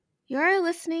You're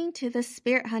listening to The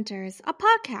Spirit Hunters, a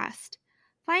podcast.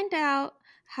 Find out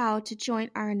how to join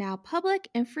our now public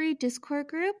and free Discord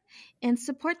group and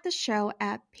support the show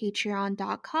at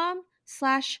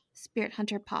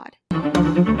patreon.com/spirithunterpod.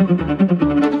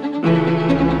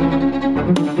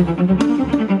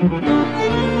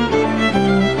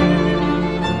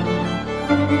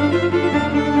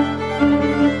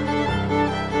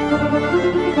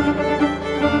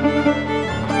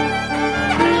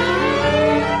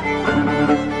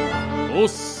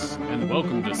 And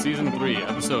welcome to Season 3,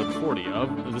 Episode 40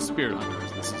 of The Spirit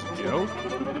Hunters. This is Joe,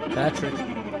 Patrick,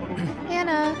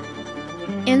 Hannah,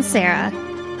 and Sarah.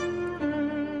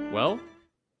 Well,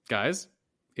 guys,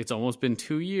 it's almost been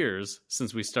 2 years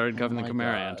since we started covering the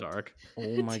Chimera Ant arc.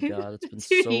 Oh my god, it's been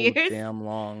so years. damn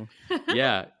long.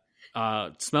 Yeah.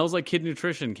 Smells Like Kid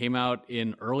Nutrition came out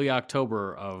in early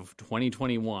October of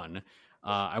 2021.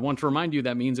 I want to remind you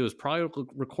that means it was probably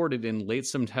recorded in late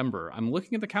September. I'm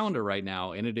looking at the calendar right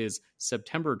now, and it is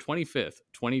September 25th,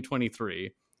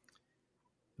 2023.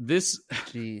 This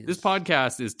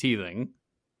podcast is teething.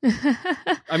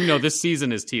 I mean, no, this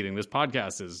season is teething. This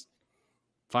podcast is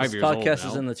 5 years old now. This podcast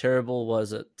is in the terrible,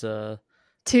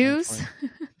 Twos?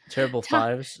 Terrible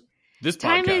fives. This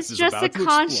Time podcast is is just about a to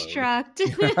construct.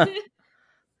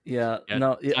 Yeah, explode.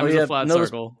 no. Time is a flat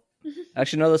circle.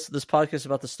 Actually, no, this podcast is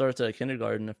about to start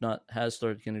kindergarten, if not has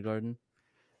started kindergarten.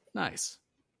 Nice.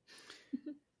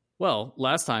 Well,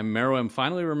 last time, Meruem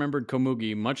finally remembered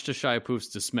Komugi, much to Shiapoof's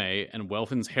dismay and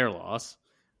Welfin's hair loss.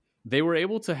 They were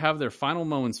able to have their final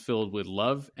moments filled with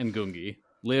love and Gungi.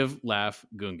 Live, laugh,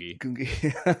 Gungi.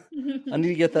 I need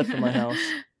to get that for my house.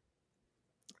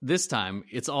 This time,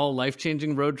 it's all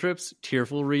life-changing road trips,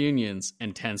 tearful reunions,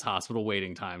 and tense hospital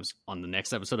waiting times on the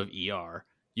next episode of ER.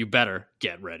 You better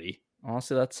get ready.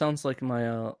 Honestly, that sounds like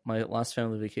my my last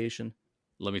family vacation.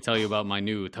 Let me tell you about my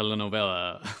new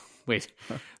telenovela. Wait,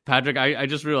 Patrick, I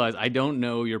just realized I don't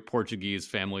know your Portuguese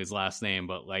family's last name,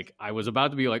 but like I was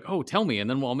about to be like, oh, tell me, and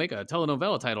then we'll make a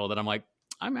telenovela title that I'm like,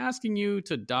 I'm asking you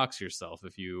to dox yourself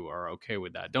if you are okay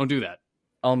with that. Don't do that.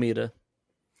 Almeida.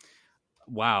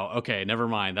 Wow. Okay, never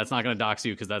mind. That's not going to dox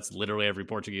you because that's literally every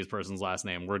Portuguese person's last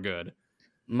name. We're good.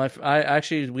 We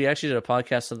actually did a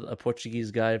podcast with a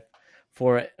Portuguese guy a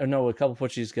couple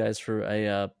Portuguese guys for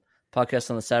a podcast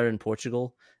on the Saturday in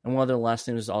Portugal, and one of their last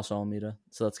names is also Almeida,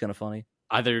 so that's kind of funny.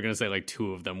 I thought you were going to say like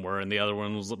two of them were, and the other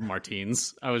one was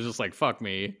Martins. I was just like, fuck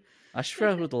me. I should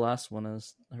forget who the last one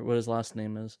is, or what his last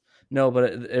name is. No,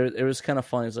 but it was kind of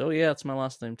funny. It's like, oh yeah, it's my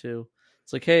last name too.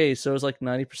 It's like, hey, so it's like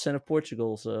 90% of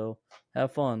Portugal, so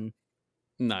have fun.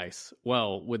 Nice.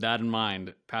 Well, with that in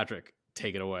mind, Patrick,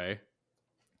 take it away.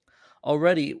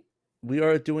 Already, we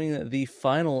are doing the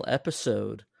final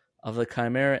episode of the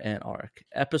Chimera Ant arc,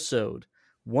 episode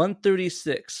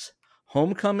 136,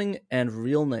 Homecoming and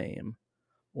Real Name,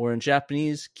 or in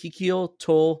Japanese, Kikyo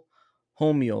to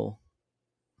Homyo.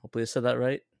 Hopefully I said that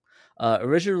right.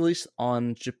 Originally released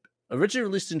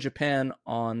in Japan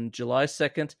on July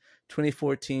 2nd,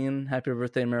 2014. Happy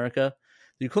birthday, America.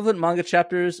 The equivalent manga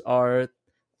chapters are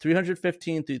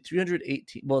 315 through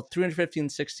 318. Well, 315,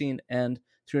 16, and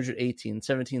 318.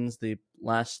 17 is the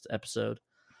last episode,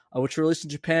 which were released in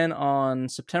Japan on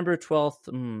September 12th,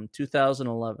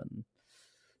 2011.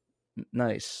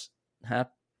 Nice.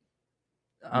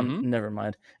 Never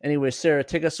mind. Anyway, Sarah,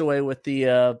 take us away with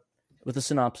the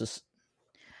synopsis.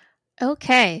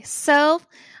 Okay, so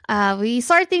we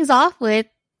start things off with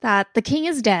that the king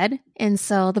is dead, and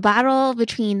so the battle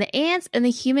between the ants and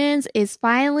the humans is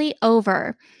finally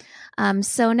over.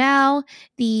 So now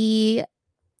the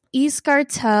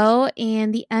GYRO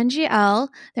and the NGL,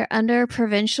 they're under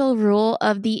provincial rule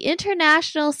of the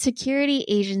International Security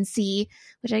Agency,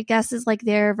 which I guess is like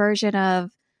their version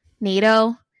of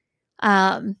NATO.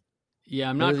 Yeah,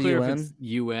 I'm not clear if it's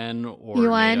UN or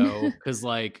NATO, because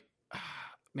like,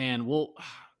 man, well,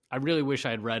 I really wish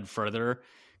I had read further,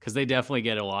 because they definitely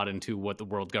get a lot into what the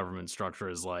world government structure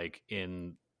is like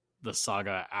in the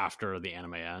saga after the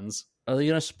anime ends. Are they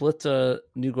gonna split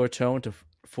New GYRO into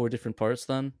 4 different parts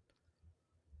then?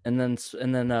 And then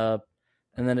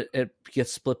it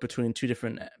gets split between 2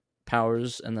 different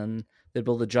powers, and then they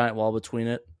build a giant wall between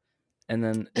it, and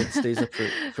then it stays up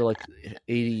for like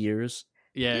 80 years.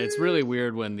 Yeah, it's really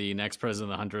weird when the next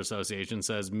president of the Hunter Association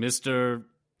says, Mr.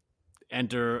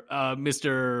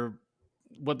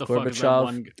 What the fuck is that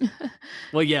one?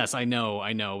 Well, yes, I know,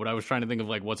 but I was trying to think of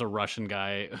like what's a Russian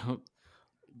guy?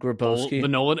 Grabowski.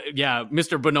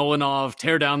 Mr. Benolanov,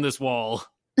 tear down this wall.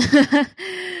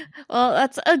 Well,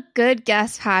 that's a good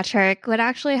guess, Patrick. What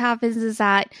actually happens is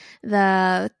that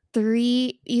the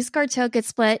 3 GYRO gets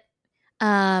split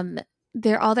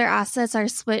all their assets are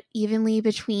split evenly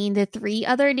between the 3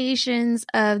 other nations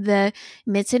of the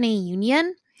Mittene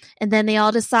Union, and then they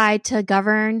all decide to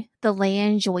govern the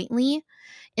land jointly.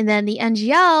 And then the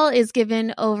NGL is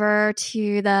given over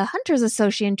to the Hunters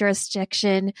Association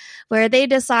jurisdiction, where they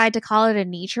decide to call it a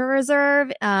nature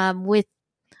reserve, with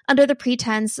under the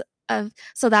pretense of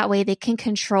so that way they can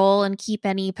control and keep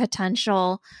any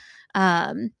potential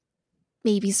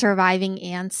maybe surviving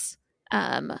ants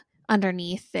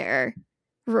underneath their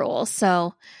rule.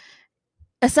 So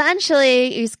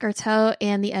essentially, Uskarto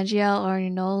and the NGL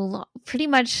are pretty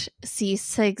much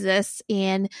cease to exist,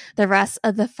 and the rest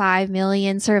of the 5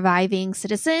 million surviving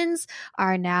citizens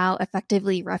are now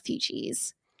effectively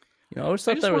refugees. I always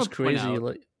thought that was crazy.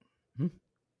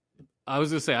 I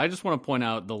was going to say, I just want to point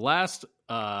out the last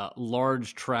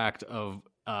large tract of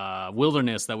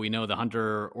wilderness that we know the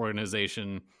Hunter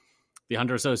Organization, the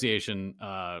Hunter Association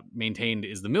maintained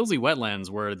is the Millsy Wetlands,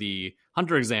 where the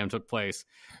Hunter exam took place.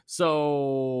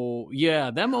 So,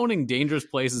 yeah, them owning dangerous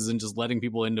places and just letting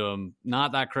people into them,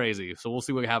 not that crazy. So we'll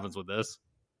see what happens with this.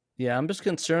 Yeah, I'm just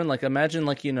concerned. Like, imagine,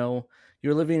 like, you're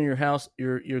living in your house,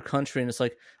 your country, and it's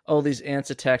like, oh, these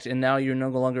ants attacked, and now you're no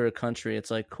longer a country.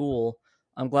 It's like, cool.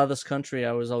 I'm glad this country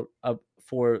I was up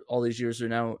for all these years are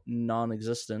now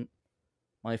non-existent.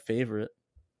 My favorite.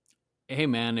 Hey,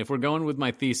 man, if we're going with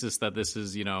my thesis that this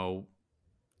is,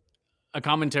 a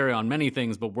commentary on many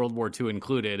things, but World War II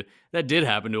included, that did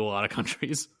happen to a lot of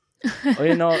countries. Oh,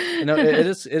 it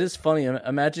is funny.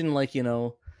 Imagine, like,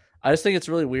 I just think it's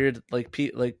really weird, like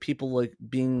people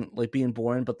being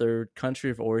born, but their country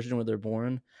of origin where they're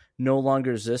born no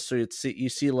longer exists. So you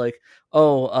see like,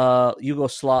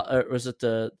 Yugoslavia, or was it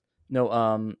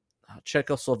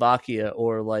Czechoslovakia,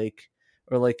 or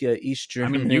East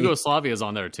Germany. I mean, Yugoslavia is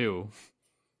on there too.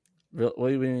 What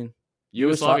do you mean?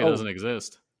 Yugoslavia doesn't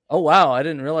exist. Oh wow, I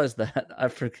didn't realize that. I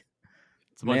forgot.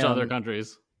 It's a bunch of other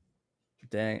countries.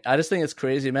 Dang, I just think it's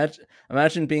crazy.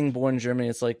 Imagine being born in Germany.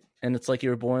 It's like you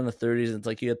were born in the 30s. And it's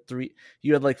like you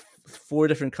had like 4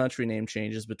 different country name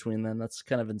changes between them. That's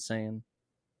kind of insane.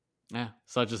 Yeah,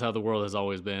 such is how the world has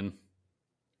always been.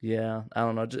 Yeah, I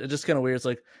don't know. It's just kind of weird. It's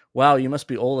like, wow, you must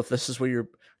be old if this is where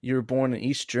you were born in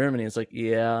East Germany. It's like,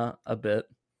 yeah, a bit.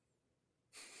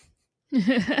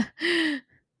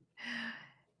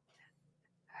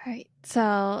 All right,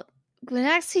 so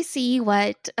next we see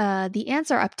what the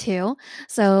ants are up to.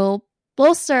 So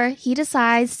Bolster, he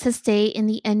decides to stay in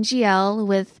the NGL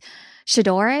with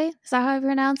Shadore. Is that how I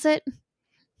pronounce it?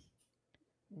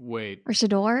 Wait. Or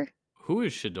Shadore? Who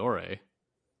is Shadore?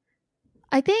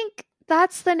 I think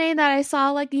that's the name that I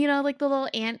saw, like, like the little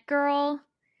ant girl.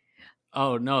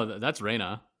 Oh, no, that's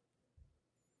Reyna.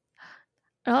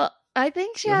 Oh, I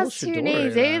think she has 2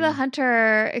 names. Maybe the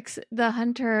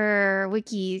Hunter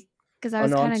wiki, because I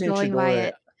was kind of going by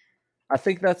it. I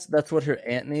think that's what her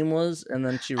ant name was, and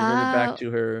then she reverted back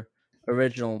to her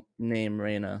original name,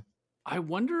 Reyna. I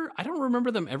wonder, I don't remember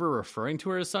them ever referring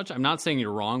to her as such. I'm not saying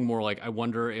you're wrong, more like I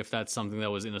wonder if that's something that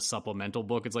was in a supplemental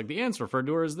book. It's like the ants referred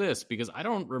to her as this, because I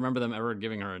don't remember them ever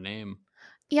giving her a name.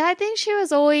 Yeah, I think she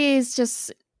was always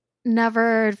just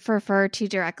never referred to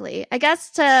directly. I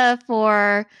guess I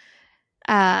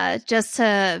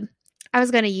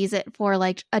was going to use it for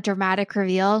like a dramatic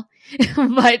reveal,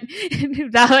 but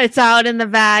now it's out in the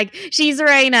bag. She's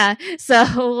Reyna. So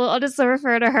I'll just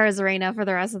refer to her as Reyna for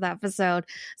the rest of the episode.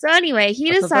 So anyway,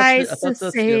 he decides to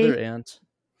say... the other ant.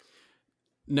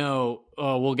 No,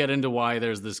 we'll get into why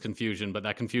there's this confusion, but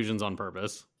that confusion's on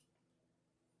purpose.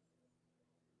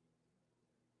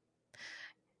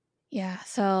 Yeah,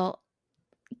 so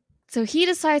he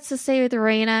decides to stay with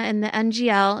Reyna and the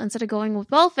NGL instead of going with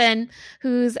Wolfen,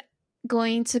 who's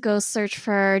going to go search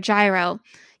for GYRO.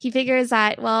 He figures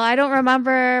that, well, I don't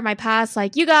remember my past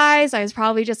like you guys. I was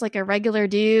probably just like a regular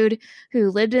dude who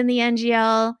lived in the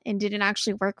NGL and didn't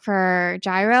actually work for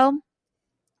GYRO.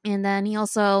 And then he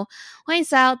also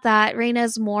points out that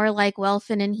Reyna's more like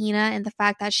Welfin and Hina in the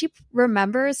fact that she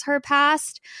remembers her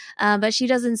past, but she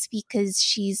doesn't speak because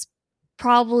she's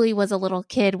probably was a little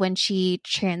kid when she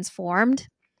transformed.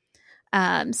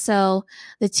 So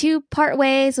the 2 part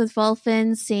ways, with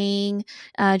Wolfen saying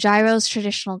GYRO's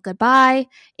traditional goodbye.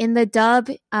 In the dub,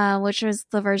 which was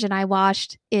the version I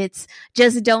watched, it's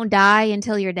just don't die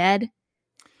until you're dead.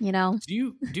 Do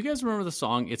you guys remember the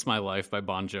song "It's My Life" by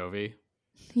Bon Jovi?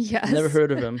 Yes. Never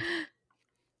heard of him.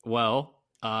 Well,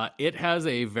 it has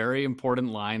a very important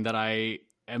line that I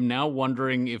am now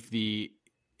wondering if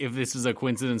this is a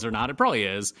coincidence or not. It probably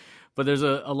is. But there's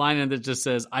a line in it that just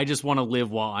says, "I just want to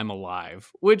live while I'm alive,"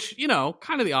 which,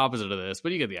 kind of the opposite of this,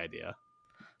 but you get the idea.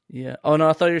 Yeah. Oh no,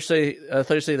 I thought you say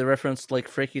the reference like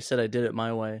Frankie said, "I did it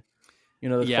my way." You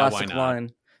know, the Yeah, why classic not?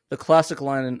 line. The classic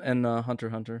line in Hunter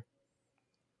x Hunter.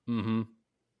 Mm-hmm.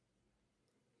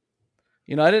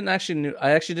 You know,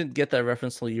 I actually didn't get that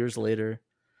reference till years later.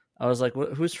 I was like,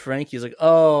 who's Frankie? He's like,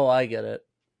 oh, I get it.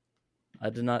 I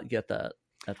did not get that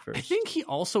at first. I think he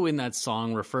also in that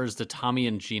song refers to Tommy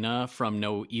and Gina from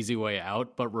No Easy Way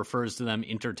Out, but refers to them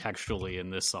intertextually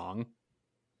in this song.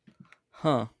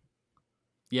 Huh.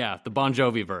 Yeah, the Bon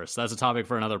Jovi verse. That's a topic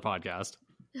for another podcast.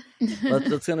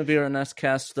 That's going to be our next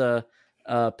cast, Pod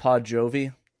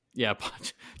Jovi. Yeah,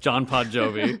 John Pod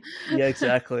Jovi. Yeah,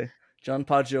 exactly. John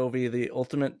Pod Jovi, the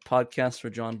ultimate podcast for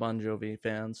John Bon Jovi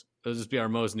fans. It'll just be our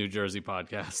most New Jersey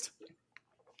podcast.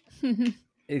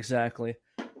 Exactly.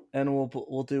 And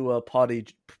we'll do a potty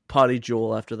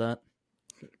Joel after that.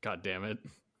 God damn it.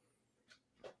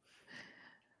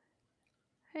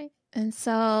 Right. And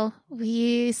so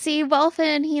we see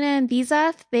Welfin, Hina, and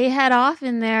Bizeth. They head off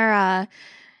in their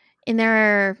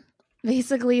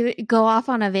basically go off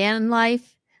on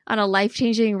a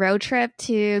life-changing road trip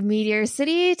to Meteor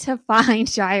City to find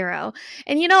GYRO.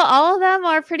 And, you know, all of them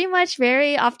are pretty much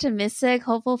very optimistic,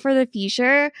 hopeful for the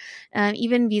future.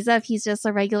 Even Bizeth, he's just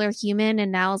a regular human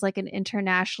and now is like an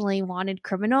internationally wanted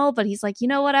criminal. But he's like, you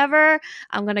know, whatever,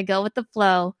 I'm going to go with the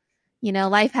flow. You know,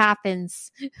 life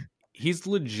happens. He's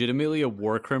legitimately a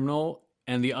war criminal,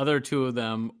 and the other two of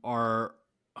them are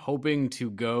hoping to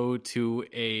go to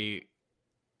a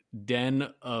den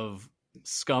of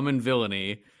scum and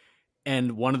villainy,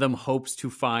 and one of them hopes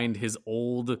to find his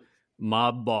old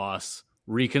mob boss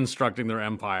reconstructing their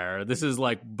empire. This is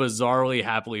like bizarrely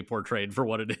happily portrayed for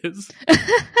what it is.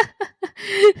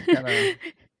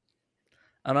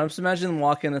 And I'm just imagining them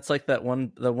walking. It's like the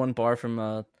one bar from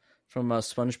the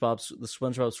SpongeBob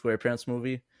SquarePants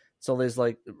movie. It's all these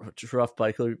like rough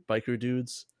biker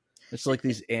dudes. It's like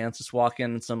these ants just walking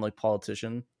and some like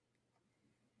politician.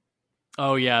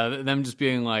 Oh yeah, them just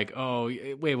being like, "Oh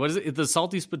wait, what is it? The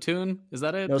Salty Spittoon? Is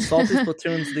that it?" No, Salty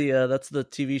Spittoon's that's the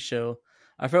TV show.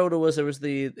 I forgot what it was. It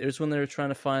was when they were trying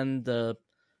to find the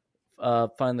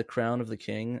crown of the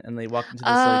king, and they walked into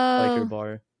this like biker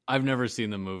bar. I've never seen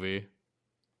the movie.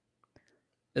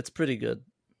 It's pretty good.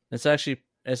 It's actually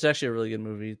a really good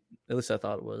movie. At least I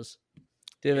thought it was.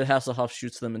 David Hasselhoff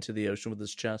shoots them into the ocean with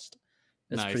his chest.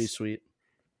 It's Nice. pretty sweet.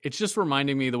 It's just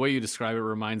reminding me, the way you describe it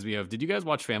reminds me of, did you guys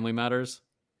watch Family Matters?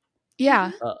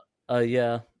 Yeah.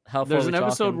 Yeah. There's an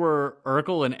episode where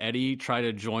Urkel and Eddie try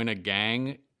to join a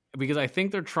gang because I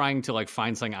think they're trying to like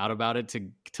find something out about it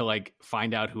to like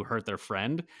find out who hurt their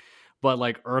friend. But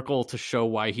like Urkel, to show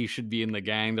why he should be in the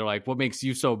gang, they're like, "What makes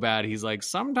you so bad?" He's like,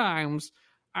 "Sometimes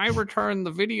I return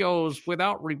the videos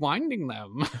without rewinding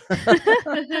them."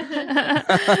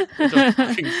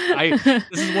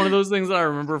 This is one of those things that I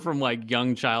remember from like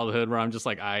young childhood where I'm just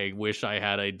like, I wish I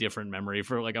had a different memory,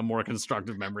 for like a more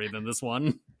constructive memory than this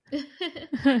one.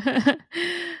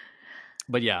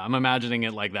 But yeah, I'm imagining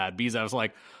it like that. Bezos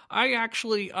like, I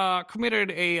actually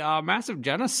committed a massive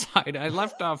genocide. I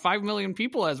left 5 million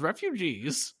people as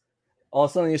refugees. All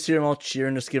of a sudden you see them all cheer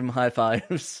and just give them high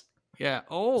fives. Yeah.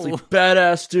 Oh, it's like,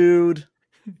 badass, dude.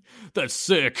 That's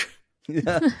sick.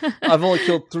 Yeah. I've only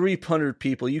killed 300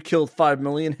 people. You killed 5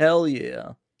 million. Hell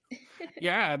yeah.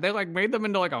 Yeah, they like made them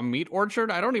into like a meat orchard.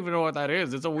 I don't even know what that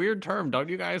is. It's a weird term, don't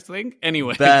you guys think?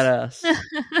 Anyway, badass.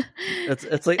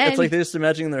 it's like they just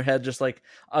imagine in their head just like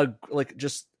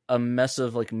a mess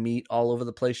of like meat all over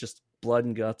the place, just blood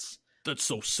and guts. That's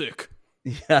so sick.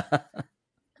 Yeah.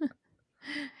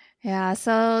 Yeah.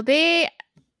 So they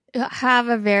have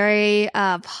a very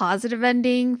positive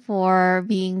ending for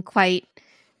being quite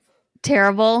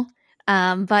terrible.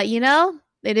 But you know,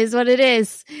 it is what it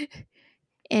is.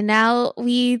 And now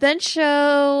we then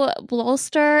show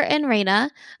Bolster and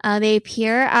Reyna. They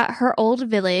appear at her old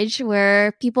village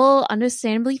where people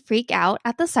understandably freak out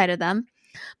at the sight of them.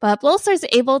 But Bolster is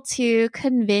able to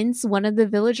convince one of the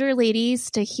villager ladies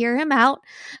to hear him out,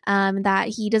 that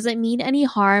he doesn't mean any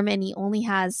harm and he only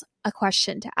has a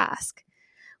question to ask.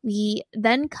 We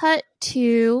then cut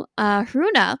to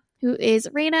Hruna, who is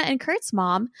Reyna and Kurt's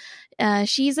mom.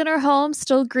 She's in her home,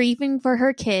 still grieving for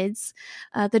her kids.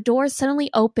 The door suddenly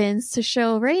opens to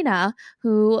show Reyna,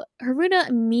 who Hruna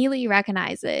immediately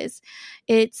recognizes.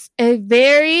 It's a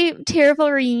very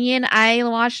tearful reunion. I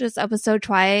watched this episode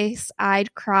twice.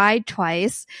 I'd cried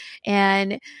twice.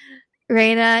 And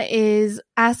Reyna is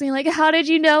asking, like, how did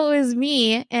you know it was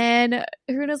me? And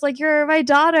Hruna's like, you're my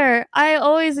daughter. I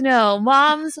always know.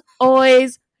 Moms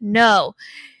always know.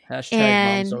 Hashtag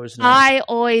and moms always know. I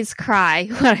always cry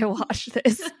when I watch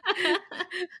this.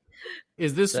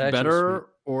 Is this better,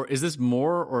 or is this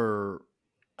more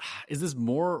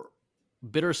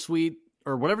bittersweet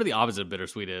or whatever the opposite of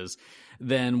bittersweet is,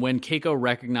 than when Keiko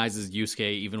recognizes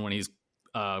Yusuke even when he's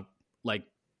like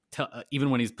even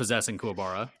when he's possessing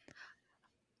Kuwabara?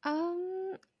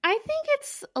 I think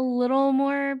it's a little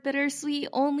more bittersweet,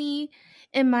 only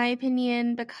in my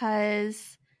opinion,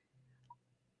 because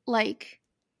like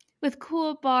with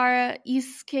Kuwabara,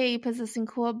 Yusuke possessing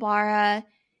Kuwabara,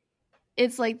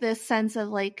 it's like this sense of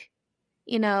like,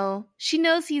 you know, she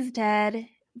knows he's dead,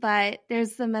 but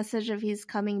there's the message of he's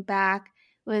coming back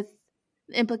with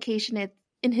the implication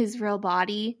in his real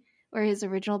body or his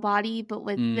original body. But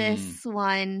with this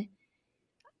one,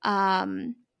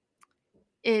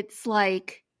 it's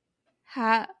like,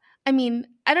 I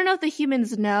don't know if the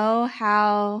humans know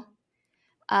how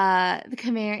the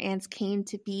Chimera ants came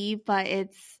to be, but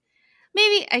it's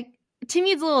to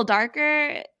me it's a little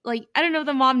darker. Like, I don't know if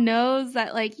the mom knows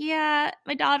that, like, yeah,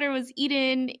 my daughter was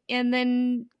eaten and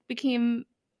then became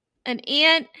an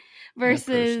ant,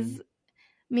 versus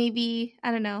maybe,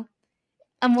 I don't know,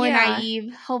 a more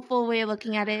naive, hopeful way of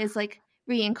looking at it is like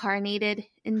reincarnated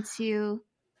into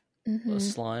a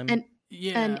slime. An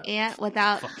ant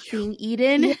without being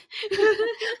eaten. Yeah.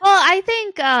 Well, I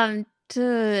think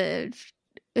to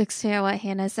expand what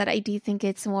Hannah said, I do think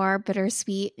it's more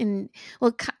bittersweet. And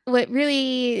what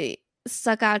really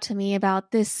stuck out to me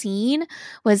about this scene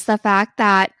was the fact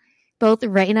that both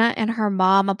Reina and her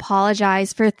mom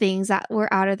apologized for things that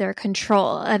were out of their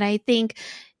control. And I think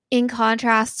in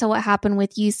contrast to what happened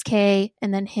with Yusuke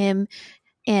and then him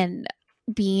and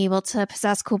being able to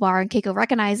possess Kuwabara and Keiko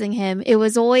recognizing him, it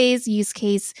was always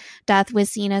Yusuke's death was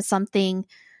seen as something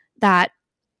that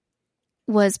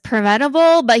was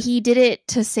preventable, but he did it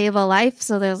to save a life,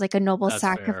 so there's like a noble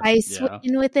sacrifice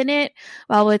within it.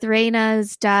 While with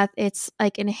Reina's death, it's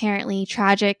like inherently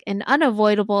tragic and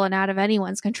unavoidable and out of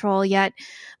anyone's control, yet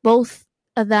both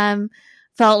of them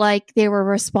felt like they were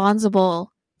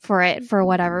responsible for it for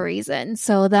whatever reason.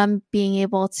 So them being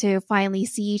able to finally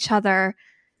see each other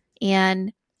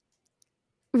and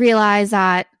realize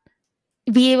that,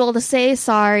 be able to say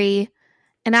sorry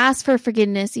and ask for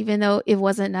forgiveness, even though it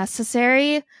wasn't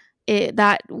necessary,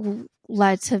 that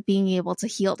led to being able to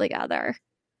heal together.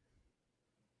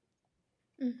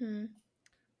 Mm-hmm.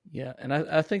 Yeah, and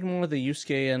I think more of the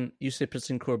Yusuke and Yusuke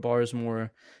Pitsing Kuwabara is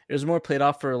more, it was more played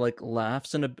off for like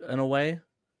laughs in a way.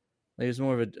 Like, it was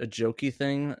more of a jokey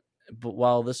thing, but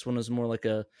while this one is more like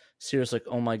a serious, like,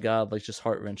 oh my god, like just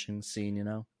heart-wrenching scene, you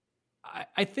know?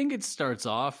 I think it starts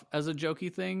off as a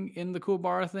jokey thing in the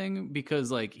Kuwabara thing,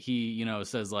 because like he, you know,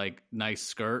 says like nice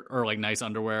skirt or like nice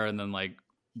underwear and then like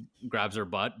grabs her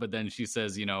butt, but then she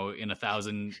says, you know, in a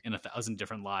thousand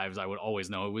different lives I would always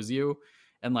know it was you.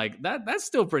 And like that's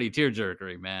still pretty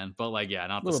tearjerkery, man. But like, yeah,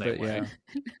 not the same way.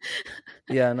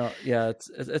 Yeah. No, yeah,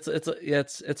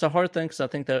 it's a hard thing, because I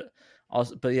think that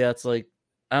also, but yeah, it's like,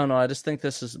 I don't know, I just think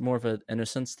this is more of an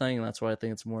innocence thing, and that's why I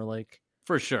think it's more like,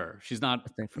 for sure, she's not. I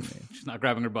think for me, she's not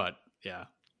grabbing her butt. Yeah,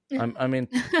 I mean,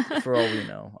 for all we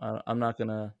know, I'm not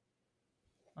gonna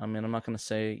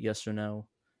say yes or no,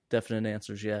 definite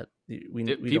answers yet. We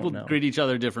people don't know. greet each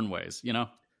other different ways, you know.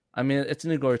 I mean, it's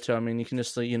Naruto. I mean, you can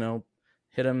just, you know,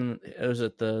 hit him. Was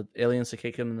it the aliens that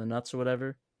kick him in the nuts or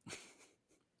whatever?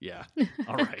 Yeah.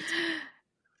 All right.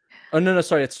 Oh no,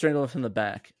 sorry, it's strangle him from the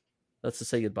back. That's to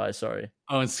say goodbye. Sorry.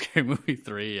 Oh, in Scary Movie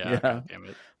 3, yeah. God damn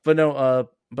it. But no,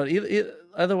 but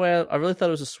either way, I really thought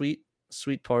it was a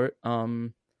sweet part.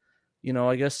 You know,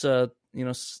 I guess you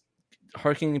know,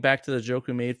 harking back to the joke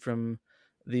we made from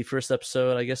the first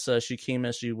episode, I guess she came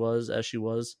as she was, as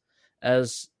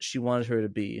she wanted her to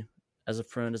be, as a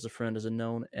friend, as a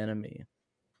known enemy.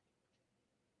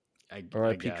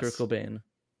 R.I.P. Kurt Cobain.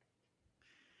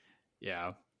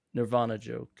 Yeah. Nirvana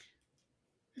joke.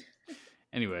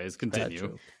 Anyways,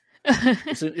 continue.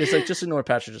 It's like, just ignore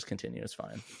Patrick, just continue. It's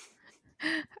fine.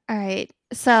 All right.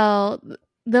 So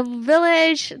the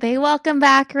village, they welcome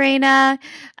back Reina.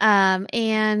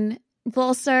 And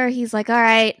Volser, he's like, all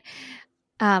right,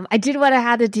 I did what I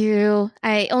had to do.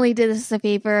 I only did this as a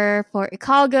favor for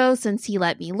Ikalgo since he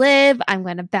let me live. I'm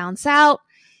going to bounce out.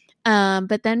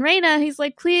 But then Reina, he's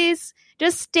like, please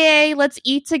just stay. Let's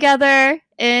eat together.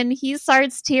 And he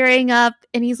starts tearing up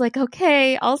and he's like,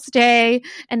 okay, I'll stay.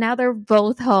 And now they're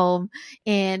both home.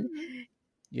 And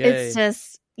Yay.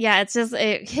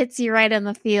 It hits you right in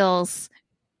the feels.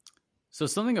 So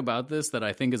something about this that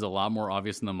I think is a lot more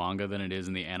obvious in the manga than it is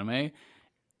in the anime.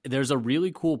 There's a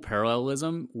really cool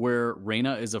parallelism where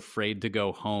Reina is afraid to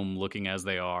go home looking as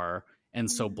they are.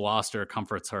 And so Blaster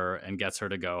comforts her and gets her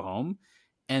to go home.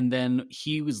 And then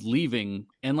he was leaving,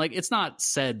 and like, it's not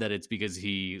said that it's because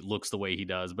he looks the way he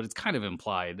does, but it's kind of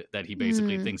implied that he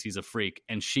basically thinks he's a freak,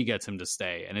 and she gets him to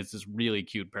stay. And it's this really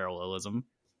cute parallelism.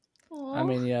 I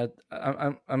mean, yeah.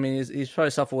 I mean, he's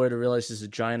probably self-aware to realize he's a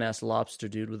giant ass lobster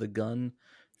dude with a gun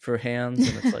for hands,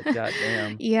 and it's like,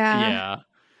 goddamn. Yeah. Yeah.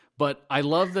 But I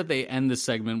love that they end the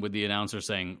segment with the announcer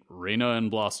saying, Reyna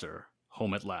and Bloster,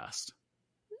 home at last.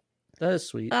 That is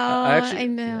sweet. Oh, I actually, I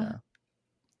know. yeah.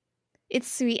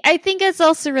 It's sweet. I think it's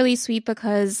also really sweet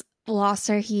because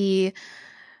Blosser, he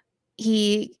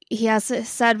has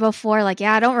said before, like,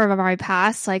 yeah, I don't remember my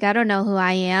past. Like, I don't know who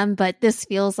I am, but this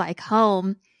feels like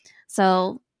home.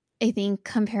 So I think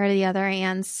compared to the other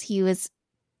ants, he was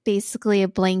basically a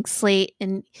blank slate.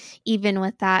 And even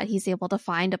with that, he's able to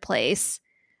find a place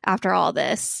after all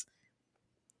this.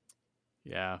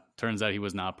 Yeah. Turns out he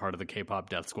was not part of the K-pop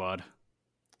death squad.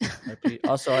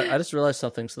 Also, I just realized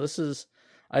something. So this is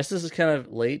kind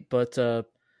of late, but the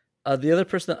other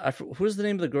person, who's the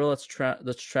name of the girl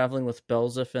that's traveling with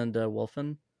Belzef and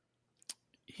Wolfen?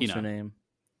 What's her name?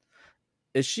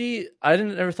 Is she? I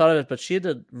didn't ever thought of it, but she had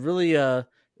a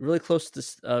really close,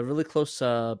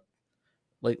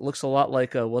 like looks a lot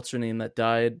like what's her name that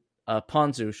died?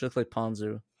 Ponzu. She looked like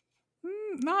Ponzu.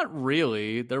 Not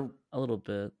really. They're a little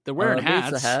bit. They're wearing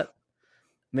hats. It's a hat.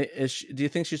 Do you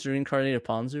think she's a reincarnated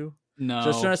Ponzu? No,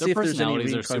 just trying to see if there's any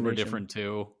personalities are super different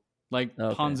too. Like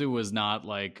Okay. Ponzu was not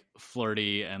like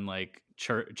flirty and like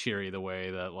cheery the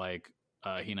way that like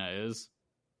Hina is.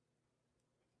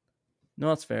 No,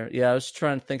 that's fair. Yeah, I was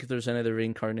trying to think if there's any other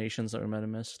reincarnations that we might have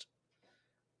missed.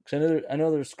 Because I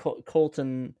know there's Colt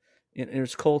and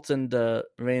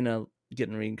Reyna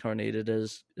getting reincarnated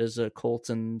as Colt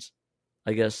and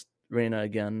I guess Reyna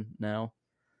again now.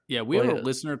 Yeah, we have a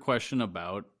listener question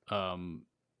about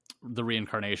the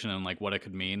reincarnation and like what it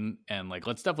could mean, and like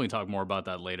let's definitely talk more about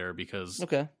that later because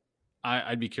okay,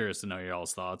 I'd be curious to know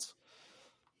y'all's thoughts.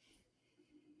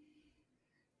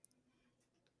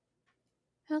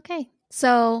 Okay,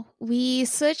 so we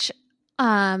switch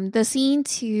the scene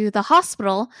to the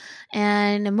hospital,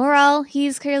 and Morel,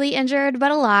 he's clearly injured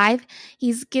but alive.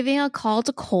 He's giving a call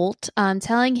to Colt,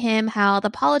 telling him how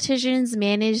the politicians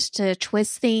managed to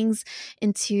twist things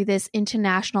into this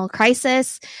international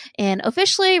crisis and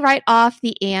officially write off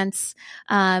the ants,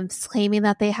 claiming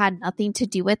that they had nothing to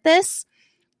do with this.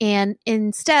 And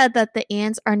instead that the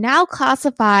ants are now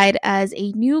classified as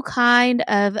a new kind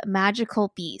of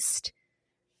magical beast.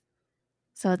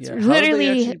 So it's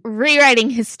literally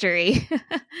rewriting history.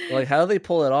 Like, how do they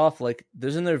pull it off? Like,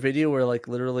 there's in their video where, like,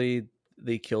 literally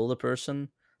they killed a person.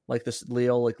 Like, this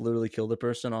Leo, like, literally killed a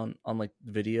person on like,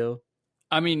 video.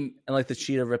 I mean... And, like, the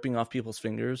cheetah ripping off people's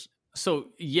fingers. So,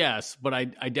 yes, but I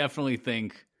definitely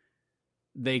think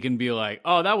they can be like,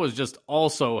 oh, that was just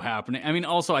also happening. I mean,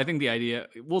 also, I think the idea...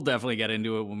 We'll definitely get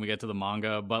into it when we get to the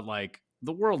manga, but, like,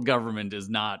 the world government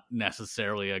is not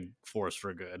necessarily a force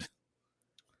for good.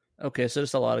 Okay, so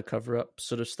there's a lot of cover-up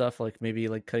sort of stuff, like maybe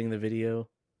like cutting the video.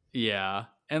 Yeah,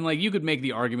 and like you could make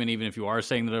the argument, even if you are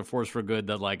saying that a force for good,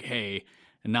 that like, hey,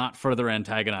 not further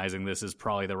antagonizing this is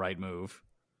probably the right move.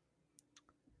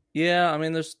 Yeah, I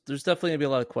mean, there's definitely gonna be a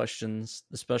lot of questions,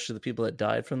 especially the people that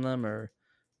died from them or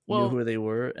knew who they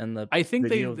were, and I think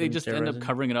they just end up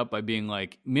covering it up by being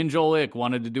like, Minjolik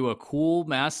wanted to do a cool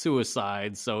mass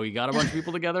suicide, so he got a bunch of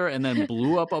people together and then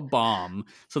blew up a bomb.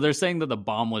 So they're saying that the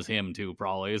bomb was him too,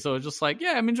 probably. So it's just like,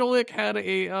 yeah, Minjolik had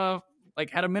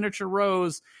a miniature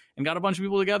rose and got a bunch of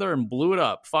people together and blew it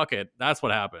up. Fuck it, that's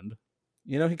what happened.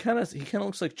 You know, he kind of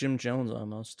looks like Jim Jones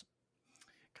almost.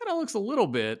 Kind of looks a little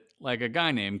bit like a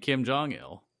guy named Kim Jong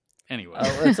Il. Anyway,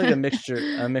 it's like a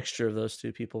mixture of those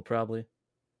two people, probably.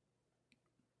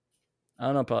 I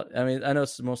don't know about. I mean, I know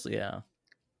it's mostly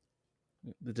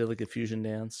They did like a fusion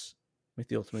dance with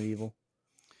the Ultimate Evil.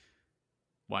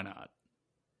 Why not?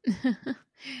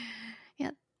 Yeah.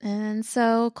 And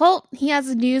so Colt, he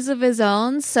has news of his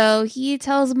own. So he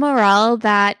tells Morel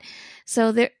that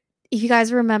if you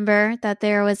guys remember that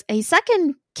there was a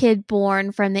second kid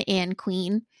born from the Ant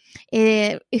Queen.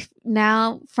 It's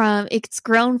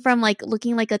grown from like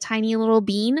looking like a tiny little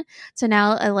bean to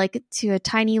now to a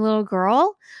tiny little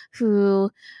girl who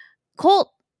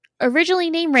Colt originally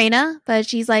named Reyna, but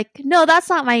she's like, no, that's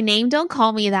not my name. Don't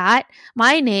call me that.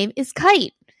 My name is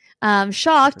Kite.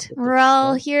 Shocked,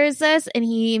 Morel hears this and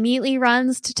he immediately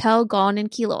runs to tell Gon and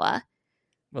Killua.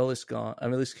 Well, at least Killua.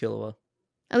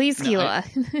 At least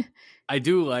Killua. I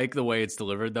do like the way it's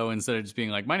delivered, though. Instead of just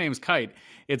being like, my name's Kite,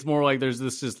 it's more like there's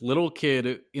this little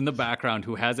kid in the background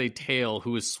who has a tail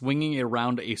who is swinging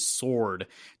around a sword,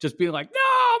 just being like, no,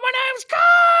 my name's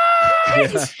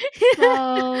Kite!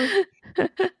 Yeah.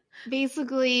 So,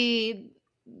 basically,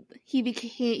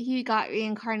 he got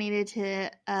reincarnated to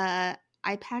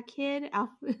iPad Kid.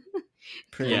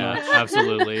 Pretty Yeah, much.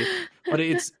 absolutely. But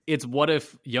it's what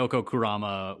if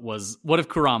Kurama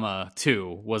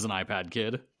 2 was an iPad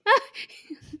kid?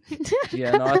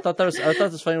 Yeah, no, I thought that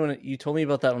was funny when you told me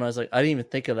about that. When I was like, I didn't even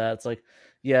think of that. It's like,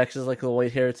 yeah, because it's like the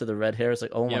white hair to the red hair. It's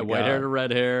like, oh my god, white hair to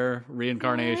red hair,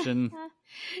 reincarnation.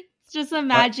 Just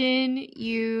imagine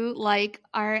you like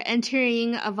are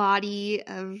entering a body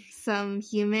of some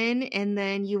human, and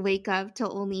then you wake up to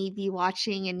only be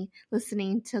watching and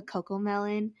listening to Coco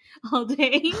Melon all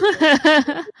day.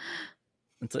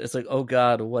 It's like, oh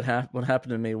god, what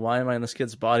happened to me? Why am I in this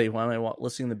kid's body? Why am I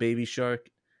listening to Baby Shark?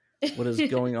 What is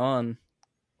going on?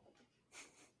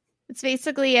 It's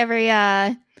basically every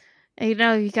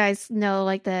you guys know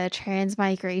like the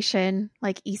transmigration,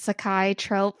 like isekai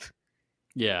trope.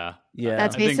 Yeah.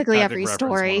 That's I think basically Patrick every referenced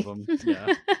story. one of them.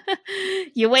 Yeah.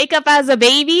 You wake up as a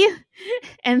baby,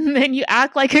 and then you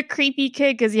act like a creepy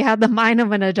kid because you have the mind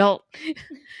of an adult.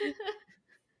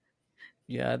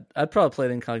 Yeah, I'd probably play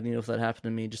it incognito if that happened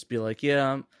to me. Just be like,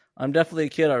 yeah, I'm definitely a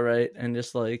kid, all right, and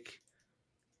just like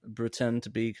pretend to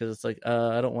be, because it's like,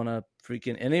 I don't want to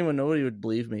freaking anyone nobody would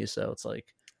believe me. So it's like,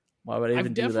 why would I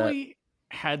even do that? I've definitely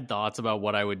had thoughts about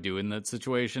what I would do in that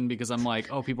situation, because I'm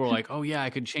like, oh, people are like, oh yeah, I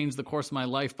could change the course of my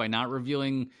life by not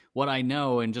revealing what I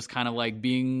know and just kind of like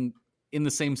being in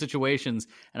the same situations.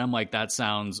 And I'm like, that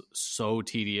sounds so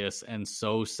tedious and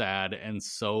so sad and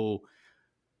so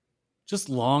just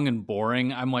long and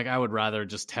boring. I'm like, I would rather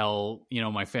just tell,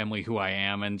 my family who I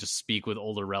am and just speak with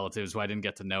older relatives who I didn't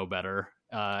get to know better,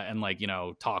 and like,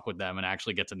 talk with them and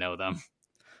actually get to know them.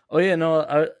 Oh yeah,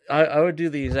 no, I would do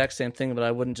the exact same thing, but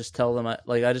I wouldn't just tell them. I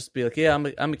just be like, yeah,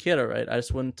 I'm a kid, all right. I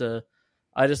just wouldn't.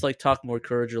 I just like talk more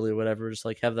cordially or whatever. Just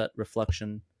like have that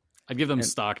reflection. I'd give them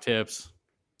stock tips.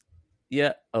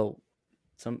 Yeah. Oh,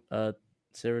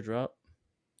 Sarah drop.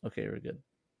 Okay, we're good.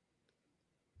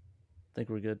 I think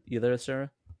we're good. You there,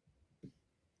 Sarah?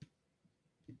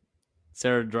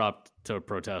 Sarah dropped to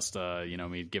protest,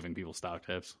 me giving people stock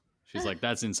tips. She's like,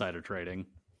 that's insider trading.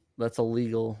 That's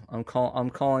illegal. I'm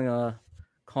calling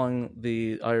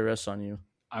the IRS on you.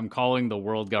 I'm calling the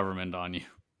world government on you.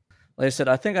 Like I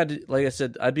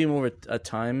said, I'd be more of a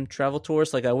time travel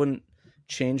tourist. Like I wouldn't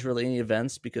change really any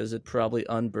events because it'd probably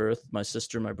unbirth my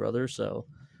sister, and my brother. So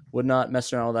would not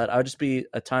mess around with that. I would just be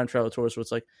a time travel tourist where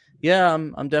it's like, yeah,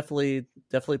 I'm definitely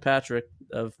Patrick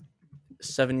of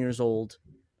 7 years old.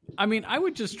 I mean, I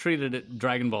would just treat it at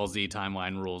Dragon Ball Z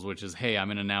timeline rules, which is, hey,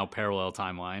 I'm in a now parallel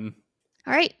timeline.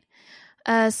 All right.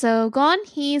 So Gon,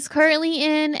 he's currently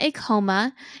in a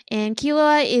coma, and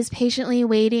Killua is patiently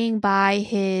waiting by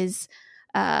his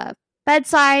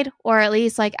bedside, or at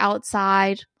least like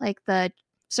outside, like the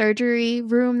surgery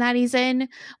room that he's in,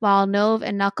 while Nove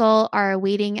and Knuckle are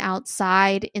waiting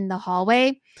outside in the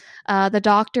hallway. The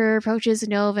doctor approaches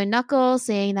Nove and Knuckle,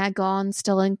 saying that Gon's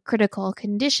still in critical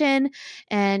condition,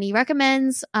 and he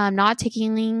recommends not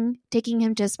taking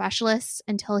him to specialists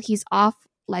until he's off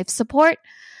life support.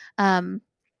 But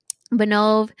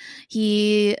Nove,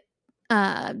 he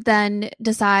then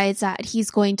decides that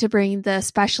he's going to bring the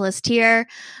specialist here,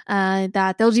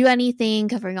 that they'll do anything,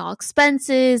 covering all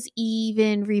expenses,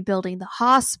 even rebuilding the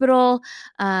hospital,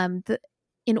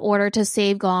 in order to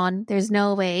save Gon. There's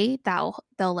no way that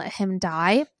they'll let him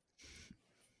die.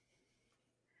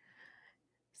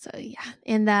 So yeah,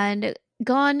 and then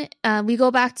Gon, we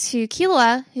go back to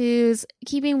Killua, who's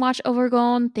keeping watch over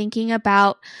Gon, thinking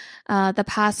about the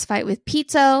past fight with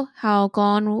Pito, how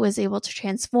Gon was able to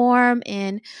transform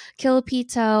and kill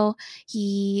Pito.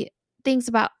 He thinks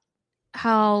about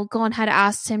how Gon had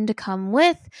asked him to come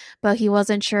with, but he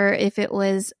wasn't sure if it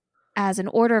was as an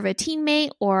order of a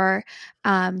teammate or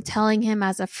telling him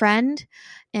as a friend,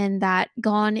 and that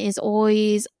Gon is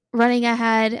always running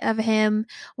ahead of him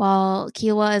while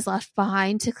Killua is left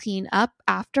behind to clean up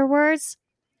afterwards.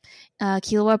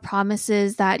 Killua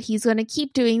promises that he's going to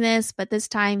keep doing this, but this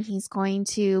time he's going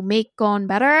to make Gon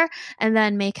better and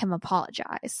then make him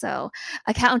apologize. So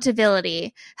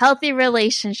accountability, healthy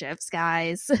relationships,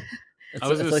 guys. I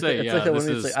was going to say, yeah, this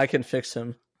is like, I can fix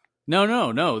him.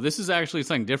 No. This is actually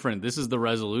something different. This is the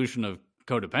resolution of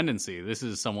codependency. This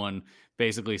is someone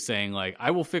basically saying, like,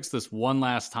 I will fix this one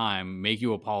last time, make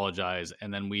you apologize,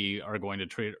 and then we're going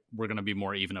to be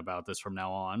more even about this from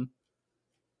now on.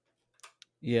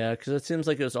 Yeah, because it seems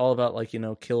like it was all about, like,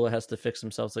 Killua has to fix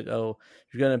himself. It's like, oh,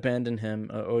 you're going to abandon him,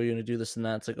 or you're going to do this and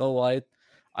that. It's like, oh, well,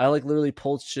 I like literally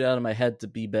pulled shit out of my head to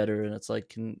be better, and it's like,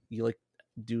 can you like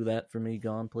do that for me,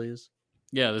 Gon, please?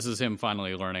 Yeah, this is him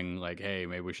finally learning, like, hey,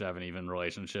 maybe we should have an even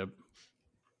relationship.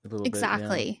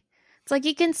 Exactly. Bit, yeah. It's like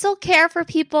you can still care for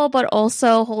people, but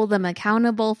also hold them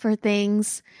accountable for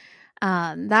things.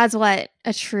 That's what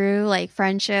a true like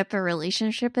friendship or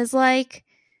relationship is like.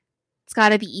 It's got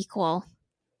to be equal.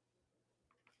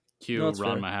 Cue No, that's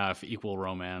Ron fair. Mahaff, equal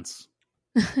romance.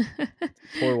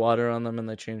 Pour water on them and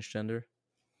they change gender.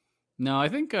 No, I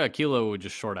think Kilo would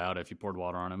just short out if you poured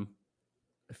water on him.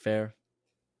 Fair.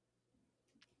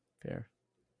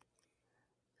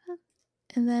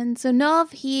 And then, so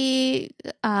Nov, he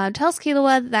tells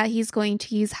Killua that he's going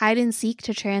to use hide and seek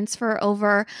to transfer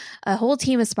over a whole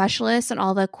team of specialists and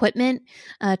all the equipment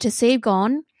to save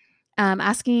Gon,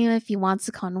 asking him if he wants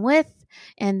to come with.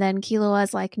 And then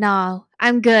Killua's like, "No,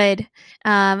 I'm good.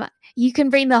 You can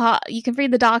bring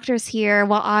the doctors here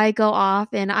while I go off,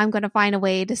 and I'm going to find a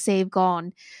way to save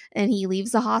Gon." And he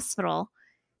leaves the hospital.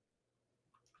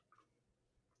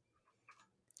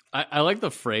 I like the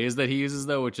phrase that he uses,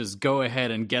 though, which is go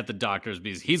ahead and get the doctors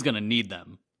because he's going to need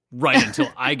them right until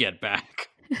I get back.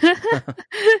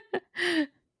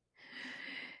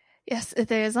 Yes, if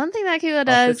there's one thing that Killua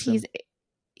does,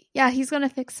 he's going to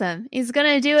fix him. He's going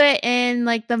to do it in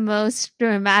like the most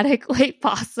dramatic way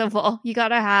possible. You got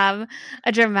to have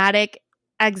a dramatic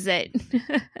exit.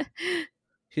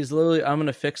 He's literally, I'm going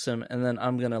to fix him, and then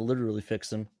I'm going to literally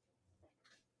fix him.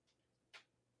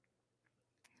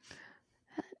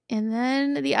 And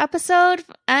then the episode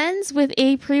ends with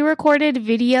a pre-recorded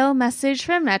video message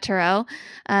from Netero.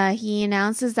 He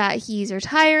announces that he's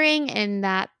retiring and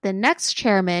that the next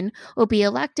chairman will be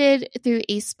elected through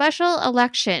a special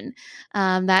election.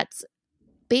 That's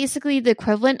basically the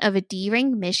equivalent of a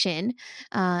D-rank mission,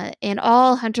 and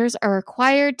all hunters are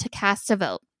required to cast a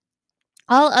vote.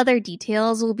 All other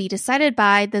details will be decided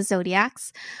by the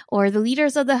Zodiacs, or the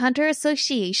leaders of the Hunter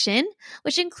Association,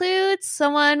 which includes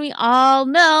someone we all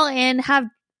know and have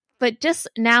but just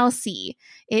now see.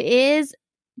 It is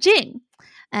Jing.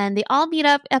 And they all meet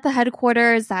up at the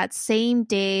headquarters that same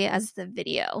day as the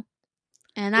video.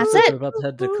 And that's They're it. about to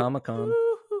head to Comic-Con.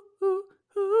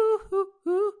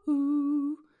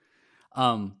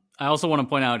 I also want to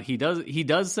point out he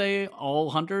does say all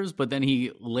hunters, but then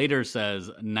he later says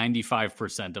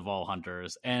 95% of all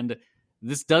hunters. And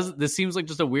this seems like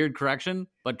just a weird correction,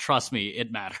 but trust me,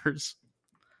 it matters.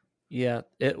 Yeah,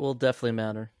 it will definitely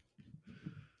matter.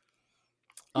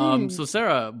 So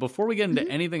Sarah, before we get into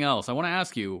anything else, I want to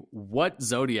ask you, what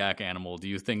zodiac animal do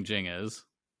you think Jing is?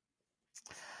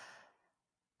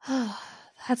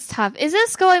 That's tough. Is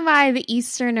this going by the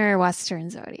Eastern or Western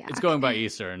zodiac? It's going by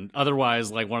Eastern.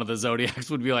 Otherwise, like one of the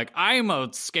zodiacs would be like, I'm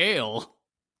a scale.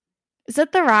 Is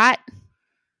it the rat?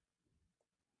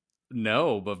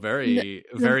 No, but very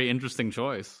interesting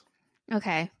choice.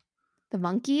 Okay. The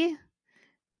monkey?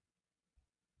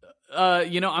 I'm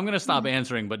going to stop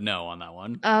answering, but no on that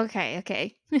one.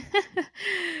 Okay.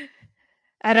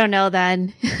 I don't know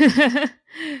then.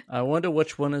 I wonder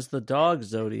which one is the dog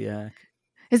zodiac.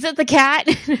 Is it the cat?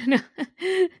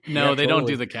 No, they don't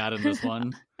do the cat in this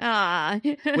one.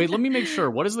 Wait, let me make sure.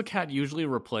 What does the cat usually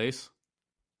replace?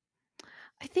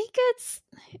 I think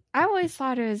I always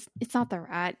thought it's not the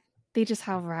rat. They just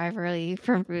have rivalry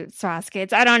from Roots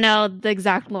Kids. I don't know the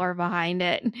exact lore behind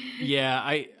it.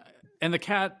 Yeah, and the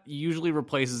cat usually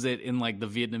replaces it in like the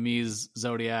Vietnamese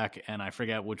zodiac, and I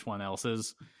forget which one else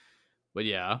is. But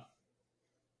yeah.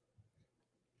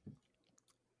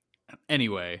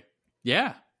 Anyway,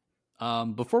 yeah.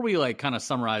 Before we like kind of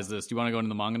summarize this, do you want to go into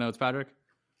the manga notes, Patrick?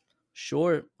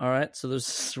 Sure. All right. So there's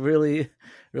this really,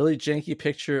 really janky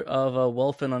picture of a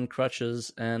Wolfen on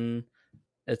crutches, and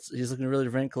he's looking really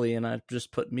wrinkly, and I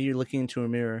just put me looking into a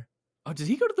mirror. Oh, did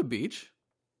he go to the beach?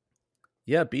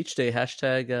 Yeah, beach day.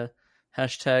 Hashtag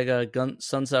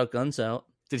suns out, guns out.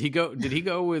 Did he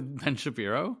go with Ben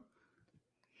Shapiro?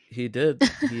 He did.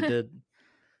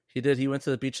 He went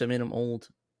to the beach that made him old.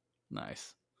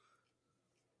 Nice.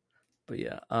 But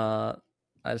yeah, I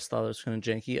just thought it was kind of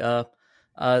janky.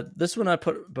 This one I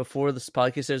put before this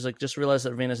podcast. There's like just realized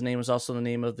that Reina's name is also the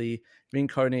name of the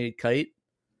reincarnated kite.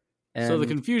 And so the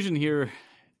confusion here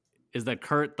is that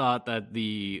Kurt thought that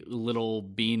the little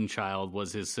bean child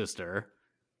was his sister.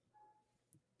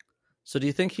 So do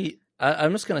you think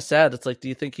I'm just kind of sad. It's like, do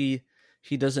you think he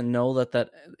doesn't know that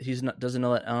doesn't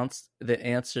know that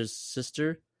aunt's his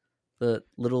sister? The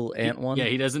little ant one? Yeah,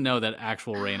 he doesn't know that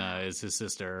actual Reina is his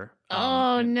sister.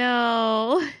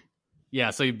 No.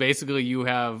 Yeah, so basically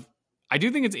I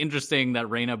do think it's interesting that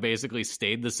Reina basically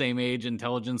stayed the same age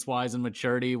intelligence-wise and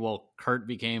maturity while Kurt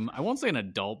became, I won't say an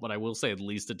adult, but I will say at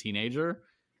least a teenager.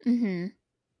 Mm-hmm.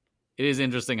 It is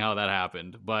interesting how that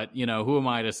happened. But, who am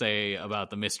I to say about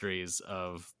the mysteries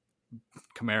of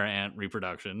Chimera ant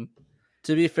reproduction?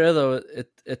 To be fair, though,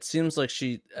 it seems like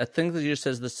I think that she just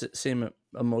has the same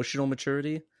emotional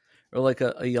maturity. or like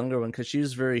a younger one, because she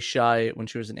was very shy when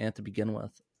she was an ant to begin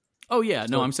with. Oh yeah,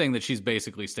 no, So- I'm saying that she's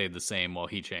basically stayed the same while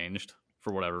he changed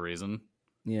for whatever reason.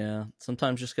 Yeah,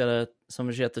 sometimes you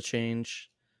have to change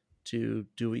to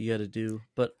do what you got to do.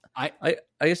 But I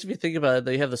guess if you think about it,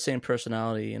 they have the same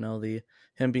personality. You know,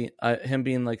 him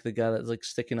being like the guy that's like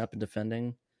sticking up and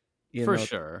defending. For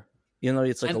sure. You know,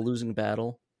 it's like And a losing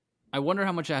battle. I wonder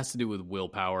how much it has to do with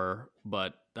willpower,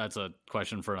 but that's a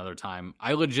question for another time.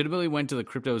 I legitimately went to the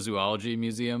Cryptozoology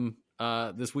Museum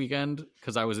this weekend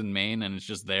because I was in Maine and it's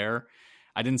just there.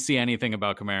 I didn't see anything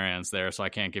about Chimera ants there, so I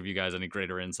can't give you guys any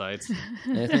greater insights.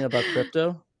 Anything about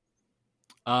crypto?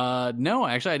 No,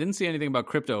 actually, I didn't see anything about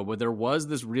crypto, but there was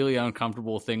this really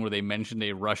uncomfortable thing where they mentioned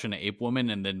a Russian ape woman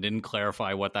and then didn't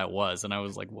clarify what that was. And I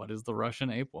was like, what is the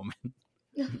Russian ape woman?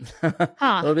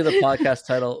 That'll be the podcast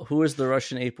title. Who is the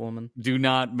Russian ape woman? Do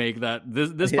not make that.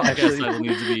 This Yeah, podcast actually- title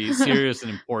needs to be serious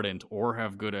and important or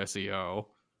have good SEO.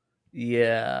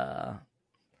 Yeah.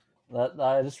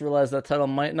 I just realized that title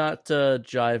might not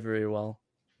jive very well.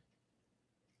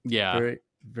 Yeah.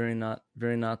 Very not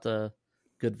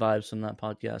good vibes from that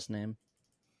podcast name.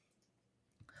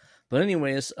 But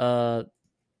anyways,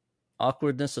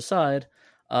 awkwardness aside,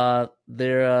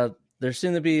 there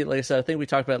seem to be, like I said, I think we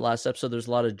talked about it last episode. There's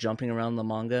a lot of jumping around the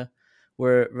manga,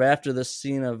 where right after this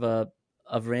scene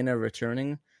of Reina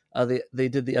returning, they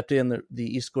did the update on the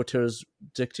East Goto's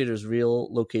dictator's real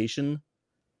location.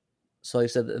 So like I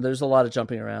said, there's a lot of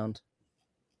jumping around.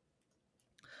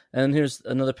 And here's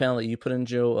another panel that you put in,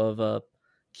 Joe, of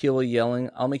Killua yelling,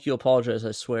 "I'll make you apologize,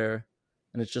 I swear."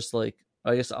 And it's just like,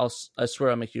 I swear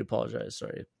I'll make you apologize.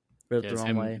 Sorry. Read it the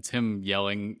wrong way. It's him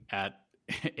yelling at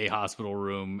a hospital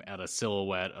room at a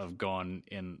silhouette of Gon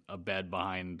in a bed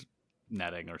behind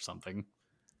netting or something.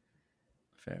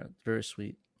 Fair. Very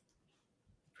sweet.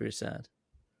 Very sad.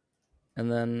 And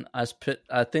then I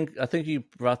think you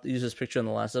used this picture in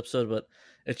the last episode, but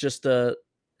it's just the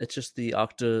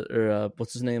Octa, or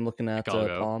what's his name, looking at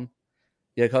Palm.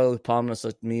 Yeah, call it Palm. And it's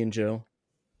like me and Joe.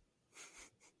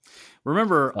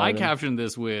 Remember, I captioned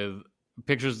this with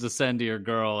pictures to send to your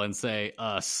girl and say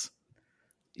us.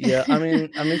 Yeah, I mean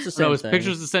it's the same No, it's thing.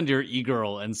 pictures to send to your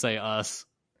e-girl and say us.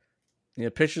 Yeah,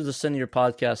 pictures to send to your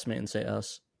podcast mate and say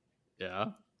us.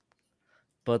 Yeah.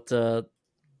 But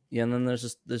yeah, and then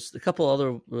there's a couple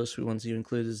other really sweet ones you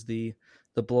include, is the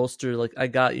Blowster, like, "I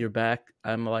got your back,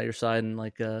 I'm by your side," and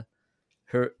like the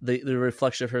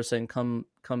reflection of her saying, come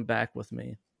back with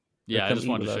me. Yeah, I come just eat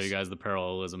wanted to with show us. you guys the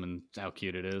parallelism and how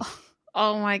cute it is.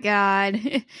 Oh my god.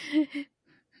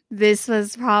 This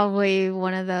was probably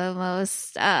one of the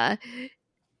most probably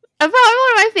one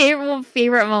of my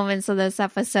favorite moments of this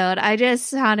episode. I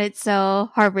just found it so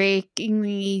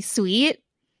heartbreakingly sweet.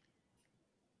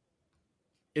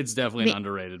 It's definitely an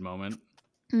underrated moment.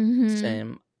 Mm-hmm.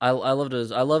 Same. I loved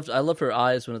it. I love her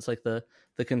eyes when it's like the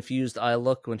confused eye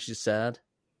look when she's sad.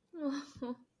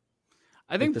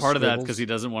 I think the part of that's scribbles. because he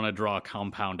doesn't want to draw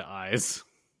compound eyes.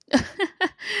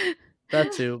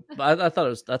 That too. But I thought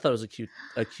it was a cute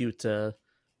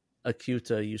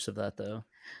use of that though.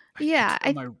 Yeah.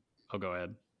 Oh, go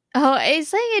ahead. Oh, it's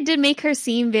saying it did make her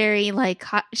seem very like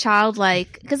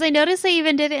childlike, because I noticed they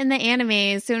even did it in the anime.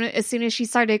 As soon as she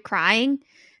started crying,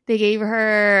 they gave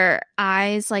her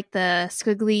eyes like the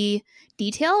squiggly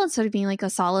detail instead of being like a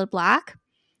solid black.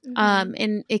 Mhm.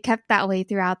 And it kept that way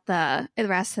throughout the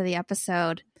rest of the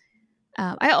episode.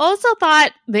 I also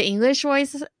thought the English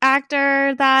voice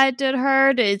actor that did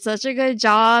her did such a good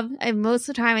job. And most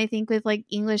of the time, I think with like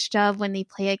English dub, when they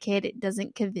play a kid, it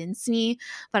doesn't convince me.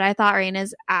 But I thought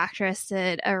Reina's actress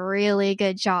did a really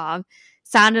good job.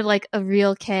 Sounded like a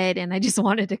real kid, and I just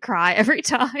wanted to cry every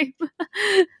time.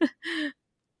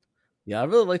 Yeah, I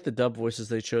really like the dub voices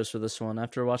they chose for this one.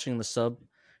 After watching the sub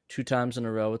 2 times in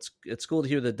a row, it's cool to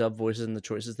hear the dub voices and the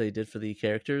choices they did for the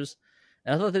characters.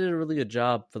 And I thought they did a really good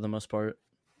job for the most part.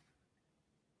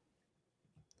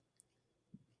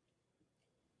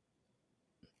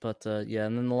 But yeah,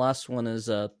 and then the last one is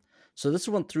so this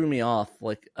one threw me off.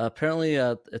 Like apparently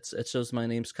it shows my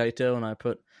name's Kaito, and I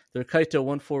put they're Kaito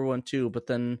 1412, but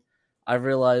then I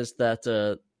realized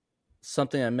that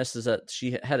something I missed is that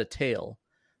she had a tail.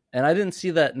 And I didn't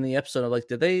see that in the episode. I'm like,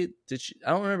 did she?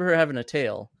 I don't remember her having a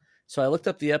tail. So I looked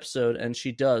up the episode, and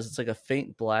she does. It's like a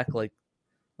faint black, like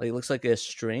it looks like a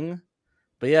string.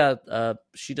 But yeah,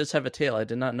 she does have a tail. I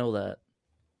did not know that.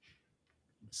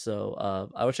 So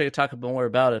I wish I could talk more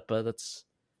about it, but that's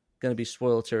going to be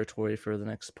spoiler territory for the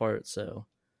next part. So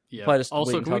Yeah. Probably just wait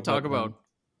Also, and can we talk talk about about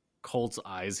Colt's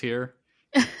eyes here?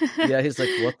 yeah, he's like,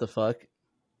 what the fuck?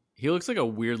 He looks like a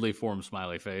weirdly formed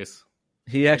smiley face.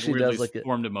 He actually Weirdly does like it.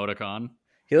 formed emoticon.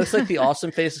 He looks like the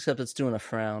awesome face, except it's doing a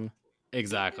frown.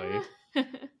 Exactly.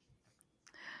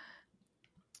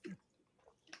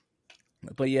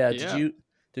 But yeah, Yeah.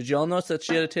 did you all notice that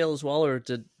she had a tail as well, or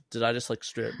did I just like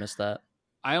straight up miss that?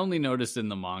 I only noticed in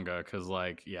the manga because,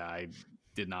 like, yeah, I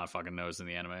did not fucking notice in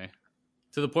the anime.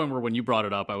 To the point where when you brought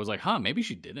it up, I was like, huh, maybe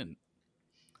she didn't.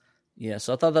 Yeah,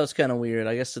 so I thought that was kind of weird.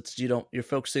 I guess it's you're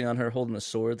focusing on her holding the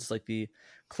sword. It's like the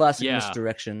classic Yeah.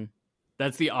 misdirection.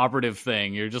 That's the operative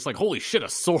thing. You're just like, holy shit, a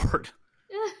sword.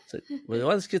 It's like, well,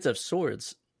 why do these kids have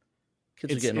swords?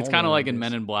 Kids are getting It's older kind of like in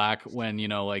nowadays. Men in Black when, you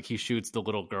know, like he shoots the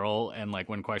little girl and like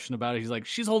when questioned about it, he's like,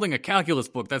 she's holding a calculus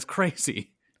book. That's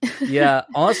crazy. Yeah,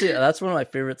 honestly, that's one of my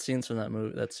favorite scenes from that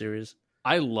movie, that series.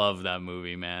 I love that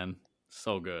movie, man.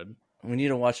 So good. We need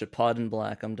to watch it. Pod in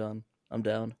Black. I'm done. I'm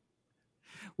down.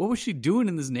 What was she doing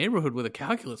in this neighborhood with a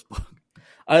calculus book?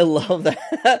 I love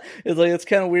that. It's like, it's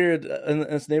kind of weird. And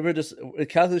this neighborhood just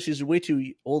calculus. She's way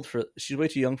too old for. She's way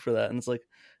too young for that. And it's like,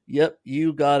 yep,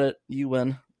 you got it. You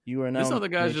win. You are now. This other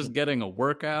guy's just getting a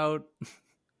workout.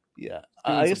 Yeah,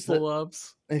 I guess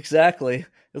pull-ups. Exactly.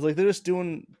 It's like they're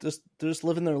just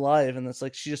living their life, and it's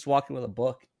like she's just walking with a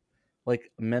book,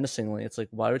 like menacingly. It's like,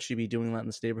 why would she be doing that in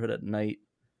this neighborhood at night?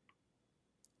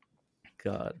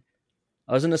 God,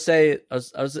 I was gonna say, I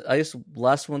guess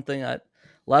last thing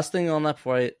on that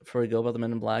before I go about the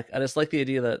Men in Black. I just like the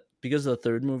idea that because of the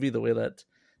third movie, the way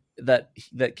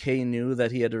that Kay knew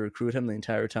that he had to recruit him the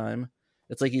entire time.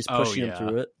 It's like he's pushing him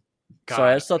through it.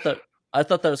 God. So I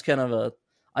thought that was kind of a.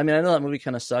 I mean, I know that movie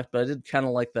kind of sucked, but I did kind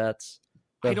of like that.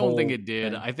 I don't think it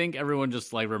did. Thing. I think everyone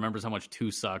just like remembers how much 2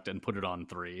 sucked and put it on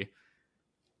 3.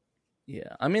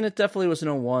 Yeah, I mean, it definitely was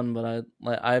no 1, but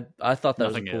I thought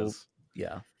that Nothing was cool. is.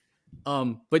 Yeah.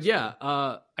 But yeah,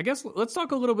 I guess let's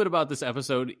talk a little bit about this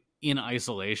episode in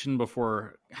isolation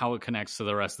before how it connects to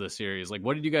the rest of the series. Like,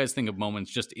 what did you guys think of moments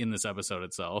just in this episode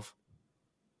itself?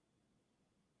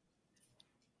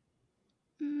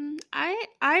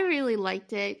 I really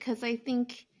liked it because I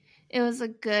think it was a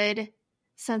good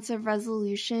sense of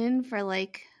resolution for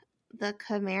like the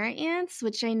Chimera ants,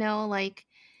 which I know like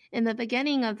in the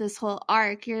beginning of this whole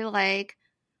arc, you're like,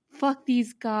 fuck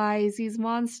these guys, these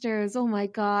monsters, oh my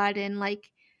god, and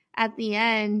like at the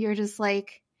end, you're just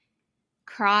like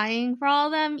crying for all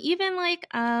of them. Even like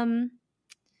well,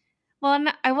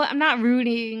 I'm not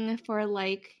rooting for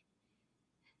like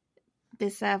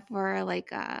Bisef or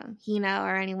like Hina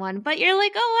or anyone, but you're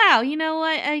like, oh wow, you know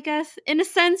what? I guess in a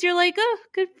sense you're like, oh,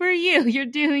 good for you. You're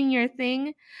doing your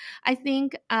thing. I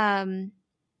think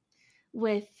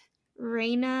with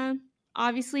Reina,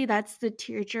 obviously that's the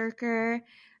tearjerker.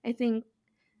 I think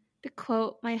to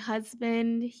quote my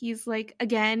husband, he's like,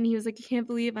 again, he was like, I can't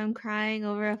believe I'm crying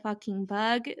over a fucking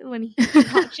bug when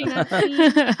he's watching that scene.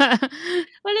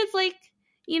 But it's like,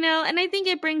 you know, and I think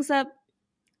it brings up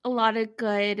a lot of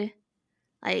good,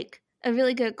 like a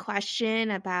really good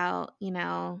question about, you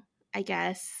know, I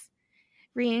guess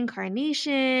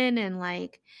reincarnation and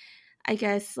like, I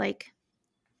guess like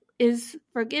is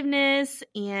forgiveness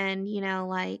and, you know,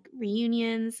 like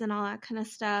reunions and all that kind of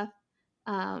stuff.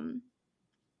 And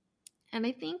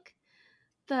I think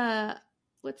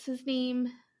what's his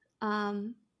name?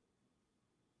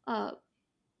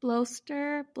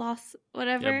 Bloster,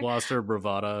 whatever. Yeah, Bloster,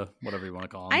 Bravada, whatever you want to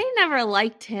call him. I never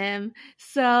liked him.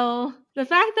 So the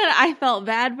fact that I felt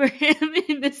bad for him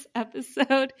in this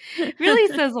episode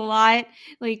really says a lot.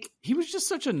 Like, he was just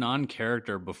such a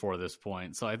non-character before this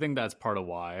point. So I think that's part of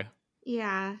why.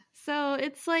 Yeah. So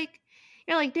it's like,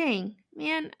 you're like, dang,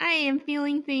 man, I am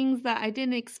feeling things that I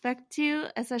didn't expect to,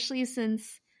 especially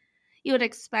since you would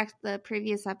expect the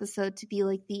previous episode to be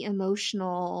like the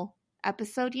emotional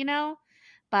episode, you know?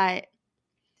 But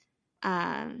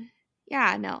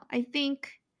yeah, no, I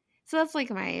think so. That's like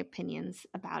my opinions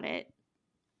about it.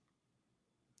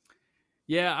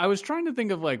 Yeah, I was trying to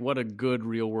think of like what a good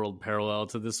real world parallel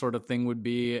to this sort of thing would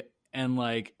be, and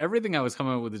like everything I was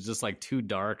coming up with is just like too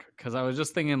dark, because I was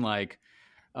just thinking like,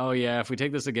 oh yeah, if we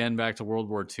take this again back to World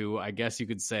War II, I guess you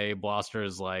could say Blaster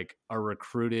is like a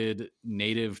recruited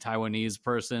native Taiwanese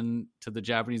person to the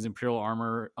Japanese Imperial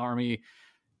Army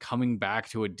coming back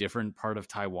to a different part of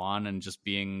Taiwan and just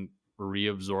being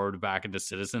reabsorbed back into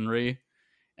citizenry.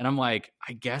 And I'm like,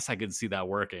 I guess I could see that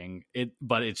working.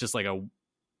 But it's just like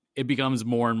it becomes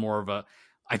more and more of a,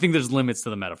 I think there's limits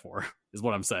to the metaphor, is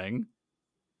what I'm saying.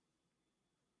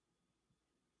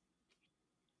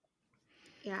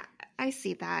 Yeah, I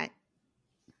see that.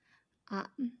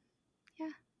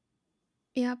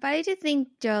 Yeah, but I do think,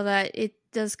 Joe, that it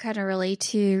does kind of relate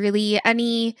to really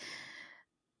any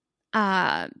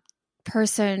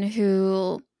person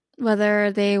who,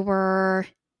 whether they were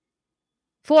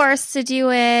forced to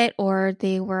do it or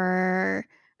they were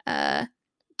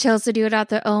chose to do it at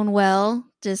their own will.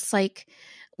 Just like,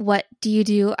 what do you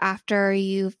do after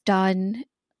you've done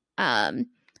a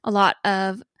lot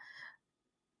of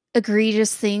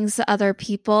egregious things to other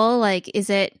people? Like, is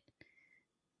it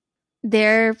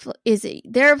their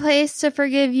place to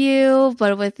forgive you?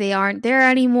 But if they aren't there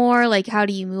anymore, like, how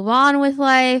do you move on with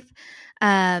life?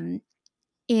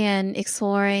 And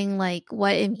exploring like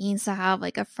what it means to have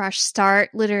like a fresh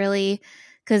start, literally,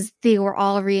 because they were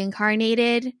all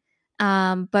reincarnated,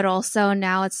 but also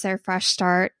now it's their fresh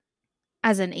start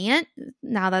as an ant,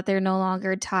 now that they're no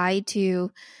longer tied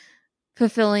to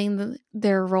fulfilling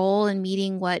their role and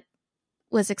meeting what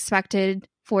was expected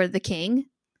for the king.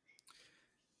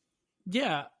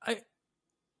 Yeah,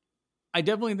 I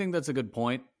definitely think that's a good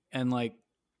point. And like,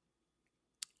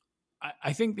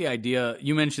 I think the idea,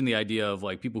 you mentioned the idea of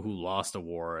like people who lost a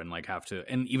war and like have to,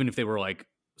 and even if they were like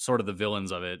sort of the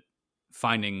villains of it,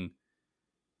 finding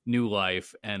new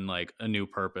life and like a new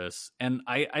purpose. And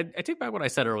I take back what I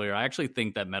said earlier. I actually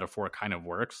think that metaphor kind of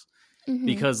works,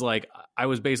 because like I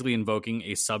was basically invoking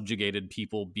a subjugated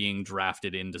people being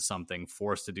drafted into something,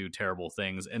 forced to do terrible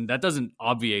things. And that doesn't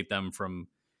obviate them from,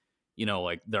 you know,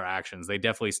 like their actions. They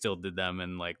definitely still did them,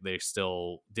 and like they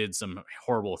still did some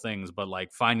horrible things, but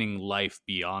like finding life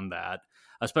beyond that,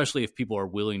 especially if people are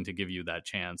willing to give you that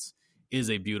chance, is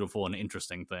a beautiful and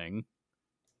interesting thing.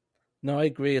 No, I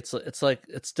agree. It's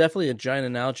definitely a giant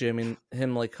analogy. I mean,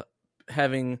 him like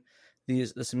having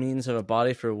this means of a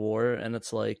body for war, and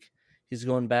it's like he's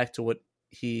going back to what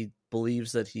he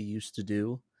believes that he used to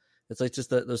do. It's like just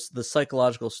the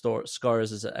psychological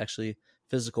scars is actually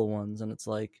physical ones, and it's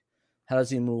like, how does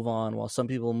he move on? While some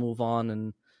people move on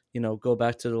and, you know, go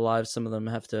back to their lives, some of them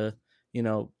have to, you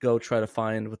know, go try to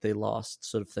find what they lost,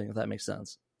 sort of thing, if that makes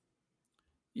sense.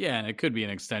 Yeah, and it could be an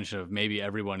extension of maybe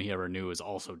everyone he ever knew is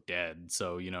also dead.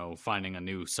 So, you know, finding a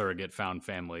new surrogate found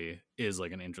family is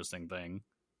like an interesting thing.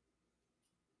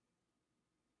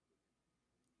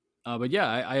 But yeah,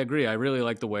 I agree. I really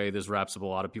like the way this wraps up a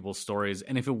lot of people's stories.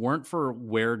 And if it weren't for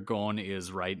where Gon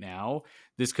is right now,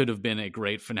 this could have been a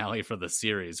great finale for the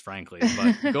series, frankly.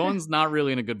 But Gon's not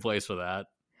really in a good place for that.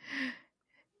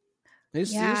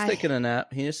 He's taking a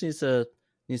nap. He just needs to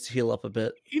heal up a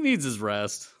bit. He needs his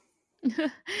rest.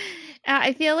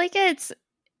 I feel like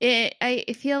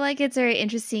I feel like it's very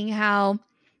interesting how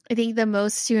I think the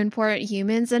most two important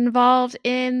humans involved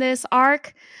in this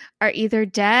arc are either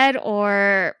dead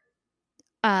or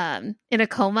in a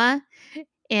coma,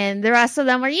 and the rest of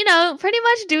them are, you know, pretty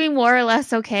much doing more or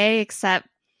less okay, except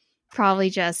probably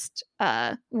just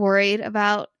worried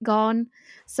about Gon.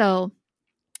 So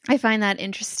I find that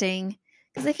interesting,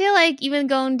 because I feel like even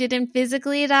Gon didn't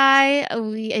physically die.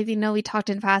 I know we talked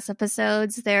in past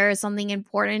episodes, there's something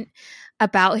important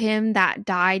about him that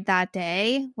died that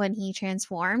day when he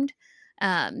transformed.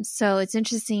 So it's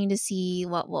interesting to see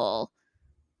what will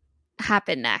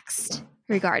happen next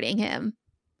regarding him.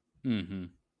 Mm-hmm.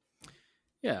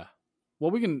 Yeah. Well,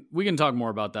 we can talk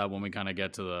more about that when we kind of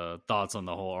get to the thoughts on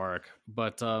the whole arc.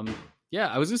 But yeah,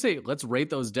 I was gonna say let's rate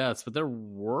those deaths, but there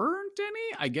weren't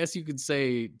any. I guess you could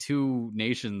say 2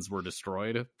 nations were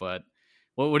destroyed. But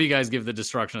what do you guys give the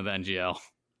destruction of the NGL?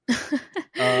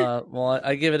 Well,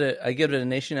 I give it a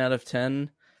nation out of 10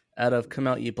 out of come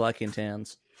out ye black and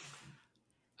tans.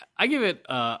 I give it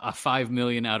a 5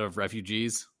 million out of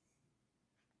refugees.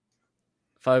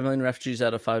 5 million refugees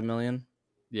out of 5 million.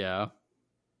 Yeah.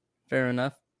 Fair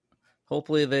enough.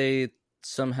 Hopefully they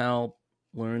somehow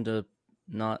learn to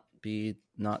not be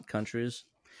not countries.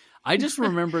 I just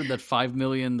remembered that 5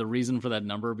 million, the reason for that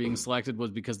number being selected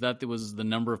was because that was the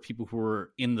number of people who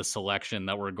were in the selection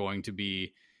that were going to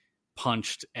be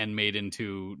punched and made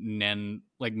into Nen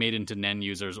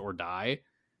users or die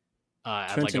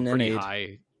at like a pretty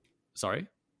high. Sorry?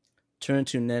 Turn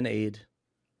to Nen aid.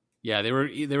 Yeah, they were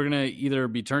going to either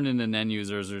be turned into Nen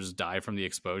users or just die from the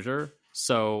exposure.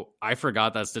 So I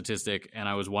forgot that statistic, and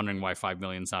I was wondering why 5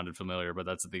 million sounded familiar, but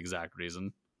that's the exact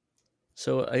reason.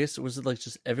 So I guess, was it like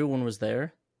just everyone was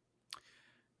there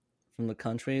from the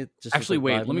country? Just actually,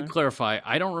 wait, let me clarify.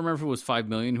 I don't remember if it was 5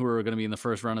 million who were going to be in the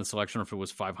first round of selection or if it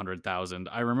was 500,000.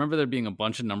 I remember there being a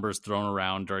bunch of numbers thrown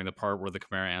around during the part where the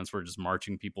Chimera ants were just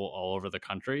marching people all over the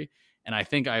country. And I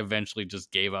think I eventually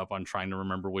just gave up on trying to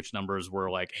remember which numbers were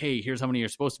like, hey, here's how many are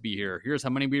supposed to be here. Here's how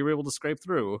many we were able to scrape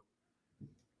through.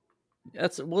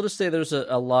 We'll just say there's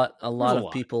a lot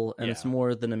of people, and it's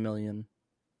more than 1 million.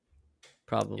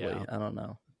 Probably. Yeah. I don't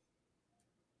know.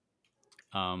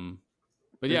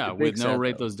 But yeah, with no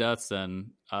rate those deaths,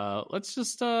 then let's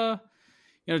just take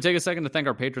a second to thank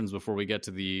our patrons before we get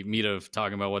to the meat of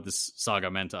talking about what this saga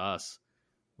meant to us.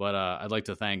 But I'd like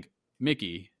to thank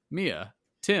Mickey, Mia,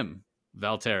 Tim,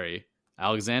 Valtteri,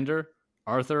 Alexander,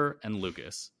 Arthur, and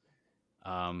Lucas.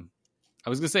 I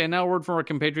was going to say, and now a word from our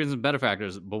compatriots and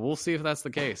benefactors, but we'll see if that's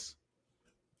the case.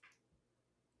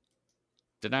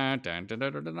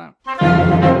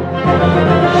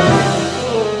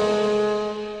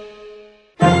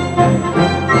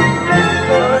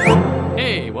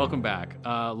 Hey, welcome back.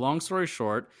 Long story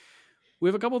short, we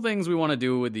have a couple things we want to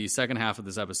do with the second half of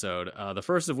this episode. The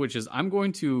first of which is I'm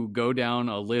going to go down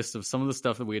a list of some of the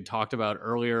stuff that we had talked about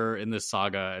earlier in this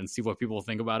saga and see what people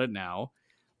think about it now.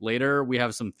 Later, we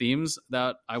have some themes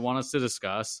that I want us to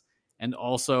discuss. And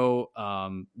also,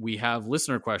 we have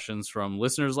listener questions from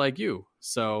listeners like you.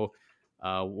 So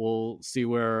we'll see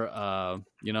where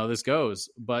this goes.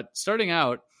 But starting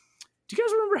out, do you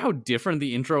guys remember how different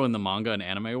the intro in the manga and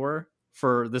anime were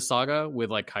for this saga with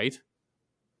like Kite?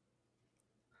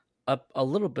 A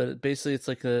little bit. Basically, it's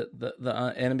like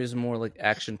the anime is more like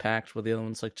action packed, where the other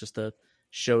one's like just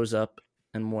shows up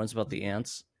and more is about the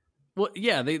ants. Well,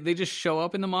 yeah, they just show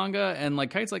up in the manga and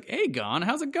like Kite's like, "Hey, Gon,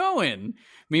 how's it going?"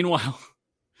 Meanwhile,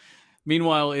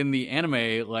 in the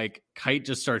anime, like Kite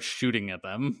just starts shooting at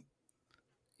them.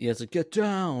 Yeah, it's like, get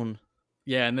down.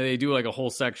 Yeah, and then they do like a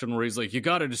whole section where he's like, "You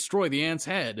got to destroy the ant's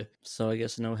head." So I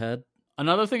guess no head.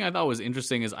 Another thing I thought was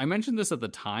interesting is I mentioned this at the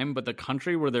time, but the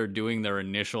country where they're doing their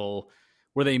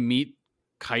where they meet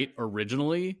Kite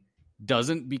originally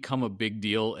doesn't become a big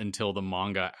deal until the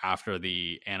manga after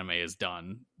the anime is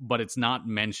done. But it's not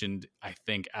mentioned, I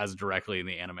think, as directly in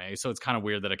the anime. So it's kind of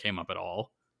weird that it came up at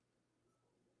all.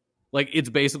 Like, it's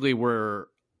basically where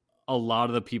a lot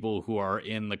of the people who are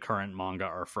in the current manga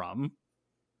are from.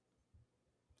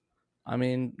 I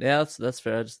mean, yeah, that's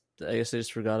fair. I guess they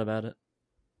just forgot about it.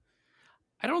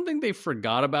 I don't think they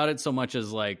forgot about it so much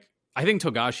as like, I think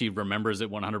Togashi remembers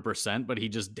it 100%, but he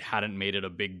just hadn't made it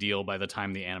a big deal by the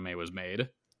time the anime was made.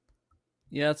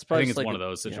 Yeah, it's probably I think it's like one of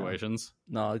those situations.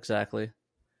 Yeah. No, exactly.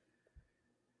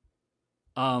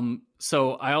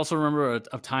 So I also remember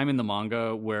a time in the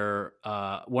manga where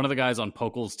one of the guys on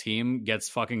Pokel's team gets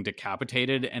fucking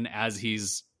decapitated, and as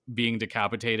he's being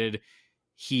decapitated,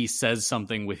 he says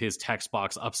something with his text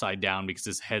box upside down because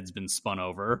his head's been spun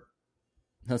over.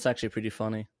 That's actually pretty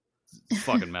funny. It's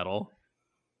fucking metal.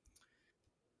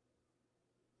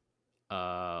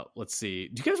 Let's see.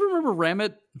 Do you guys remember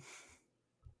Ramit?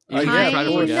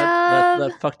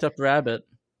 That fucked up rabbit.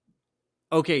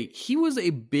 Okay, he was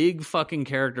a big fucking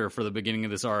character for the beginning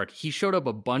of this arc. He showed up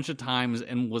a bunch of times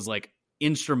and was like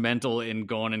instrumental in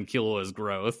Gon and Killua's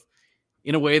growth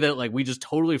in a way that like we just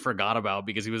totally forgot about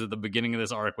because he was at the beginning of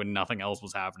this arc when nothing else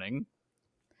was happening.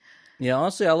 Yeah,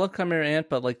 honestly, I love Chimera Ant,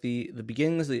 but like the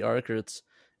beginnings of the arc,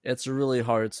 it's really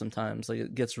hard sometimes. Like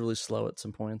it gets really slow at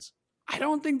some points. I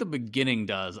don't think the beginning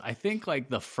does. I think like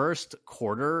the first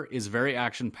quarter is very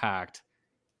action packed.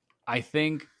 I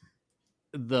think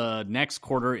the next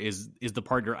quarter is the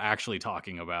part you're actually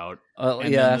talking about.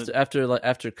 Yeah,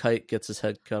 after Kite gets his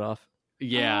head cut off.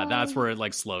 Yeah, that's where it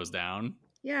like slows down.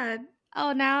 Yeah.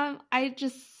 Oh, now I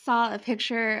just saw a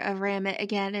picture of Ramit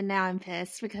again, and now I'm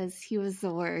pissed because he was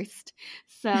the worst.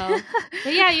 So,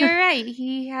 but yeah, you're right.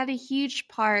 He had a huge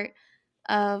part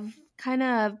of kind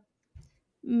of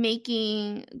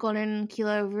making Gon and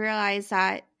Killua realize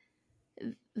that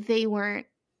they weren't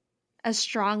as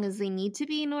strong as they need to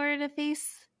be in order to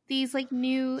face these like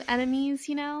new enemies,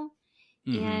 you know?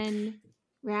 Mm-hmm. And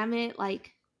Ramit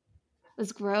like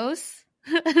was gross.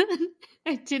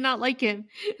 I did not like him.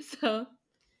 So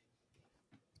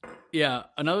yeah,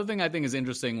 another thing I think is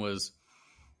interesting was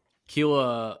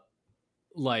Killua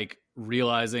like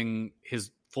realizing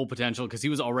his full potential because he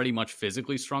was already much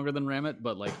physically stronger than Ramit,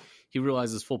 but like he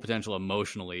realized his full potential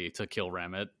emotionally to kill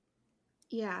Ramit.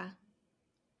 Yeah.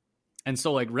 And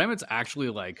so like Ramit's actually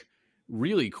like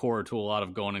really core to a lot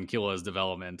of Gon and Killua's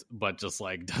development, but just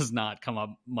like does not come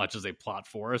up much as a plot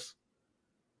force.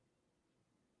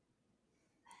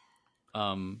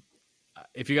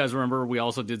 If you guys remember, we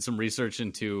also did some research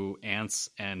into ants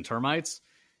and termites,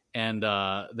 and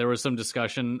there was some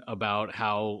discussion about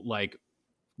how like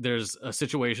there's a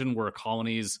situation where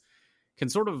colonies can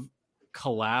sort of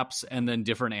collapse and then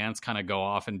different ants kind of go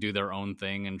off and do their own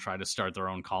thing and try to start their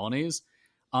own colonies.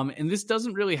 And this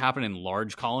doesn't really happen in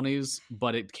large colonies,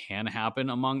 but it can happen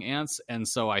among ants. And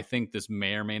so I think this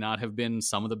may or may not have been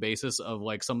some of the basis of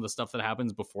like some of the stuff that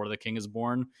happens before the king is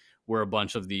born, where a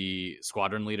bunch of the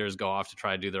squadron leaders go off to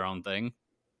try to do their own thing.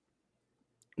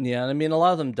 Yeah, I mean, a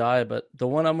lot of them die, but the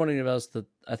one I'm wondering about is the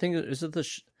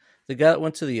guy that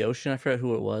went to the ocean? I forgot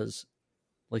who it was.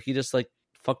 Like he just like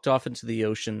fucked off into the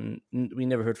ocean. We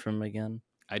never heard from him again.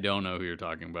 I don't know who you're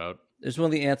talking about. There's one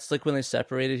of the ants, like when they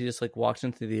separated, he just like walked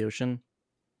into the ocean.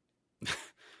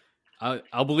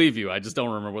 I'll believe you. I just don't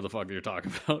remember what the fuck you're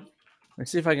talking about.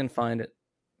 Let's see if I can find it.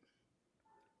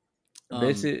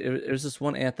 Basically, it was this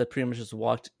one ant that pretty much just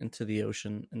walked into the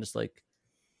ocean and just like,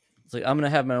 it's like, I'm gonna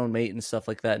have my own mate and stuff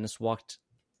like that, and just walked.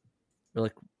 We're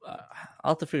like,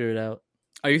 I'll have to figure it out.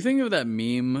 Are you thinking of that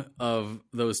meme of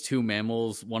those two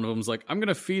mammals? One of them's like, I'm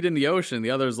gonna feed in the ocean.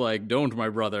 The other's like, don't, my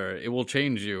brother. It will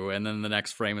change you. And then the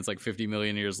next frame, it's like 50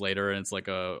 million years later, and it's like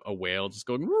a whale just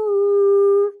going.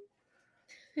 Woo!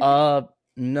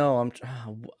 No,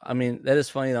 I mean, that is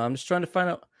funny though. I'm just trying to find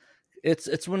out.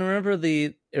 It's when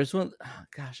it was one.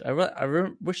 Gosh,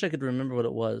 wish I could remember what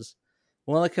it was.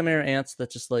 One of the Chimera ants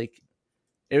that just like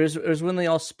it was when they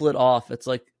all split off. It's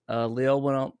like Leo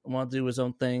went to do his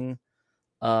own thing.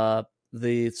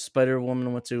 The Spider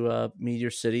Woman went to Meteor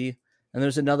City, and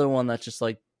there's another one that just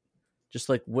like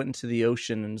went into the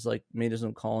ocean and just like made his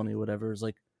own colony, or whatever. It's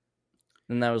like,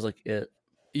 and that was like it.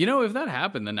 You know, if that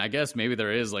happened, then I guess maybe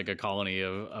there is like a colony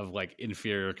of like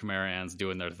inferior Chimera ants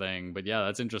doing their thing. But yeah,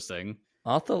 that's interesting.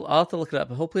 I'll have to look it up.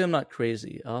 But hopefully, I'm not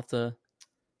crazy. I'll have to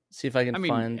see if I can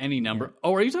find any number. Yeah.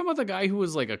 Oh, are you talking about the guy who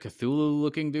was like a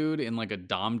Cthulhu-looking dude in like a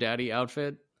Dom Daddy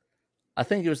outfit? I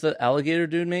think it was the alligator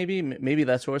dude. Maybe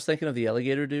that's what I was thinking of. The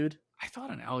alligator dude. I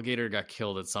thought an alligator got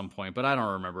killed at some point, but I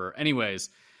don't remember. Anyways,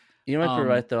 you might be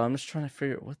right though. I'm just trying to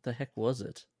figure out what the heck was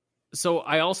it. So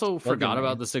I also forgot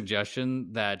about the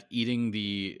suggestion that eating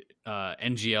the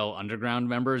NGL underground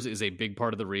members is a big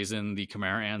part of the reason the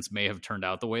Chimera ants may have turned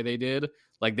out the way they did.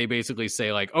 Like they basically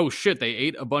say like, oh shit, they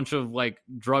ate a bunch of like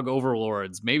drug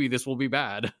overlords. Maybe this will be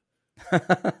bad.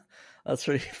 That's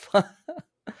pretty fun.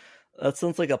 That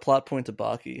sounds like a plot point to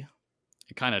Baki.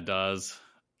 It kind of does.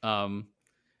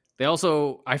 They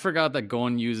also, I forgot that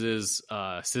Gon uses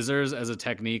scissors as a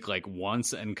technique like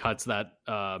once and cuts that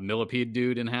millipede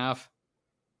dude in half.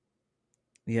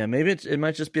 Yeah, maybe it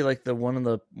might just be like the one of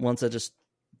the ones that just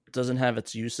doesn't have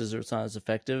its uses or it's not as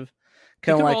effective.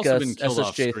 Kind of like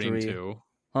SSJ3 too.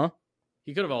 Huh?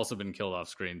 He could have also been killed off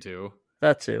screen too.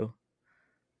 That too.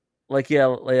 Like I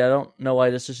don't know why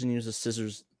this doesn't use the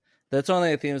scissors. That's the only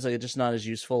thing I think is like it's just not as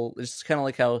useful. It's kind of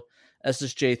like how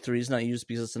SSJ3 is not used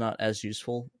because it's not as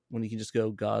useful when you can just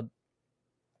go God.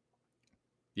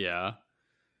 Yeah.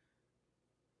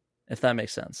 If that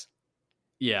makes sense.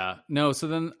 Yeah. No, so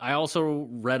then I also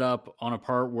read up on a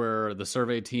part where the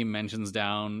survey team mentions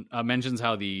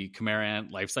how the Chimera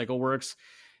ant life cycle works.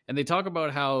 And they talk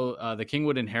about how the king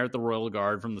would inherit the royal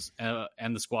guard from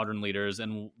and the squadron leaders,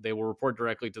 and they will report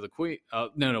directly to the queen.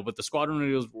 But the squadron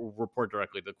leaders will report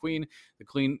directly to the queen. The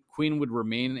queen would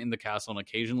remain in the castle and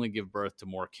occasionally give birth to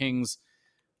more kings.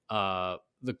 The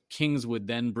kings would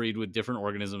then breed with different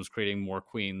organisms, creating more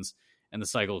queens, and the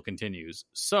cycle continues.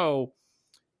 So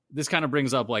this kind of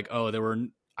brings up like,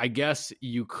 I guess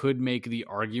you could make the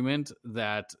argument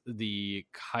that the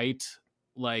kite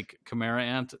like Chimera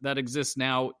ant that exists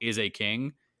now is a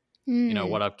king,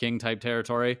 what up king type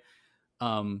territory.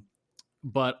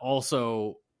 But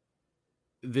also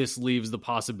this leaves the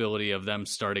possibility of them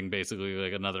starting basically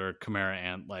like another Chimera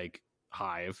ant like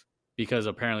hive, because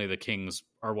apparently the kings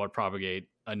are what propagate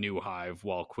a new hive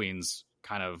while queens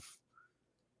kind of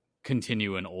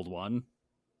continue an old one.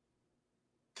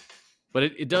 But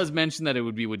it does mention that it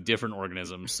would be with different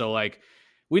organisms. So like,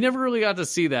 we never really got to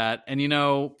see that. And,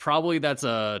 probably that's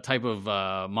a type of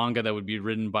manga that would be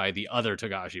written by the other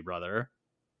Togashi brother.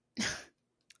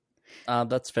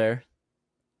 That's fair.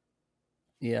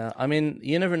 Yeah, I mean,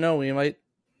 you never know. I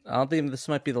don't think this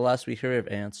might be the last we hear of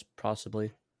ants,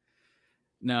 possibly.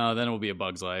 No, then it will be A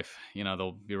Bug's Life.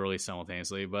 They'll be released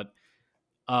simultaneously. But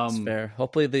it's fair.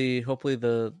 Hopefully the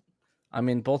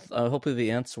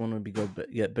ants one would be good,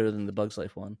 but yet better than the Bug's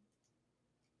Life one.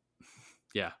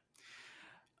 Yeah.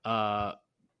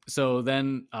 So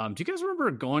then, do you guys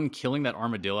remember Gon killing that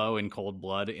armadillo in cold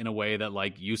blood in a way that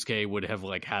like Yusuke would have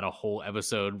like had a whole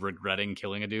episode regretting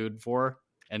killing a dude for?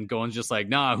 And Gon's just like,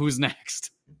 nah, who's next?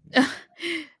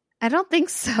 I don't think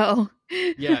so.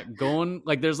 Yeah, Gon,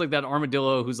 like there's like that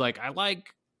armadillo who's like, I like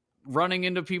running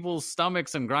into people's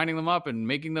stomachs and grinding them up and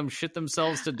making them shit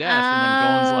themselves to death. And then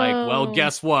Gon's like, well,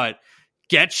 guess what?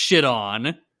 Get shit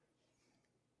on.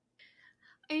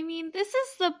 I mean, this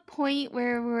is the point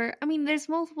where there's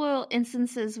multiple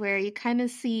instances where you kind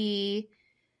of see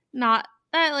not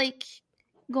that like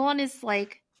Gon is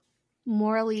like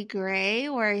morally gray,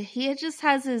 where he just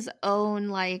has his own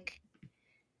like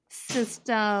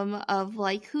system of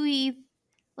like who he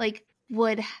thinks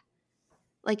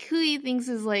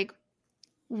is like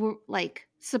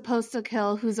supposed to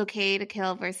kill, who's okay to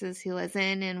kill versus who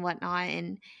isn't and whatnot.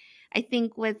 And I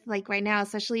think with like right now,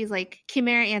 especially is like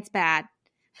Chimera Ant's bad.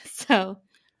 So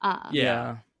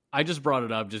yeah. I just brought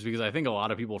it up just because I think a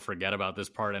lot of people forget about this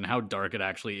part and how dark it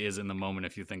actually is in the moment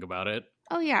if you think about it.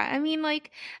 Oh yeah, I mean,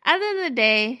 like at the end of the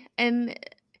day, and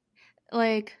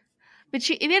like, but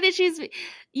if you had to choose,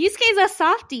 Yusuke's a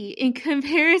softie in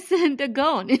comparison to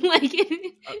Gon. Like,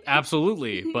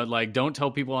 Absolutely, but like, don't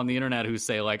tell people on the internet who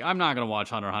say like, "I'm not gonna watch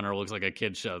Hunter x Hunter." It looks like a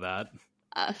kid show. That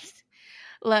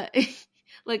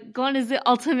like Gon is the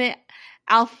ultimate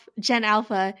Gen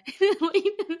Alpha.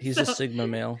 He's a Sigma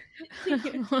male.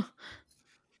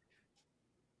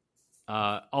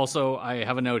 Also, I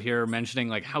have a note here mentioning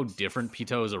like how different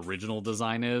Pito's original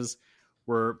design is,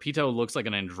 where Pito looks like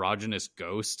an androgynous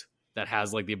ghost that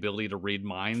has like the ability to read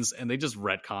minds, and they just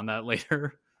retcon that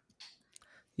later.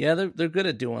 Yeah, they're good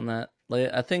at doing that. Like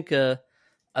I think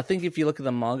if you look at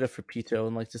the manga for Pito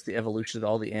and like just the evolution of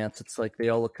all the ants, it's like they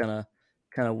all look kind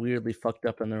of weirdly fucked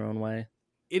up in their own way.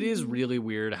 It is really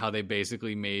weird how they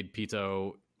basically made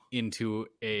Pito into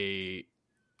a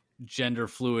gender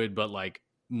fluid but like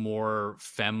more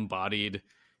femme-bodied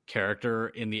character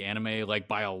in the anime, like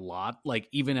by a lot. Like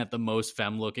even at the most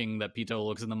femme looking that Pito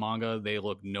looks in the manga, they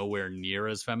look nowhere near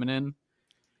as feminine.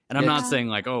 And I'm not saying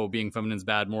like, oh, being feminine is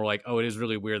bad. More like, oh, it is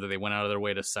really weird that they went out of their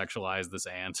way to sexualize this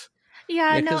ant.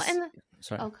 Yeah, no, and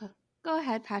sorry. Okay, go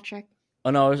ahead, Patrick.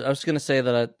 Oh no, I was gonna say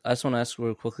that I just want to ask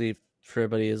real quickly for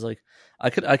everybody is like I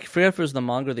forget if it was the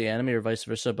manga or the anime or vice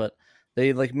versa, but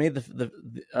they like made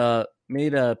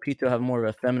made Pito have more of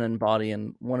a feminine body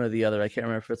in one or the other. I can't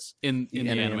remember if it's in the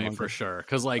anime for sure.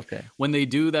 Because like when they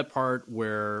do that part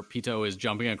where Pito is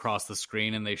jumping across the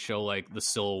screen and they show like the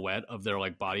silhouette of their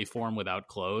like body form without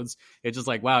clothes, it's just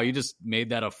like, wow, you just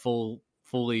made that a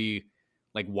fully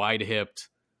like wide hipped,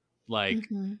 like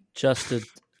chested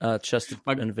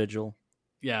individual.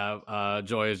 Yeah,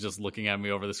 Joy is just looking at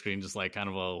me over the screen, just like kind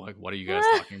of like, what are you guys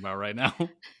talking about right now?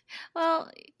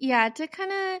 Well, yeah,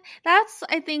 that's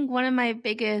I think one of my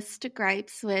biggest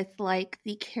gripes with like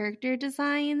the character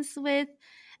designs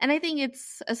and I think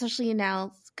it's especially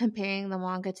now comparing the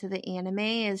manga to the anime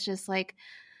is just like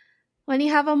when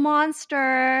you have a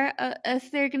monster, if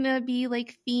they're gonna be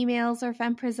like females or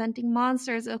femme presenting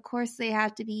monsters, of course they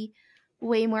have to be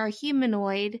way more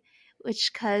humanoid,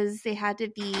 because they had to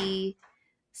be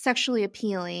sexually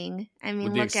appealing. I mean,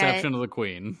 with the exception of the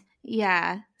queen.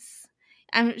 Yeah,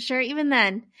 I'm sure even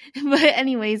then. But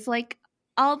anyways, like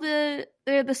they're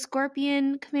the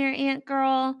scorpion Khmer ant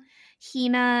girl,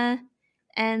 Hina,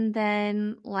 and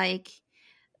then like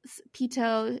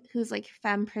Pito, who's like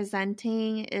femme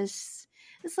presenting, it's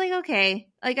like okay,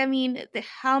 like I mean,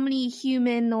 how many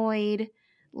humanoid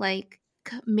like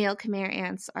male Khmer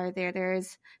ants are there?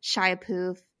 There's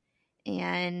Shiapoof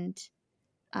and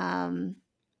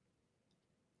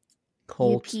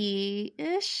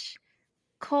UP-ish,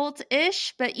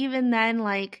 Colt-ish, but even then,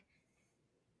 like,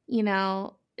 you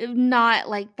know, not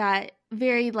like that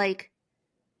very like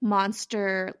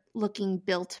monster looking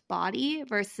built body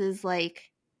versus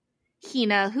like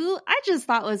Hina, who I just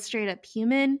thought was straight up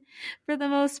human for the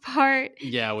most part.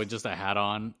 Yeah, with just a hat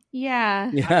on.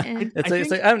 Yeah.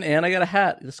 It's like I'm an ant, I got a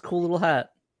hat. This cool little hat.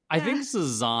 I think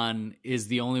Sazan is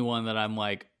the only one that I'm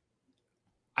like,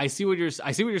 I see what you're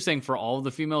saying for all of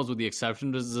the females, with the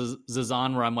exception to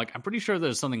Zazan, where I'm like, I'm pretty sure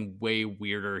there's something way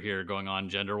weirder here going on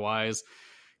gender wise,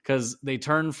 because they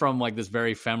turn from like this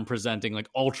very femme presenting, like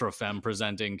ultra femme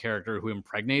presenting character who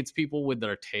impregnates people with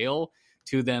their tail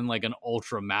to then like an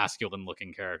ultra masculine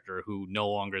looking character who no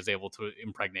longer is able to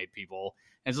impregnate people.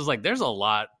 And it's just like there's a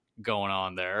lot going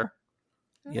on there.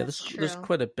 Yeah, there's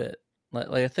quite a bit. Like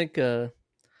I think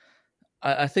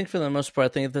I think for the most part, I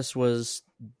think if this was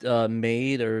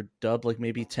made or dubbed like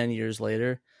maybe 10 years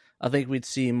later, I think we'd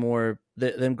see more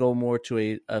them go more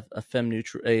to a femme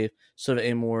neutral, a sort of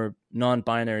a more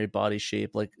non-binary body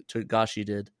shape like Togashi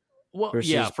did. Well,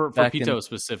 yeah, for Pito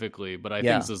specifically, but I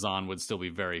think Zazan would still be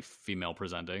very female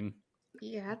presenting.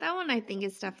 Yeah, that one I think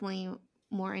is definitely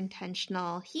more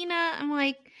intentional. Hina, I'm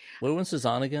like, what was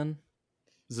Zazan again?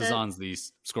 Zazan's the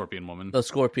scorpion woman. The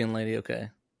scorpion lady, okay.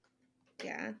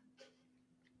 Yeah.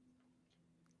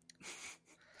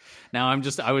 Now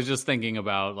I was just thinking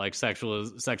about like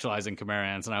sexualizing Khmer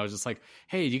ants, and I was just like,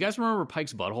 hey, do you guys remember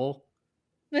Pike's butthole?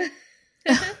 What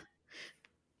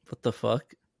the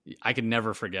fuck? I can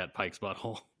never forget Pike's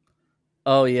butthole.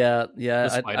 Oh yeah. The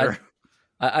spider.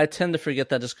 I tend to forget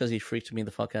that just because he freaked me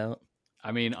the fuck out.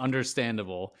 I mean,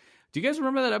 understandable. Do you guys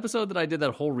remember that episode that I did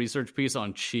that whole research piece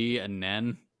on Chi and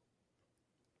Nen?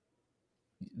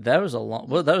 That was a long.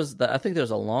 Well, I think that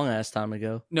was a long ass time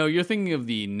ago. No, you're thinking of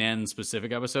the Nen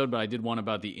specific episode, but I did one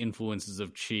about the influences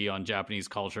of Chi on Japanese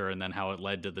culture and then how it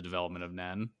led to the development of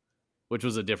Nen, which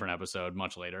was a different episode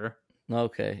much later.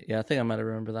 Okay, yeah, I think I might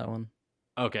remember that one.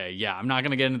 Okay, yeah, I'm not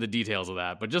going to get into the details of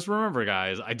that, but just remember,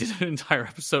 guys, I did an entire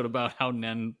episode about how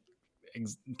Nen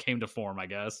came to form, I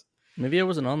guess. Maybe I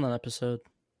wasn't on that episode.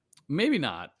 Maybe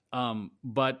not.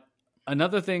 But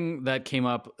another thing that came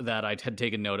up that I had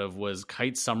taken note of was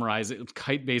Kite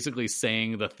basically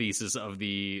saying the thesis of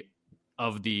the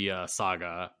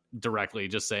saga directly,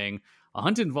 just saying a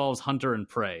hunt involves hunter and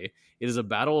prey. It is a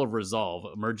battle of resolve.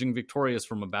 Emerging victorious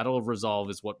from a battle of resolve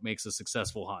is what makes a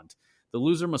successful hunt. The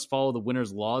loser must follow the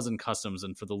winner's laws and customs,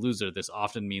 and for the loser, this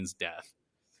often means death.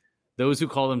 Those who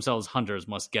call themselves hunters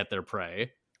must get their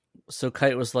prey. So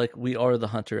Kite was like, "We are the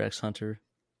hunter x hunter."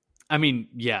 I mean,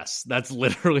 yes, that's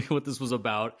literally what this was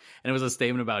about. And it was a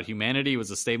statement about humanity. It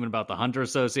was a statement about the Hunter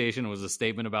Association. It was a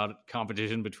statement about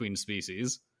competition between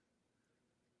species.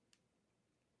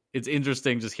 It's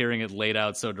interesting just hearing it laid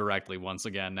out so directly once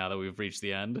again, now that we've reached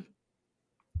the end.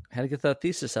 Had to get that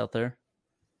thesis out there.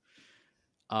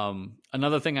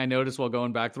 Another thing I noticed while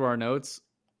going back through our notes,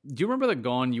 do you remember the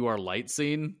Gone You Are Light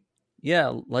scene?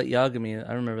 Yeah, Light Yagami.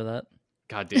 I remember that.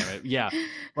 God damn it. Yeah.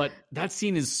 But that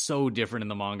scene is so different in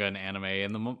the manga and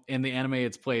anime. In the anime,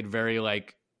 it's played very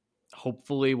like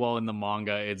hopefully, while in the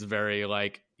manga, it's very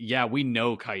like, yeah, we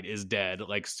know Kite is dead,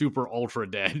 like super ultra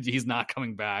dead. He's not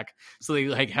coming back. So they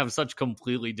like have such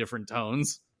completely different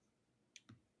tones.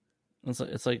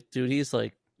 It's like, dude, he's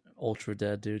like ultra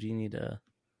dead, dude. You need to.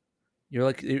 You're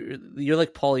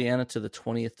like Pollyanna to the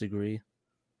 20th degree.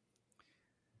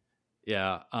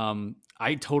 Yeah.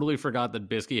 I totally forgot that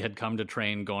Bisky had come to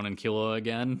train Gon and Killua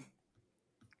again.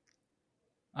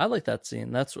 I like that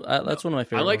scene. That's one of my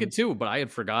favorite. I like ones. it too, but I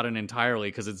had forgotten entirely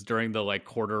because it's during the like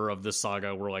quarter of the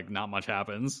saga where like not much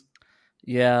happens.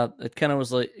 Yeah, it kind of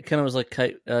was like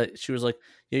Kite. She was like,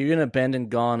 "Yeah, you're gonna abandon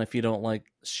Gon if you don't like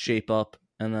shape up."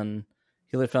 And then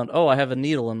he like found, "Oh, I have a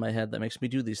needle in my head that makes me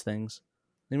do these things.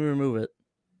 Let me remove it."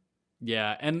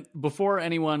 Yeah, and before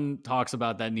anyone talks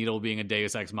about that needle being a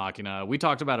Deus Ex Machina, we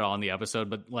talked about it on the episode,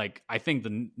 but like I think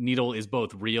the needle is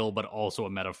both real but also a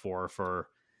metaphor for,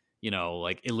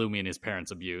 like Illumi and his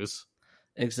parents' abuse.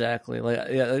 Exactly.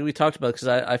 Like we talked about it because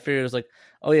I figured it was like,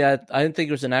 oh yeah, I didn't think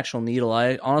it was an actual needle.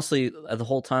 I honestly, the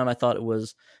whole time I thought it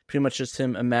was pretty much just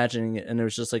him imagining it, and there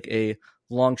was just like a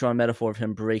long drawn metaphor of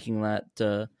him breaking that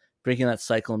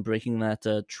cycle and breaking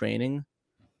that training.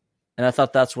 And I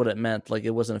thought that's what it meant. Like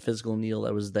it wasn't a physical needle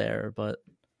that was there, but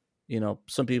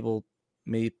some people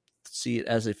may see it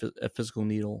as a physical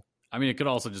needle. I mean, it could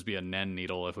also just be a Nen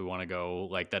needle if we want to go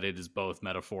like that. It is both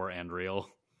metaphor and real.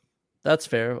 That's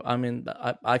fair. I mean,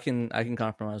 I can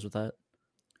compromise with that.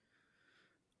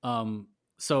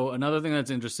 So another thing that's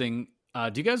interesting.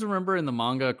 Do you guys remember in the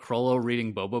manga Crollo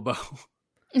reading Bobobo?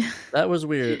 That was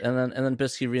weird. And then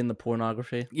Bisky reading the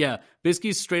pornography. Yeah,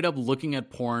 Bisky's straight up looking at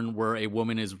porn where a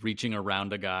woman is reaching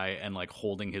around a guy and like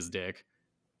holding his dick.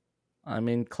 I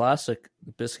mean, classic.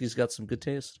 Bisky's got some good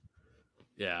taste.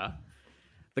 Yeah.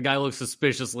 The guy looks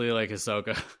suspiciously like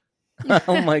Hisoka.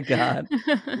 Oh my god.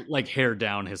 Like hair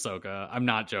down Hisoka. I'm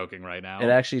not joking right now. It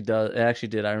actually does. It actually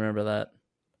did. I remember that.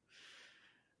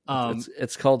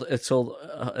 It's called a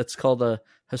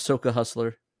Hisoka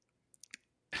Hustler.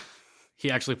 He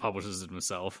actually publishes it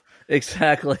himself.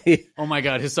 Exactly. Oh my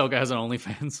god, Hisoka has an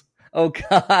OnlyFans. Oh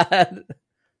god.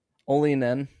 Only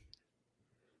Nen.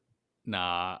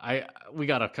 Nah, we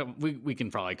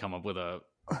can probably come up with a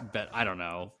bet. I don't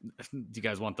know. Do you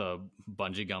guys want the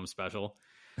bungee gum special?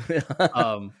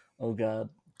 Oh god.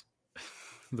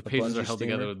 The pages are held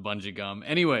together with bungee gum.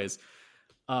 Anyways,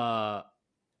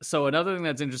 so another thing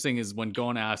that's interesting is when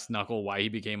Gon asks Knuckle why he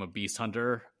became a beast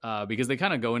hunter, because they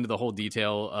kind of go into the whole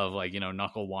detail of like,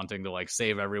 Knuckle wanting to like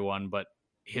save everyone, but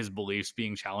his beliefs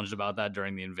being challenged about that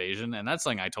during the invasion. And that's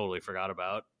something I totally forgot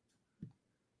about.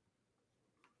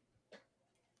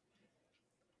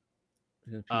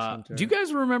 Do you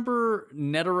guys remember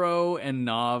Netero and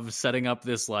Nav setting up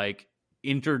this like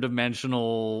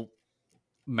interdimensional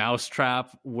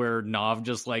mousetrap where Nav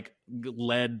just like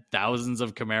led thousands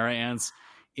of Chimera ants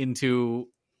into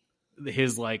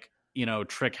his like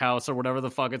trick house or whatever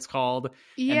the fuck it's called?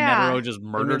 Yeah. And Netero just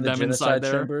murdered them inside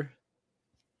there. Chamber?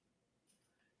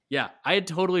 Yeah, I had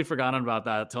totally forgotten about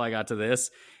that until I got to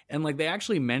this. And like they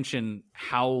actually mention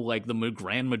how like the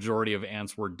grand majority of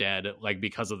ants were dead like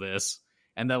because of this,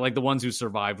 and that like the ones who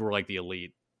survived were like the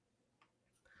elite.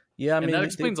 Yeah, I mean that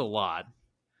explains a lot.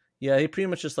 Yeah, he pretty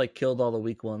much just like killed all the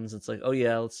weak ones. It's like, oh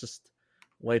yeah, let's just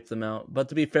wipe them out. But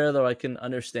to be fair though, I can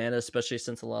understand, especially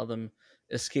since a lot of them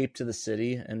escaped to the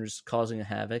city and just causing a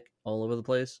havoc all over the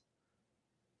place.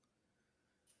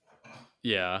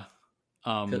 Yeah.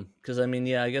 Because I mean,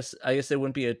 yeah, I guess it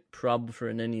wouldn't be a problem for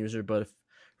an end user, but if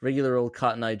regular old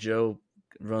Cotton Eye Joe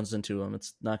runs into him,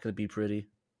 it's not going to be pretty.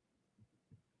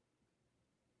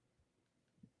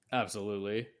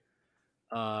 Absolutely.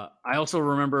 I also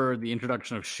remember the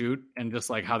introduction of Shoot and just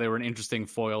like how they were an interesting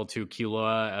foil to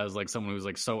Killua as like someone who's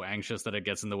like so anxious that it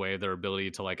gets in the way of their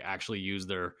ability to like actually use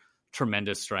their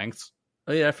tremendous strengths.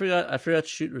 Oh yeah, I forgot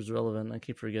Shoot was relevant. I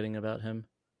keep forgetting about him.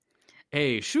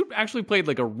 Hey, Shoot actually played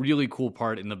like a really cool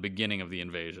part in the beginning of the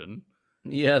invasion.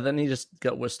 Yeah, then he just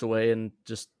got whisked away and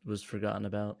just was forgotten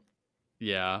about.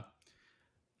 Yeah.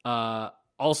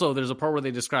 Also, there's a part where they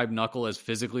describe Knuckle as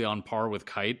physically on par with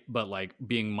Kite, but like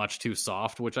being much too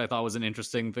soft, which I thought was an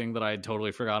interesting thing that I had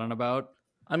totally forgotten about.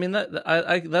 I mean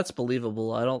that's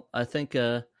believable. I think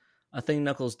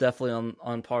Knuckles definitely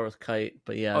on par with Kite,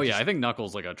 but yeah. Oh yeah, I think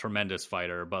Knuckles like a tremendous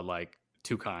fighter, but like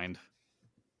too kind.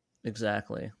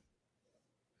 Exactly.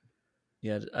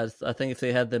 Yeah, I think if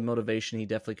they had the motivation, he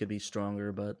definitely could be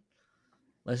stronger. But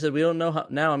like I said, we don't know how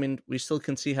now. I mean, we still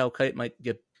can see how Kite might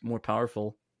get more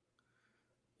powerful.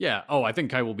 Yeah. Oh, I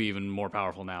think Kai will be even more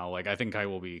powerful now. Like, I think Kai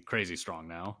will be crazy strong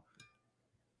now.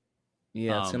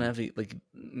 Yeah, it's gonna have like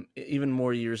even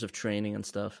more years of training and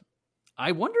stuff.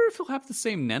 I wonder if he'll have the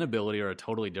same Nen ability or a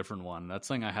totally different one. That's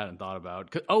something I hadn't thought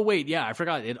about. Oh wait, yeah, I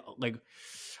forgot it. Like,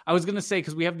 I was gonna say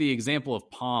because we have the example of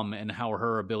Palm and how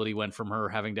her ability went from her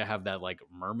having to have that like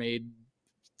mermaid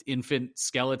infant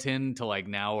skeleton to like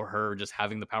now her just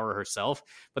having the power herself.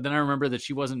 But then I remember that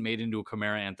she wasn't made into a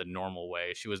Chimera Ant the normal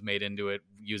way. She was made into it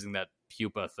using that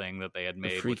pupa thing that they had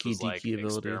made, which was like an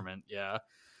experiment. Yeah.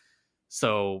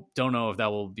 So don't know if that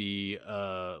will be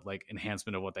like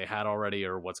enhancement of what they had already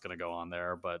or what's going to go on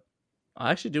there. But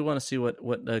I actually do want to see what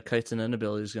Kite's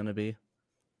inability is going to be.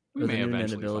 We may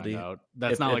eventually find out.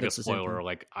 That's not like a spoiler.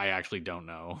 Like I actually don't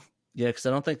know. Yeah, because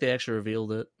I don't think they actually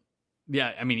revealed it.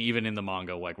 Yeah, I mean, even in the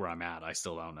manga, like where I'm at, I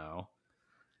still don't know.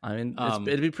 I mean,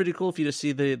 it'd be pretty cool if you just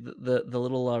see the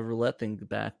little roulette thing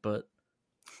back, but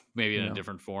maybe in a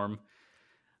different form.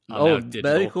 That'd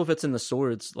be cool if it's in the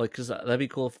swords, like because that'd be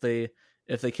cool if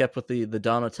they kept with the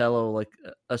Donatello, like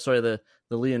the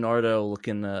Leonardo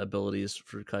looking abilities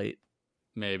for Kite.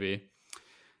 Maybe.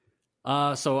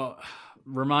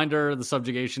 Reminder: the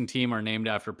subjugation team are named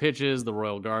after pitches. The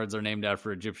royal guards are named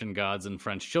after Egyptian gods and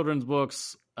French children's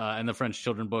books. And the French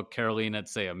children's book Caroline et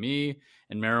C'est Ami,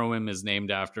 and Meruem is named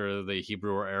after the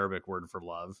Hebrew or Arabic word for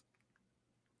love.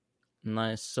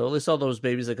 Nice. So at least all those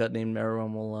babies that got named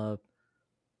Meruem will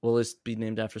at least be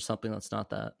named after something that's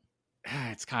not that.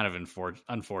 It's kind of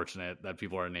unfortunate that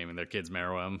people are naming their kids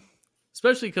Meruem,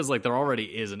 especially because like there already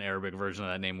is an Arabic version of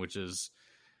that name, which is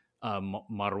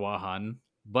Marwahan.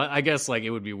 But I guess like it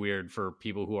would be weird for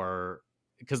people who are.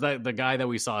 Because the guy that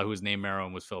we saw who was named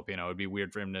Meruem was Filipino. It would be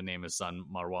weird for him to name his son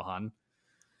Marwahan.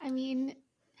 I mean,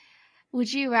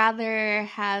 would you rather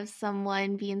have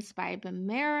someone be inspired by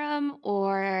Meruem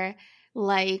or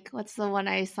like, what's the one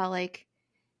I saw, like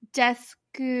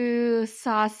Desu,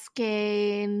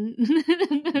 Sasuke,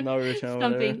 Naruto,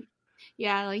 something.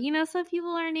 Yeah, like, some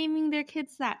people are naming their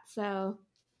kids that, so...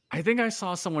 I think I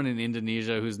saw someone in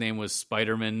Indonesia whose name was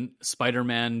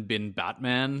Spider-Man bin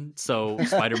Batman. So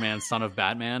Spider-Man, son of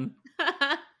Batman.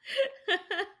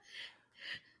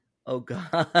 Oh, God.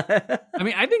 I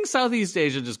mean, I think Southeast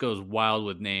Asia just goes wild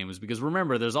with names because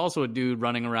remember, there's also a dude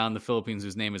running around the Philippines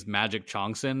whose name is Magic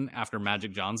Chongson after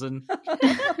Magic Johnson.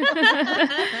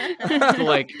 So,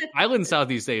 like, Island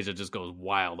Southeast Asia just goes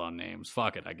wild on names.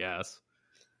 Fuck it, I guess.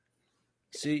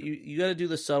 See, you got to do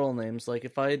the subtle names. Like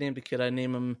if I named a kid, I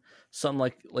name him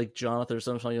something like Jonathan or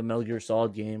something like a Metal Gear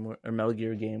Solid game or Metal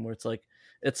Gear game where it's like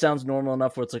it sounds normal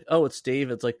enough where it's like, oh, it's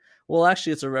Dave. It's like, well,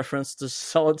 actually, it's a reference to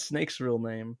Solid Snake's real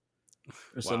name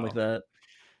or something like that.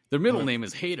 Their middle name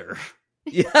is Hater.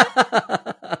 Yeah.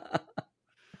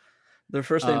 Their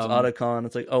first name's Otacon.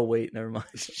 It's like, oh wait, never mind.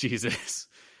 Jesus.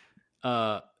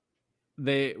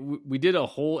 We did a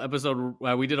whole episode.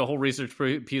 We did a whole research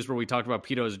piece where we talked about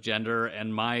pedo's gender,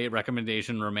 and my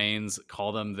recommendation remains: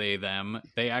 call them they them.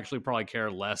 They actually probably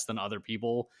care less than other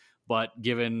people, but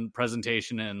given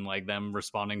presentation and like them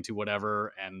responding to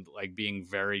whatever and like being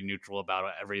very neutral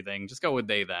about everything, just go with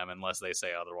they them unless they say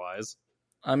otherwise.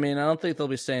 I mean, I don't think they'll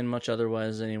be saying much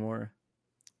otherwise anymore.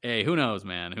 Hey, who knows,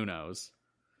 man? Who knows?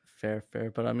 Fair.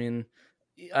 But I mean,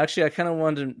 actually, I kind of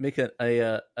wanted to make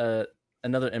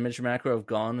another image macro of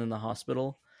Gon in the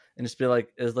hospital and just be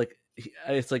like,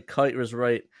 it's like Kite was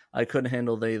right. I couldn't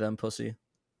handle they them pussy.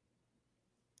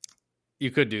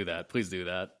 You could do that. Please do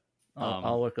that.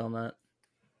 I'll work on that.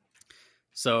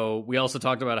 So we also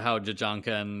talked about how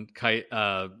Jajanka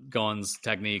and Gon's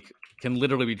technique can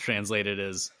literally be translated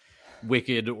as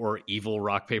wicked or evil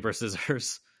rock, paper,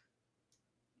 scissors.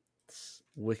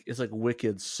 It's like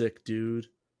wicked sick, dude.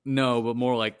 No, but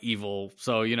more like evil.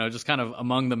 So, just kind of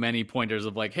among the many pointers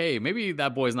of like, hey, maybe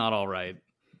that boy's not all right.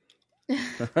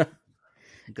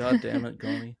 God damn it,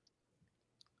 Goni.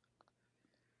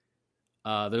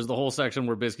 There's the whole section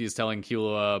where Bisky is telling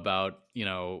Killua about,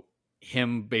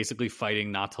 him basically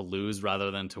fighting not to lose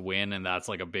rather than to win, and that's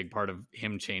like a big part of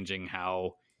him changing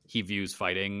how he views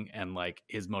fighting and like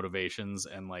his motivations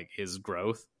and like his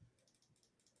growth.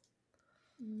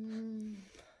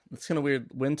 It's kind of weird.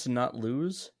 Win to not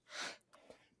lose?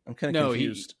 I'm kind of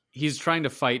confused. He's trying to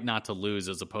fight not to lose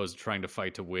as opposed to trying to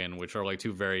fight to win, which are like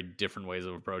two very different ways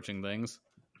of approaching things.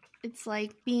 It's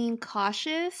like being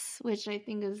cautious, which I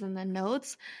think is in the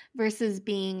notes, versus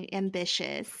being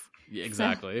ambitious. Yeah,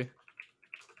 exactly.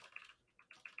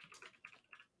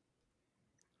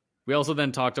 We also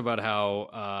then talked about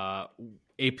how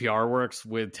APR works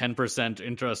with 10%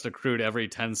 interest accrued every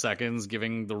 10 seconds,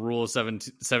 giving the rule of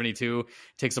 72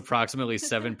 takes approximately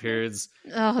 7 periods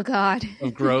Oh, God.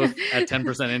 of growth at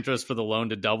 10% interest for the loan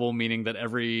to double, meaning that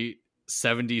every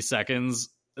 70 seconds,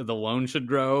 the loan should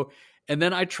grow. And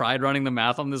then I tried running the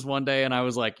math on this one day, and I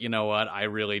was like, you know what? I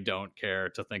really don't care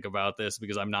to think about this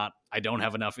because I don't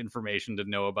have enough information to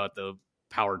know about the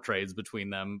power trades between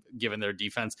them, given their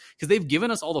defense. Because they've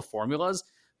given us all the formulas,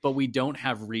 but we don't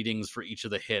have readings for each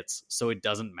of the hits, so it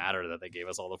doesn't matter that they gave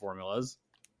us all the formulas.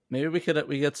 Maybe we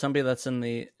get somebody that's in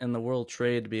the world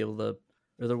trade to be able to,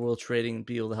 or the world trading,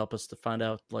 be able to help us to find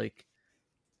out like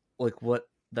what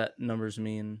that numbers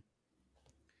mean.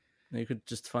 And you could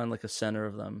just find like a center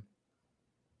of them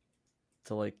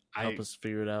to like help us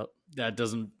figure it out. That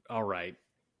doesn't. All right.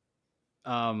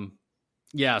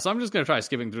 Yeah, so I'm just going to try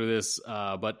skipping through this,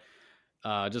 but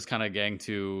just kind of getting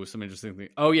to some interesting things.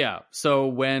 Oh, yeah. So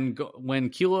when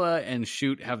Killua and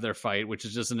Shoot have their fight, which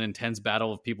is just an intense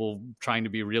battle of people trying to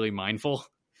be really mindful,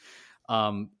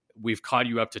 we've caught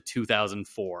you up to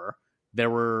 2004. There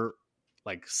were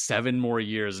like 7 more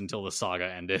years until the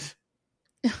saga ended.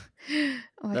 Oh,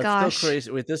 my That's gosh. still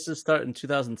crazy. Wait, this is starting in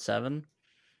 2007?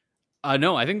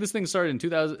 No, I think this thing started in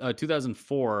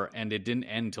 2004, and it didn't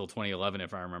end until 2011,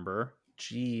 if I remember.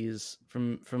 Jeez,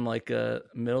 from like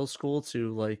middle school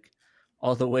to like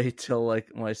all the way till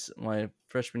like my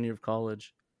freshman year of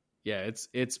college. Yeah,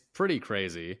 it's pretty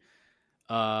crazy.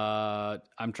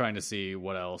 I'm trying to see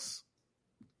what else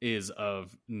is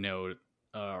of note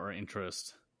or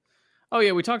interest. Oh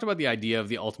yeah, we talked about the idea of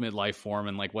the ultimate life form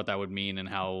and like what that would mean and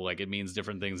how like it means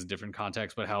different things in different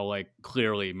contexts, but how like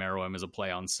clearly Meruem is a play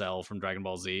on Cell from Dragon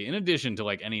Ball Z, in addition to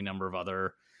like any number of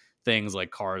other things like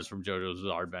Cars from JoJo's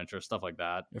Bizarre Adventure, stuff like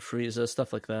that. Frieza,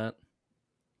 stuff like that.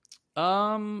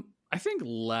 I think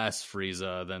less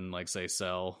Frieza than like say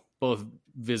Cell, both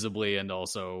visibly and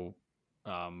also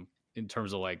in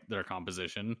terms of like their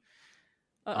composition.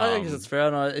 I guess it's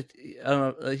fair. I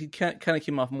don't know. He kind of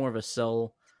came off more of a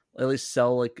Cell, at least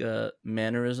Cell like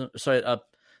mannerism. Sorry,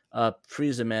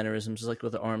 Frieza mannerisms, just like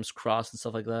with the arms crossed and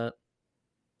stuff like that.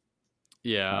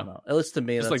 Yeah, at least to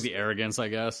me, just like the arrogance, I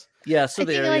guess. Yeah, so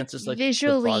the arrogance like, is like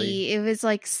visually, it was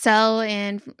like Cell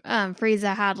and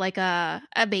Frieza had like a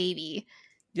baby.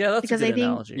 Yeah, that's because a good I think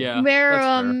analogy. Yeah,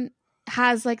 Meruem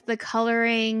has like the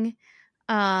coloring,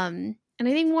 and I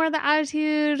think more of the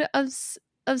attitude of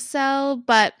Cell,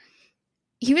 but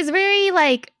he was very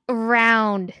like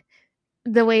round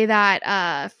the way that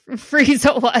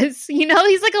Frieza was.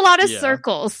 He's like a lot of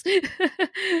circles.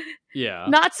 Yeah.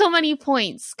 Not so many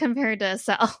points compared to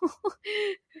Cell.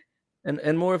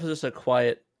 and more of just a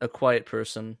quiet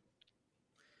person.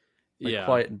 Like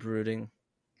quiet and brooding.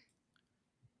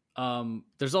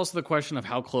 There's also the question of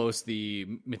how close the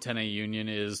Mitene Union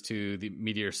is to the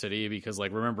Meteor City, because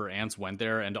like remember Ants went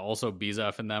there, and also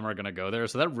Bizef and them are gonna go there,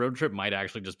 so that road trip might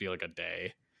actually just be like a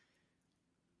day.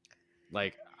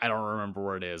 Like I don't remember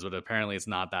where it is, but apparently it's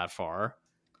not that far.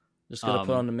 Just gotta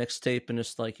put on the mixtape and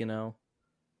just like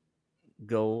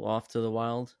go off to the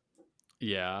wild.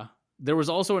 Yeah. There was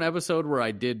also an episode where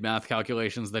I did math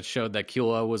calculations that showed that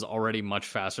Killua was already much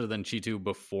faster than Cheetu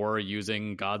before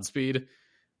using Godspeed,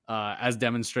 as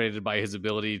demonstrated by his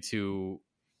ability to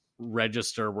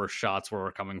register where shots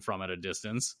were coming from at a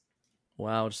distance.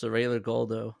 Wow, just a regular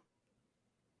Goldo.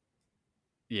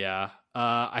 Yeah.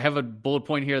 I have a bullet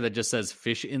point here that just says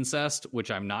fish incest, which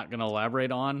I'm not going to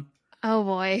elaborate on. Oh,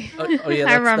 boy. Oh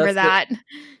yeah, I remember that.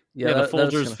 The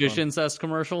Folgers fish incest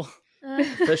commercial.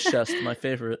 Fish chest, my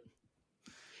favorite.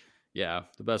 Yeah,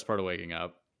 the best part of waking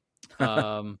up.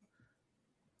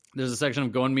 There's a section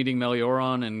of Gon meeting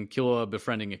Melioron and Killua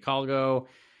befriending Ikalgo.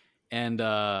 And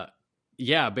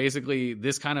basically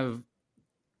this kind of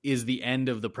is the end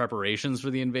of the preparations for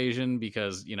the invasion,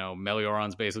 because,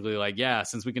 Melioron's basically like, yeah,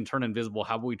 since we can turn invisible,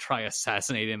 how about we try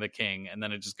assassinating the king? And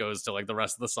then it just goes to like the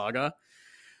rest of the saga.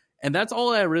 And that's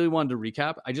all I really wanted to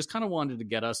recap. I just kind of wanted to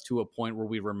get us to a point where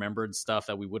we remembered stuff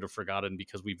that we would have forgotten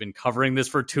because we've been covering this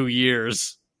for 2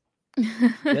 years.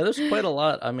 Yeah, there's quite a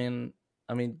lot. I mean,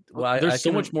 well, there's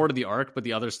so much more to the arc, but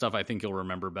the other stuff I think you'll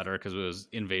remember better because it was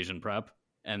invasion prep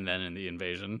and then in the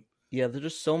invasion. Yeah, there's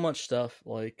just so much stuff.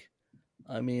 Like,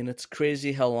 I mean, it's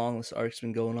crazy how long this arc's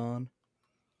been going on.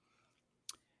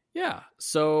 Yeah,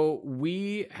 so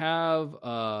we have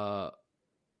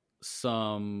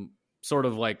some sort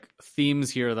of like themes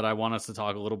here that I want us to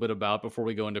talk a little bit about before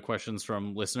we go into questions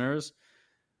from listeners.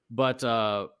 But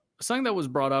something that was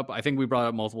brought up, I think we brought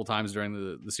up multiple times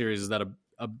during the series, is that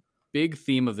a big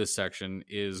theme of this section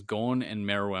is Gon and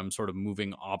Meruem sort of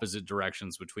moving opposite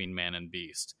directions between man and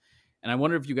beast. And I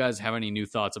wonder if you guys have any new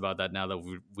thoughts about that now that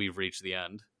we've reached the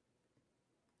end.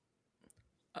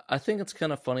 I think it's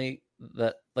kind of funny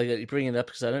that like you bring it up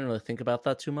because I didn't really think about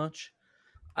that too much.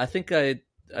 I think I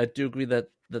do agree that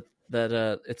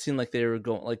it seemed like they were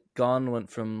going like Gon went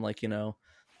from like, you know,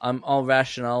 I'm all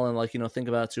rational and like, you know, think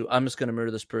about it to I'm just gonna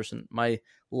murder this person. My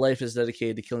life is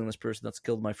dedicated to killing this person that's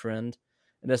killed my friend.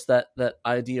 And that's that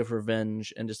idea of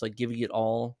revenge and just like giving it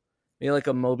all. Maybe like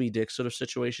a Moby Dick sort of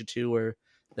situation too, where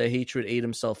the hatred ate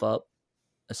himself up,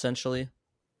 essentially.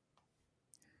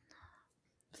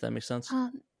 If that makes sense.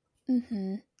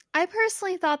 Mm-hmm. I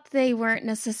personally thought they weren't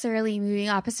necessarily moving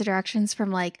opposite directions from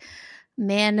like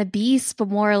man to beast, but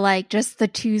more like just the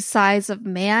two sides of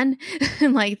man,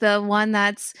 like the one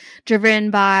that's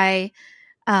driven by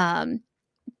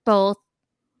both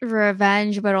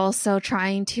revenge but also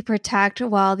trying to protect,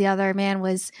 while the other man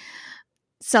was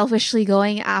selfishly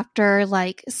going after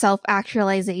like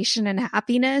self-actualization and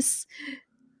happiness.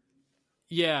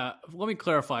 Yeah, let me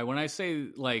clarify. When I say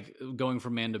like going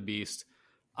from man to beast,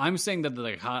 I'm saying that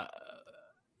like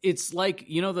it's like,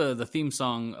 you know, the theme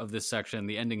song of this section,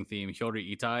 the ending theme,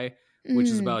 Hyori Itai, which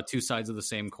is about two sides of the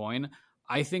same coin.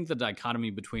 I think the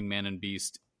dichotomy between man and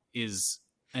beast is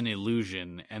an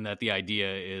illusion, and that the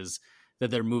idea is that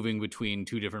they're moving between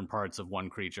two different parts of one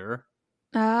creature.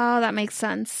 Oh, that makes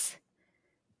sense.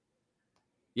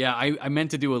 Yeah, I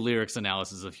meant to do a lyrics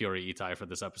analysis of Hyori Itai for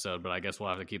this episode, but I guess we'll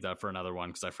have to keep that for another one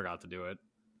because I forgot to do it.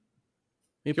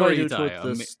 We probably do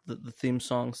towards the theme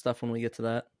song stuff when we get to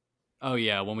that. Oh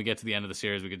yeah, when we get to the end of the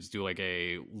series, we could just do like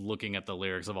a looking at the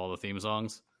lyrics of all the theme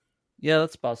songs. Yeah,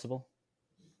 that's possible.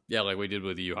 Yeah, like we did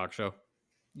with the Yu Hawk show.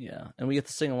 Yeah, and we get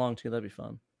to sing along too. That'd be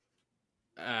fun.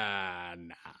 Nah.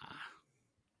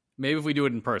 Maybe if we do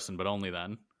it in person, but only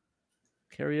then.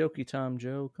 Karaoke time,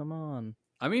 Joe. Come on.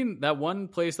 I mean, that one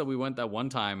place that we went that one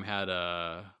time had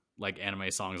like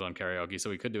anime songs on karaoke, so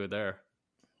we could do it there.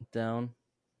 Down.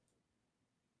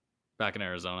 Back in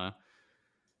Arizona.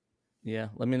 Yeah,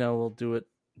 let me know. We'll do it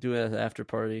as an after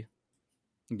party.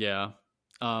 Yeah.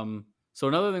 So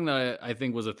another thing that I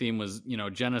think was a theme was, you know,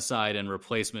 genocide and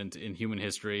replacement in human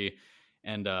history,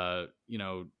 and you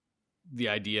know, the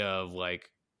idea of like,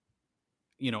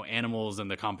 you know, animals and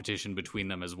the competition between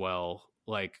them as well,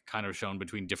 like kind of shown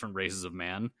between different races of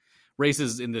man.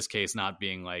 Races in this case not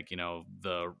being like, you know,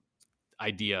 the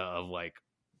idea of like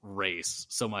race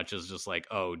so much as just like,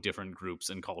 oh, different groups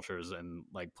and cultures and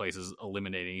like places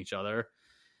eliminating each other.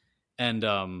 And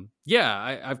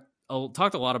yeah, I've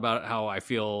talked a lot about how I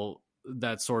feel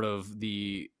that sort of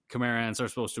the Chimera ants are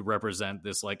supposed to represent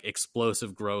this like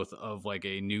explosive growth of like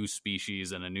a new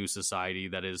species and a new society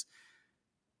that is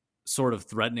sort of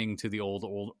threatening to the old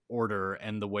order,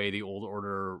 and the way the old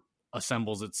order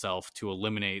assembles itself to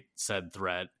eliminate said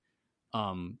threat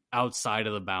outside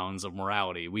of the bounds of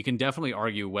morality. We can definitely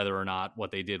argue whether or not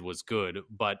what they did was good,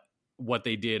 but what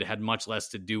they did had much less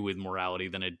to do with morality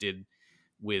than it did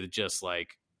with just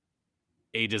like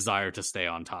a desire to stay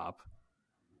on top.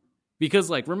 Because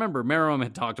like, remember, Meruem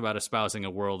had talked about espousing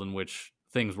a world in which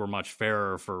things were much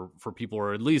fairer for people,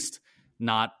 or at least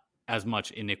not as much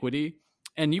iniquity.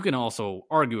 And you can also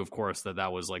argue, of course, that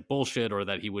that was like bullshit, or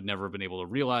that he would never have been able to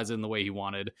realize it in the way he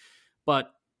wanted.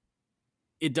 But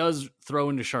it does throw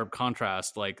into sharp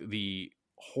contrast like the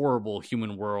horrible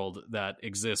human world that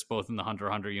exists both in the Hunter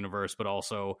x Hunter universe, but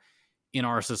also in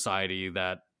our society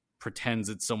that pretends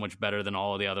it's so much better than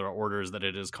all of the other orders that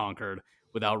it has conquered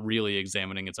without really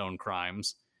examining its own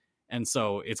crimes. And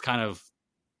so it's kind of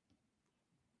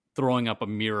throwing up a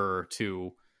mirror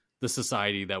to the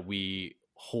society that we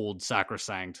hold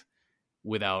sacrosanct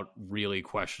without really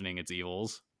questioning its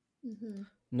evils. Mm-hmm.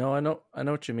 No, I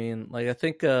know what you mean. Like, I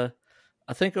think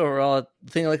overall,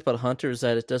 the thing I like about Hunter is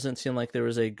that it doesn't seem like there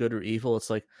was a good or evil.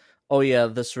 It's like, oh yeah,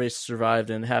 this race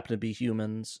survived and it happened to be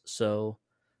humans, so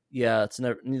yeah, it's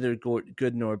neither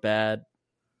good nor bad.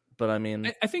 But I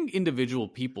mean, I think individual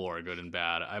people are good and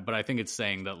bad, but I think it's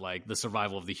saying that like the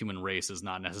survival of the human race is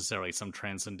not necessarily some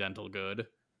transcendental good.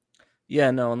 yeah,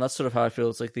 no, and that's sort of how I feel.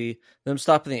 It's like them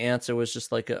stopping the ants, it was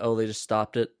just like they just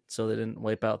stopped it so they didn't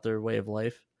wipe out their way of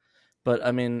life. But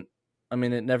I mean,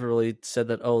 it never really said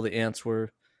that the ants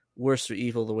were worse or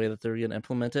evil the way that they're going to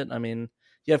implement it. I mean,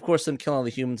 yeah, of course, them killing all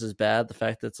the humans is bad. The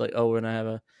fact that it's like, we're gonna have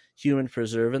a human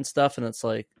preserve and stuff, and it's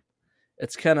like,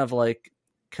 it's kind of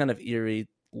eerie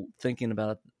thinking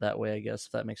about it that way, I guess,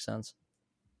 if that makes sense.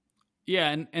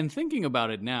 Yeah, and thinking about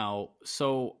it now,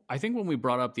 so I think when we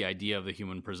brought up the idea of the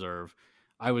human preserve,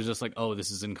 I was just like, oh,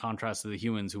 this is in contrast to the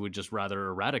humans who would just rather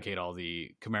eradicate all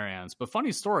the Khmer ants. But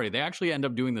funny story, they actually end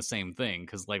up doing the same thing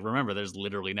because, like, remember, there's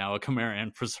literally now a Khmer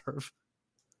ant preserve.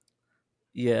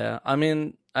 Yeah, I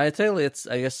mean, I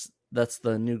guess that's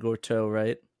the new Gorto,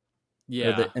 right? Yeah,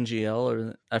 or the NGL,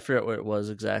 or I forget where it was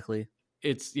exactly.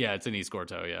 It's in East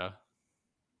Gorto, yeah.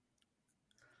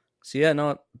 So yeah,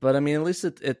 no, but I mean, at least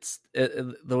it's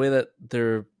the way that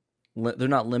they're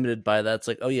not limited by that. It's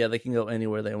like, oh yeah, they can go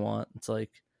anywhere they want. It's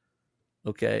like,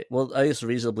 okay, well, I guess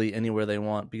reasonably anywhere they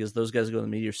want, because those guys go to the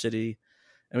Meteor City,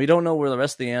 and we don't know where the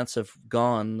rest of the ants have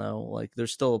gone though. Like,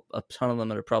 there's still a ton of them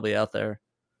that are probably out there.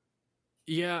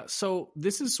 Yeah, so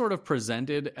this is sort of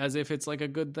presented as if it's like a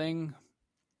good thing,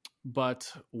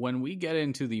 but when we get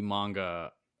into the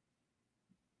manga,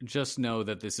 just know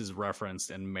that this is referenced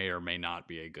and may or may not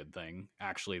be a good thing.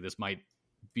 Actually, this might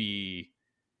be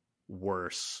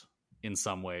worse in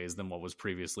some ways than what was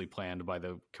previously planned by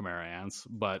the Chimera ants,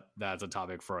 but that's a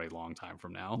topic for a long time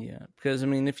from now. Yeah, because I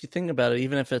mean, if you think about it,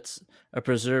 even if it's a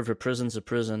preserve, a prison's a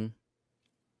prison.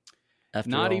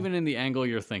 Not even in the angle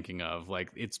you're thinking of.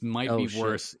 Like, it might be shit.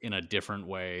 worse in a different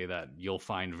way that you'll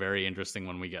find very interesting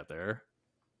when we get there.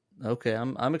 Okay,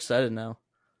 I'm excited now.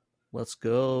 Let's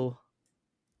go.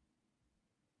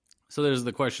 So there's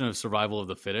the question of survival of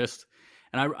the fittest.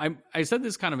 And I said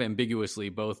this kind of ambiguously,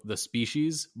 both the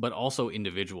species, but also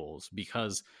individuals,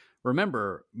 because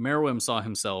remember, Meruem saw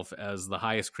himself as the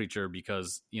highest creature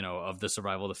because, of the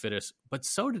survival of the fittest, but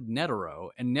so did Netero.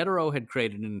 And Netero had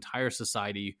created an entire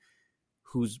society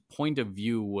whose point of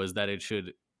view was that it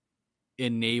should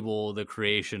enable the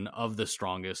creation of the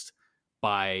strongest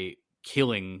by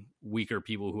killing weaker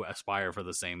people who aspire for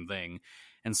the same thing,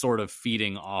 and sort of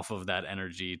feeding off of that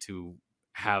energy to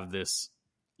have this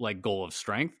like goal of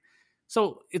strength.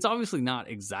 So it's obviously not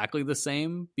exactly the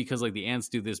same, because like the ants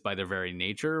do this by their very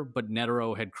nature, but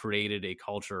Netero had created a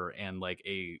culture and like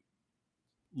a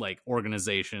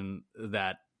organization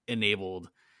that enabled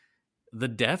the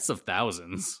deaths of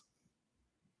thousands.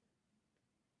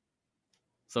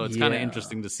 So it's kind of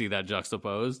interesting to see that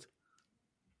juxtaposed.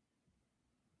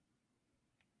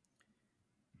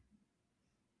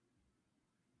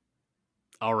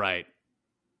 All right.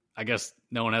 I guess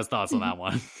no one has thoughts on that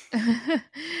one.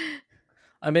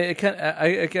 I mean,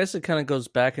 I guess it kind of goes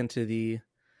back into the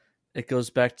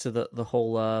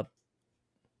whole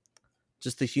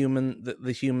just the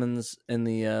humans and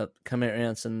the Khmer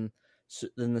ants and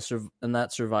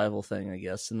that survival thing, I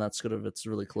guess, and that's sort of, it's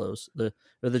really close. The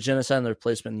genocide and the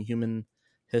replacement in human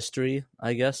history,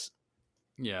 I guess.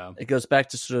 Yeah, it goes back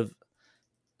to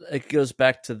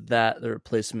that, the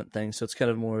replacement thing. So it's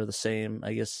kind of more of the same,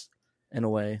 I guess, in a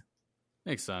way.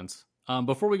 Makes sense.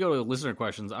 Before we go to listener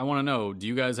questions, I want to know, do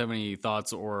you guys have any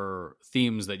thoughts or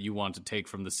themes that you want to take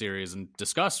from the series and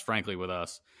discuss, frankly, with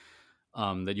us,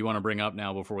 that you want to bring up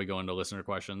now before we go into listener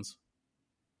questions?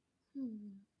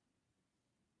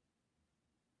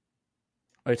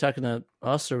 Are you talking to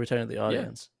us or are we talking to the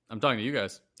audience? Yeah, I'm talking to you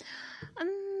guys. I'm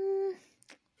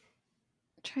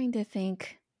trying to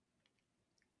think.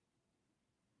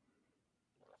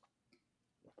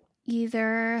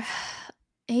 Either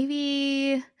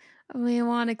maybe we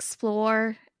want to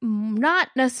explore not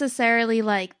necessarily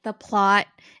like the plot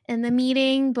in the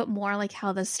meeting, but more like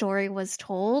how the story was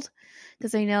told.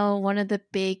 Because I know one of the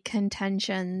big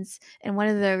contentions and one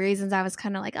of the reasons I was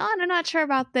kind of like, oh, I'm not sure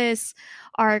about this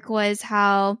arc was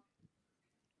how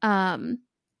I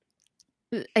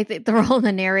think the role of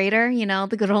the narrator,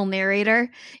 the good old narrator,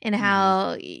 and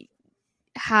how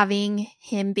having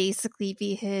him basically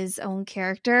be his own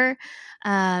character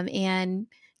and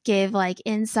give like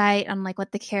insight on like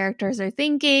what the characters are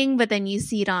thinking, but then you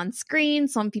see it on screen.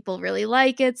 Some people really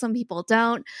like it, some people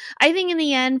don't. I think in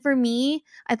the end, for me,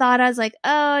 I thought, I was like,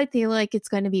 oh, I feel like it's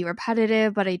going to be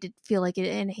repetitive, but I did feel like it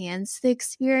enhanced the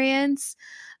experience.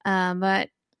 But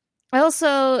I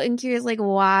also am curious, like,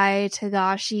 why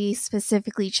Togashi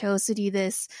specifically chose to do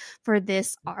this for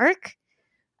this arc,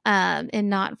 and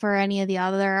not for any of the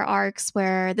other arcs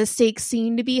where the stakes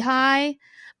seem to be high,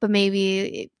 but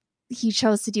maybe he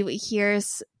chose to do it here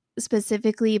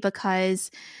specifically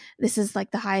because this is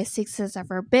like the highest stakes has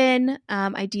ever been.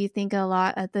 I do think a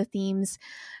lot of the themes,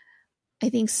 I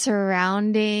think,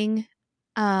 surrounding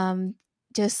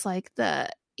just like the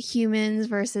humans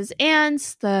versus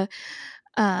ants, the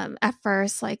at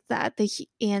first like that the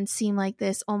ants seem like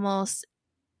this almost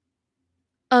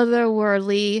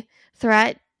otherworldly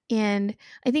threat. And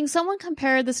I think someone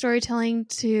compared the storytelling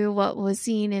to what was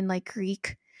seen in like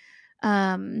Greek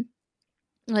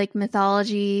like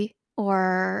mythology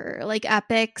or like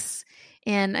epics.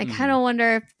 And I kind of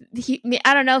wonder if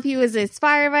I don't know if he was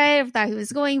inspired by it, if that he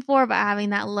was going for, but having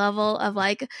that level of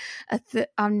like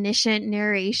omniscient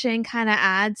narration kind of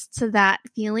adds to that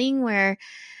feeling where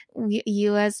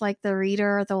you as like the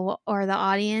reader or the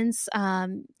audience,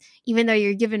 even though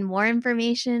you're given more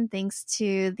information thanks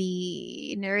to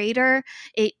the narrator,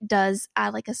 it does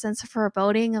add like a sense of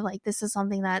foreboding of like this is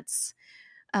something that's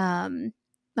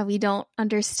that we don't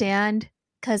understand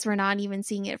because we're not even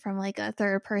seeing it from like a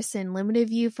third person limited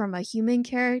view from a human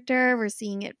character. We're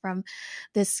seeing it from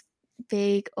this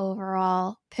big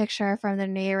overall picture from the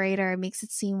narrator. It makes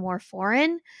it seem more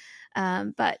foreign.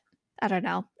 But I don't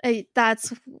know.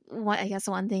 That's what I guess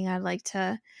one thing I'd like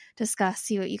to discuss,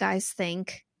 see what you guys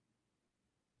think.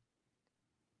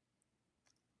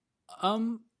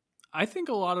 I think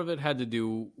a lot of it had to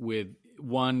do with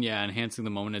one, enhancing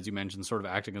the moment, as you mentioned, sort of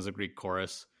acting as a Greek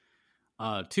chorus.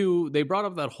 Two, they brought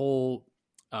up that whole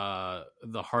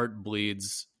the heart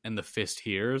bleeds and the fist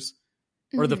hears,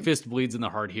 or the fist bleeds and the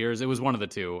heart hears. It was one of the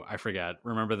two. I forget.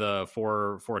 Remember the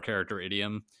four character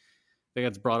idiom that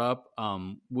gets brought up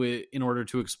in order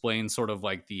to explain sort of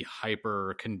like the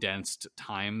hyper condensed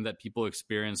time that people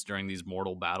experience during these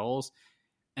mortal battles.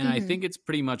 And I think it's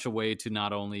pretty much a way to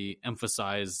not only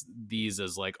emphasize these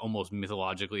as like almost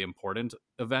mythologically important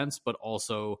events, but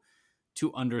also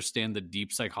to understand the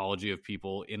deep psychology of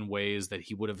people in ways that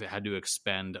he would have had to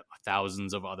expend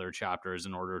thousands of other chapters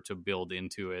in order to build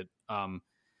into it.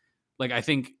 Like, I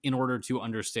think in order to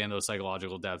understand those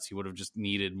psychological depths, he would have just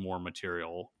needed more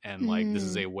material. And like, this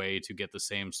is a way to get the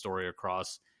same story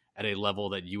across at a level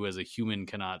that you as a human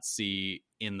cannot see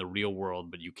in the real world,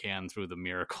 but you can through the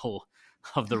miracle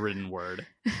of the written word.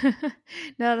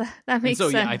 No, that makes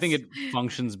sense. Yeah, I think it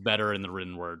functions better in the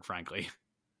written word, frankly.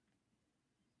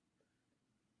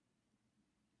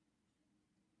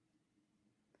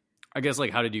 I guess,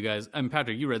 like, how did you guys...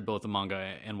 Patrick, you read both the manga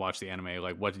and watched the anime.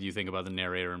 Like, what did you think about the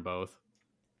narrator in both?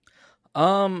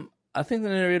 I think the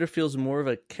narrator feels more of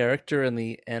a character in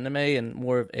the anime and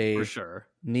more of a... For sure.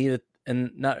 Needed,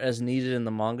 and not as needed in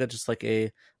the manga, just like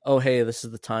a, oh, hey, this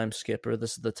is the time skip, or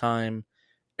this is the time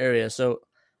area. So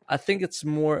I think it's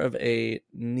more of a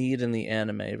need in the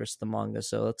anime versus the manga.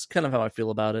 So that's kind of how I feel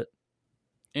about it.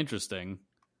 Interesting.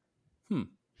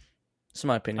 It's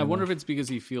my opinion. I wonder if it's because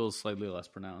he feels slightly less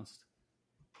pronounced.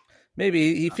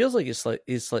 Maybe he feels like he's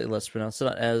slightly less pronounced.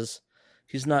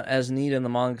 He's not as neat in the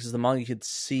manga because the manga you could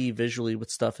see visually with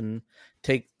stuff and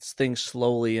take things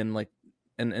slowly and like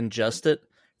and ingest it.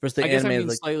 Versus the I guess anime, I mean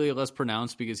like, slightly less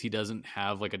pronounced because he doesn't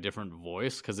have like a different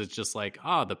voice, because it's just like,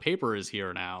 the paper is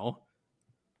here now.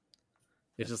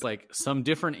 It's just like some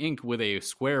different ink with a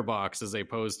square box as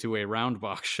opposed to a round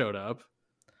box showed up.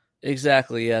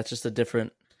 Exactly, yeah, it's just a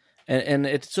different... And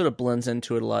it sort of blends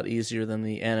into it a lot easier than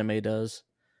the anime does,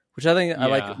 which I think I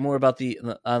like more about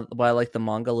why I like the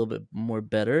manga a little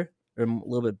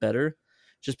bit better,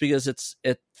 just because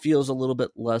it feels a little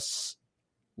bit less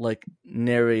like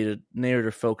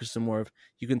narrator focused and more of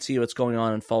you can see what's going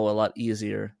on and follow a lot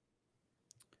easier.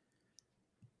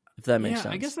 If that makes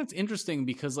sense. I guess that's interesting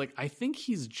because like I think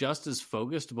he's just as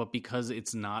focused, but because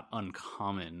it's not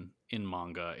uncommon in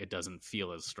manga, it doesn't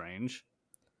feel as strange.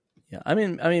 Yeah, I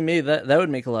mean, maybe that would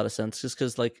make a lot of sense, just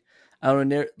because like I don't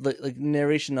know, like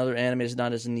narration in other anime is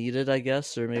not as needed, I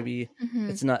guess, or maybe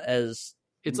it's not as...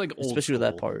 It's like old especially school.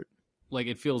 With that part. Like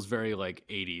it feels very like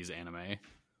 80s anime.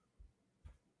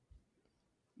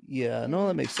 Yeah, no,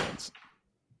 that makes sense.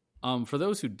 For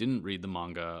those who didn't read the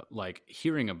manga, like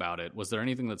hearing about it, was there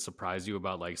anything that surprised you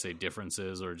about like say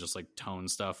differences or just like tone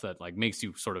stuff that like makes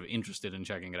you sort of interested in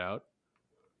checking it out?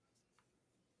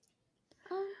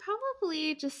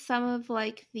 Probably just some of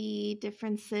like the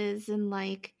differences in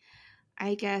like,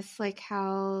 I guess like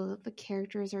how the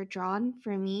characters are drawn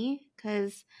for me,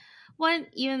 because one,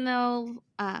 even though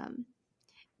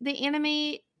the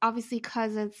anime obviously,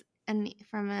 because it's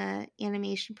from an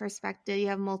animation perspective, you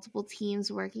have multiple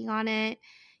teams working on it,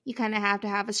 you kind of have to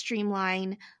have a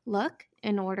streamlined look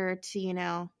in order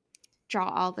to draw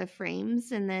all the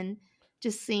frames. And then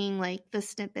just seeing like the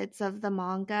snippets of the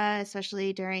manga,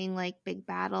 especially during like big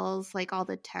battles, like all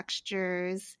the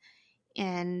textures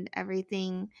and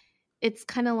everything it's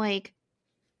kind of like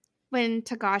when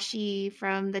Tagashi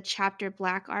from the chapter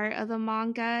Black Art of the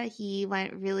manga, he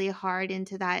went really hard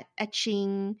into that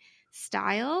etching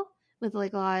style with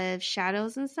like a lot of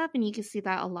shadows and stuff, and you can see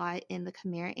that a lot in the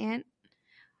Chimera Ant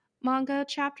manga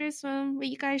chapters from what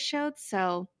you guys showed.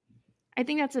 So I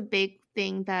think that's a big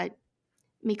thing that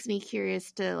makes me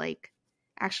curious to like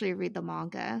actually read the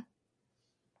manga.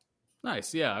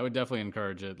 Nice. Yeah, I would definitely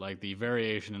encourage it. Like the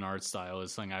variation in art style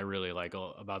is something I really like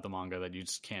about the manga that you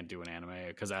just can't do in anime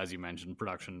because, as you mentioned,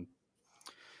 production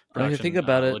I mean, if you think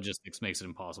about it, logistics makes it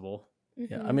impossible.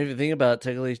 Yeah, I mean, if you think about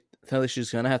it, technically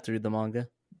she's gonna have to read the manga.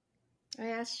 Oh,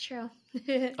 yeah, that's true.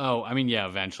 Oh, I mean, yeah,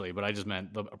 eventually, but I just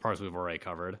meant the parts we've already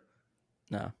covered.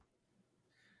 No.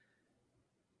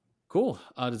 Cool.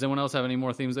 Does anyone else have any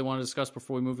more themes they want to discuss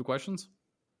before we move to questions?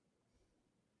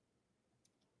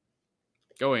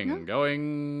 Gone.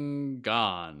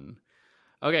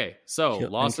 Okay, so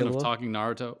Lawson of Talking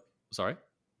Naruto. Sorry?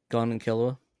 Gon and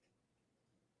Killua.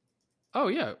 Oh,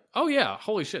 yeah.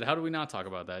 Holy shit. How do we not talk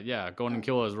about that? Yeah, Gon and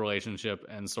Killua's relationship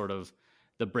and sort of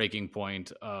the breaking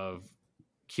point of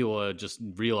Killua just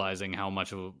realizing how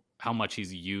much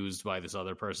he's used by this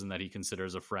other person that he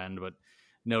considers a friend, but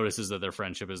notices that their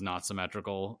friendship is not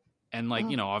symmetrical. And like,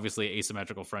 obviously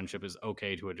asymmetrical friendship is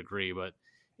okay to a degree, but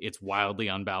it's wildly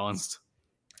unbalanced.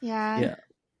 Yeah.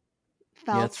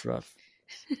 Yeah, it's rough.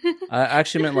 I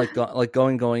actually meant like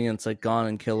going and it's like Gon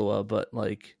and Killua, but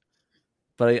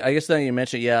I guess now you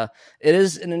mentioned, yeah, it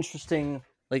is an interesting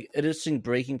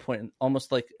breaking point,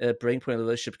 almost like a breaking point of the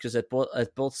relationship, because at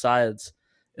both sides,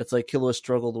 it's like Killua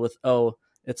struggled with,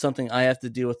 it's something I have to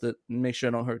deal with it and make sure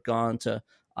I don't hurt Gon, to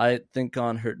I think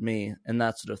Gon hurt me, and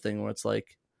that sort of thing, where it's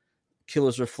like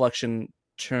Killua's reflection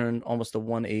turned almost a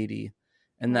 180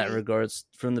 in that regards,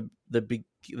 from the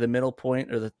middle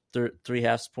point, or the three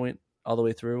halves point, all the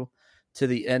way through to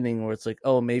the ending, where it's like,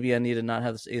 maybe I need to not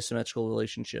have this asymmetrical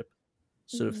relationship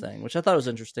sort of thing, which I thought was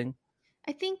interesting.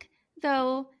 I think,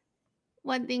 though,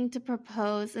 one thing to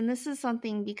propose, and this is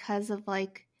something because of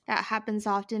like that happens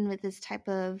often with this type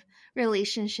of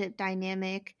relationship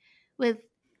dynamic,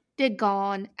 did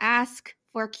Gon ask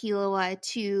for Killua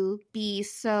to be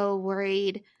so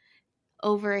worried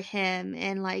over him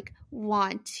and like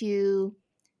want to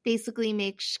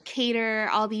basically cater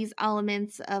all these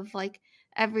elements of like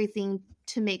everything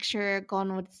to make sure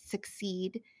Gon would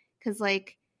succeed? Because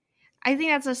like I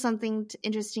think that's just something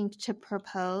interesting to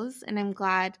propose, and I'm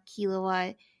glad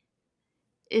Killua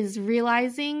is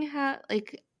realizing how,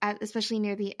 like, especially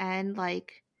near the end,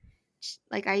 like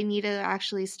I need to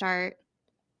actually start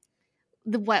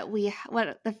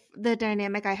the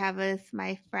dynamic I have with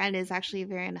my friend is actually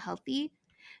very unhealthy.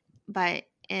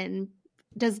 And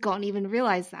does Gon even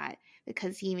realize that?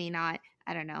 Because he may not.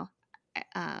 I don't know.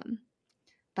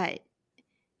 But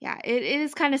yeah, it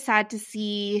is kind of sad to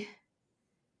see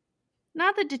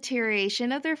not the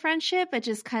deterioration of their friendship, but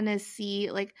just kind of see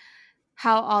like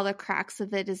how all the cracks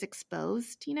of it is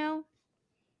exposed,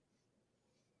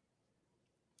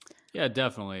 Yeah,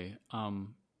 definitely.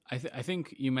 I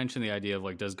think you mentioned the idea of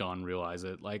like, does Gon realize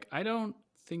it? Like, I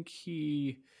think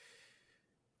he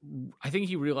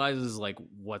realizes like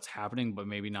what's happening, but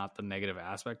maybe not the negative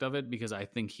aspect of it, because I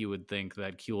think he would think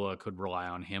that Killua could rely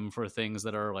on him for things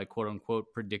that are like quote unquote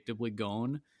predictably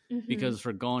Gon. Mm-hmm. Because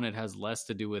for Gon, it has less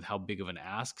to do with how big of an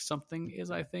ask something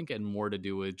is, I think, and more to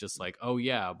do with just like, oh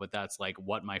yeah, but that's like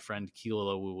what my friend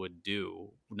Killua would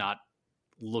do, not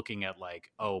looking at like,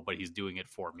 oh, but he's doing it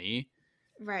for me.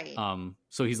 Right.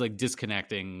 So he's like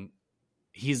disconnecting.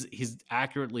 He's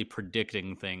accurately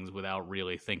predicting things without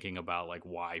really thinking about like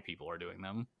why people are doing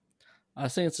them. I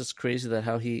think it's just crazy that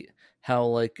how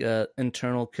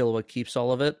internal Killua keeps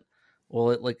all of it.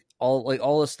 Well,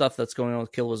 all the stuff that's going on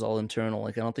with Killua is all internal.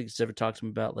 Like, I don't think he's ever talked to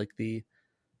him about like the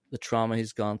trauma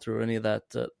he's gone through, or any of that,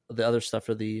 the other stuff,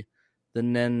 or the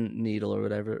Nen needle or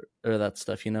whatever, or that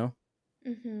stuff,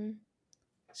 Mm-hmm.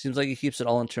 Seems like he keeps it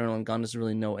all internal, and Gon doesn't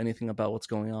really know anything about what's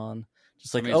going on.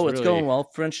 Just like, it's really going well,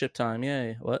 friendship time,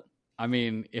 yay. What? I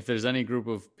mean, if there's any group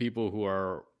of people who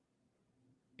are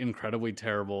incredibly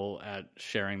terrible at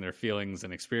sharing their feelings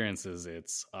and experiences,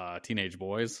 it's teenage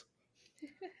boys.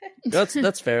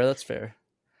 That's fair. That's fair.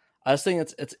 I just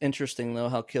think it's interesting though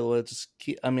how Killua just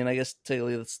I guess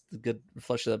technically that's a good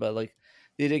reflection of that, but like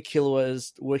the idea Killua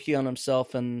is working on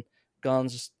himself, and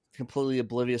Gon's just completely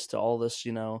oblivious to all this,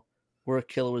 work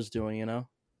Killua's doing,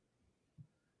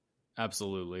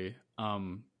 Absolutely.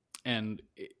 And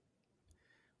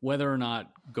whether or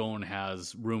not Gon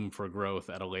has room for growth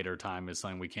at a later time is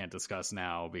something we can't discuss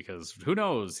now, because who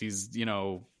knows? He's,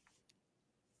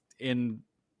 in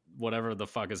whatever the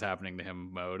fuck is happening to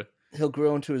him mode. He'll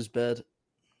grow into his bed.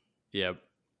 Yep.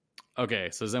 Okay,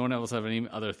 so does anyone else have any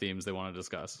other themes they want to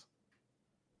discuss?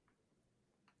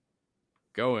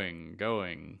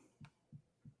 Going,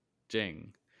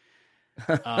 Jing.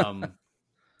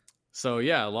 So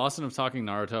yeah, Lawson of Talking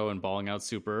Naruto and Balling Out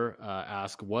Super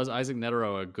ask, was Isaac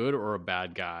Netero a good or a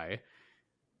bad guy?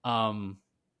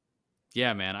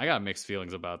 Yeah, man, I got mixed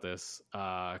feelings about this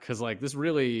because like this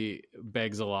really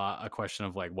begs a question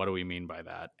of like, what do we mean by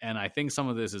that? And I think some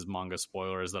of this is manga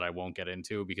spoilers that I won't get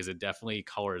into because it definitely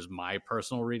colors my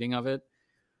personal reading of it.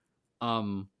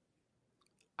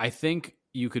 I think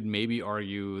you could maybe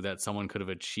argue that someone could have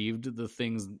achieved the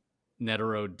things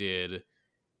Netero did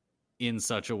in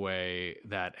such a way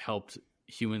that helped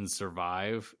humans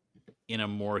survive in a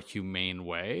more humane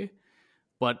way.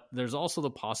 But there's also the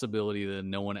possibility that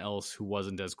no one else who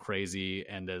wasn't as crazy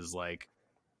and as like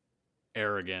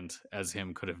arrogant as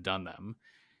him could have done them.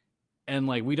 And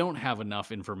like, we don't have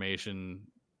enough information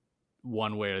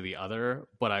one way or the other,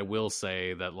 but I will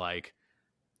say that like,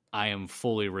 I am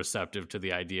fully receptive to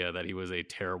the idea that he was a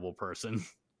terrible person.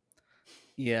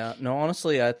 Yeah, no,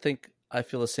 honestly, I think I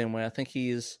feel the same way. I think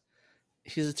he's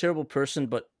a terrible person,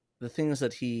 but the thing is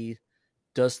that he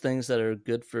does things that are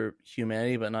good for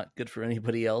humanity, but not good for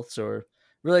anybody else. Or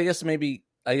really, I guess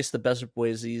the best way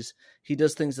is he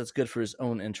does things that's good for his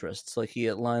own interests. Like he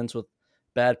aligns with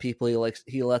bad people.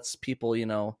 He lets people,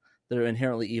 that are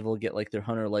inherently evil get like their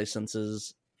hunter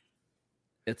licenses.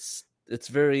 It's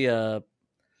very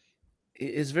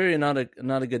is very not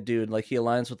a good dude. Like he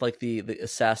aligns with like the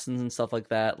assassins and stuff like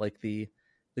that, like the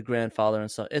grandfather and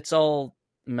stuff. It's all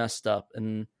messed up,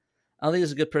 and I don't think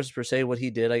he's a good person per se. What he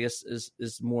did, I guess,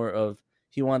 is more of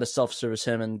he wanted to self-service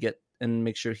him and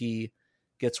make sure he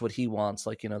gets what he wants,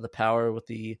 like the power with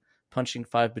the punching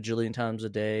 5 bajillion times a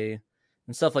day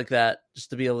and stuff like that,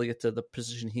 just to be able to get to the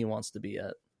position he wants to be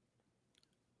at.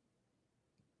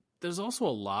 There's also a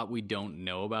lot we don't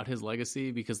know about his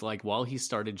legacy because like while he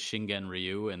started Shingen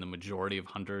Ryu and the majority of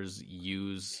hunters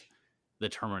use the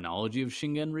terminology of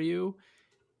Shingen Ryu,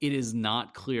 it is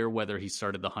not clear whether he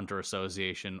started the Hunter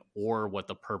Association or what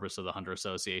the purpose of the Hunter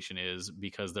Association is,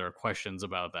 because there are questions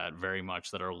about that very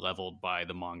much that are leveled by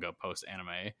the manga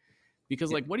post-anime.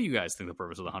 Because like, what do you guys think the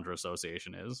purpose of the Hunter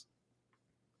Association is?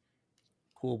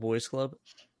 Cool Boys Club?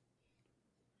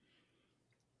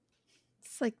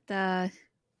 It's like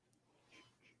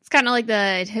it's kind of like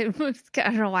I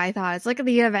don't know why I thought it's like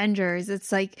the Avengers.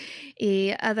 It's like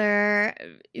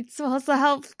it's supposed to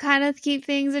help kind of keep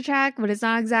things a track, but it's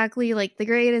not exactly like the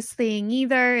greatest thing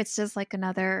either. It's just like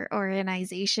another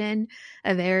organization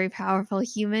of very powerful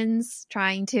humans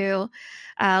trying to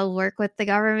work with the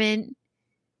government,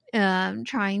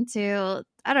 trying to,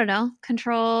 I don't know,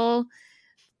 control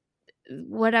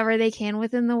whatever they can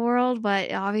within the world,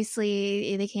 but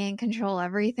obviously they can't control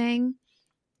everything.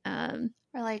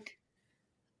 Or like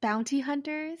bounty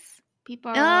hunters.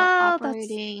 People are Oh,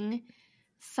 operating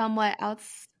somewhat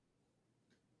else.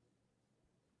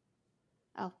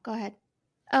 Oh, go ahead.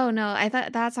 Oh no, I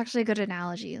thought that's actually a good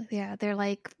analogy. Yeah, they're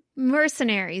like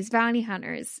mercenaries, bounty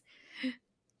hunters.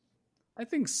 I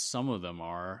think some of them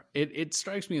are. It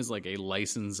strikes me as like a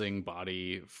licensing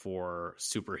body for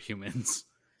superhumans.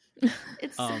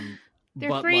 It's they're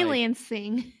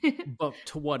freelancing. But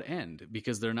to what end?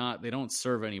 Because they don't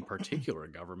serve any particular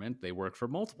government. They work for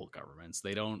multiple governments.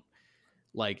 They don't,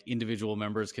 like, individual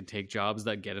members can take jobs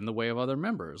that get in the way of other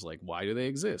members. Like, why do they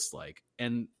exist? Like,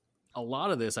 and a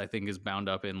lot of this, I think, is bound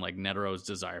up in like Netero's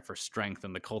desire for strength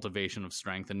and the cultivation of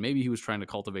strength. And maybe he was trying to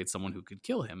cultivate someone who could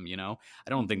kill him, I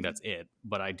don't think that's it,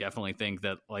 but I definitely think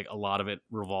that like a lot of it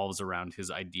revolves around his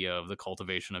idea of the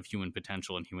cultivation of human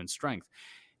potential and human strength.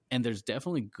 And there's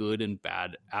definitely good and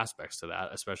bad aspects to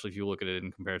that, especially if you look at it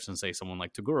in comparison to, say, someone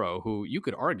like Toguro, who you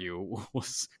could argue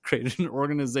was created an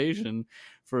organization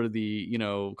for the,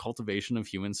 cultivation of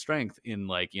human strength in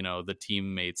like, the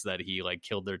teammates that he like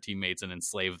killed their teammates and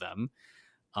enslaved them.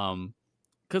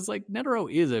 Because like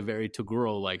Netero is a very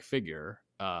Toguro-like figure,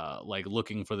 like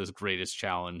looking for this greatest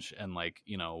challenge and like,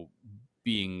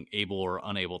 being able or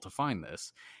unable to find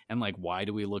this. And like, why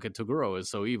do we look at Toguro as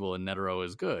so evil and Netero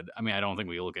as good? I mean, I don't think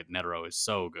we look at Netero as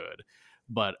so good,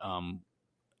 but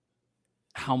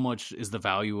how much is the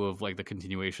value of like the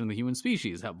continuation of the human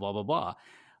species? Blah, blah, blah.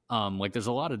 Like there's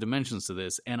a lot of dimensions to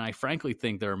this. And I frankly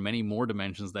think there are many more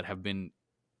dimensions that have been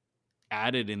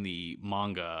added in the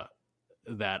manga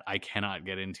that I cannot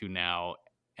get into now.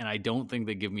 And I don't think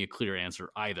they give me a clear answer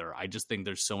either. I just think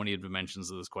there's so many dimensions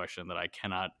to this question that I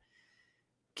cannot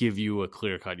give you a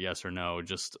clear-cut yes or no,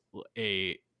 just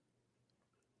a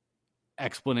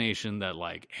explanation that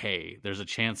like, hey, there's a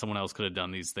chance someone else could have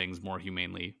done these things more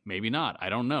humanely. Maybe not. I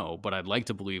don't know, but I'd like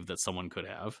to believe that someone could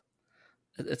have.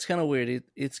 It's kind of weird.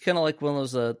 It's kind of like one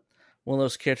of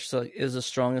those characters that like, is the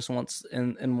strongest wants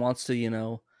and wants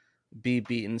to be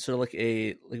beaten. Sort of like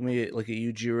maybe like a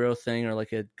Yujiro thing or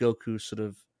like a Goku sort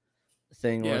of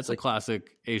thing where Yeah, it's it's a like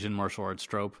classic Asian martial arts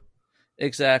trope.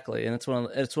 exactly, and it's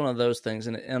one of those things,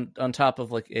 and on top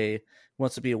of like a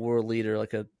wants to be a world leader,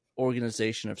 like a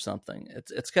organization of something.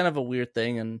 It's kind of a weird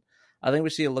thing, and I think we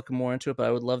see a look more into it. But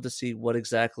I would love to see what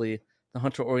exactly the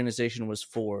Hunter organization was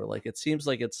for. Like it seems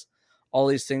like it's all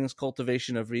these things: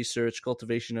 cultivation of research,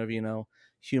 cultivation of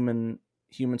human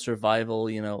human survival.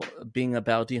 Being a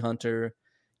bounty hunter.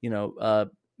 You know,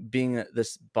 being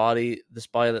this body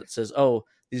that says, oh,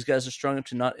 these guys are strong enough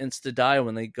to not insta die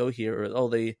when they go here, or oh,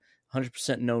 they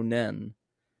 100% no nen.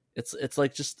 It's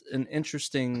like just an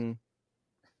interesting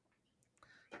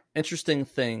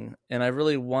thing, and I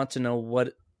really want to know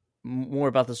what more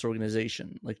about this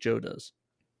organization, like Joe does.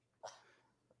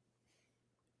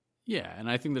 Yeah, and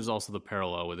I think there's also the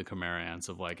parallel with the Chimera Ants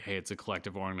of like, hey, it's a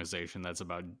collective organization that's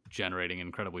about generating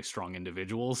incredibly strong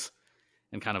individuals,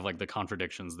 and kind of like the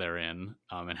contradictions therein,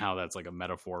 and how that's like a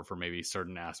metaphor for maybe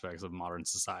certain aspects of modern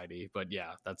society. But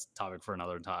yeah, that's a topic for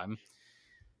another time.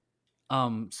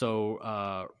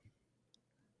 So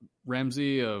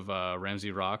Ramsey of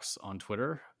Ramsey Rocks on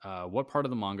Twitter, what part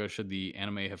of the manga should the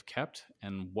anime have kept,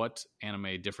 and what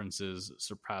anime differences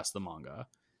surpass the manga?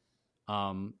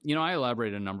 I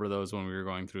elaborated a number of those when we were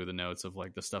going through the notes of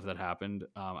like the stuff that happened.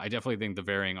 I definitely think the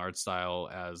varying art style,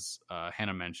 as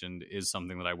Hannah mentioned, is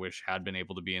something that I wish had been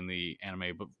able to be in the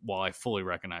anime, but while I fully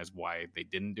recognize why they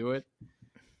didn't do it,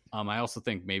 I also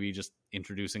think maybe just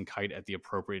introducing Kite at the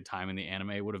appropriate time in the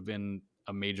anime would have been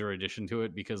a major addition to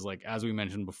it, because like as we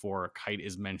mentioned before, Kite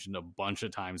is mentioned a bunch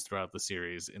of times throughout the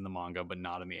series in the manga, but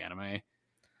not in the anime.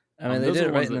 I mean, they did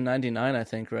it right in the 99, I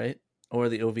think, right? Or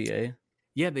the OVA.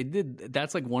 Yeah, they did.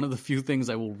 That's like one of the few things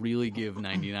I will really give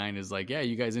 99 is like, yeah,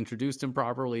 you guys introduced him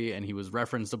properly, and he was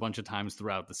referenced a bunch of times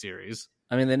throughout the series.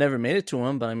 I mean, they never made it to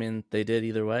him, but I mean, they did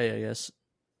either way, I guess.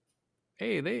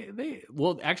 Hey,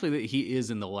 well, actually, he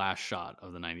is in the last shot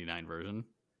of the 99 version.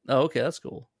 Oh, okay, that's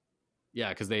cool. Yeah,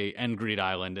 because they end Greed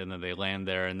Island, and then they land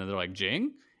there, and then they're like,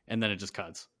 Jing? And then it just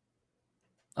cuts.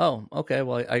 Oh, okay,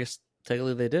 well, I guess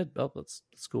technically they did. Oh, that's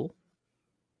cool.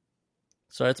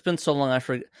 Sorry, it's been so long, I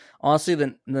forget. Honestly,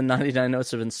 the 99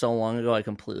 notes have been so long ago, I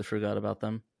completely forgot about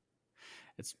them.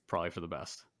 It's probably for the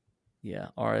best. Yeah,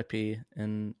 R.I.P.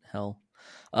 in hell.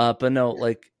 But no,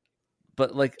 like...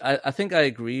 But like I think I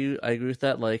agree with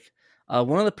that. Like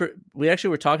one of we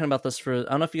actually were talking about this for, I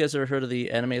don't know if you guys ever heard of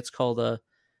the anime. It's called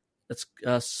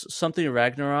it's something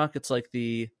Ragnarok. It's like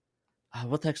the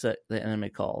what the heck's the anime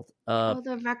called?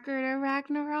 The Record of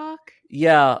Ragnarok.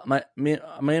 Yeah, me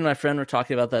and my friend were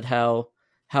talking about that.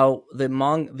 How the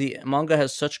manga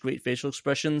has such great facial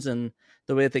expressions, and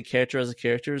the way that they characterize the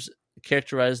characters,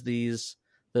 characterize the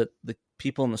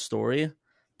people in the story.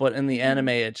 But in the anime,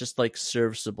 it's just like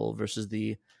serviceable versus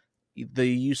the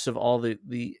use of all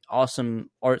the awesome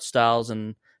art styles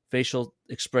and facial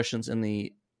expressions in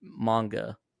the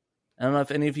manga. I don't know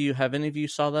if any of you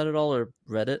saw that at all or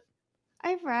read it.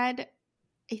 I've read,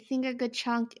 I think, a good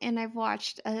chunk, and I've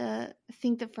watched, I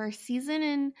think, the first season,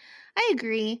 and I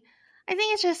agree. I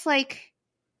think it's just like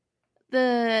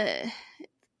because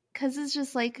it's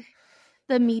just like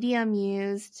the medium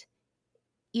used,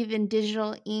 even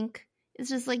digital ink. It's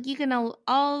just like you can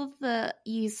all the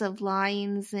use of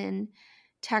lines and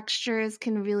textures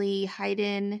can really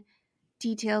heighten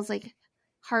details like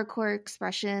hardcore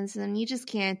expressions, and you just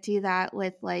can't do that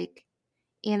with like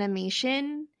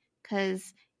animation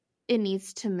because it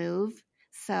needs to move.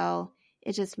 So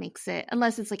it just makes it,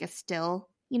 unless it's like a still,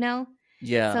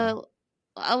 Yeah. So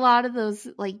a lot of those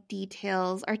like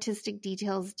details, artistic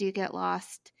details, do get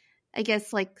lost. I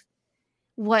guess like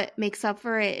what makes up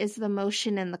for it is the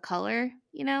motion and the color,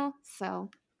 so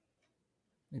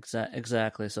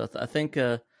Exactly. So I think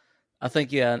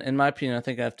yeah, in my opinion, I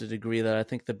think I have to agree that I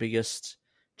think the biggest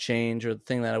change, or the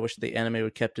thing that I wish the anime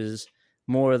would kept, is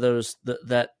more of those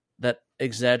that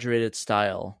exaggerated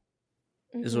style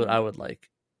is what I would like.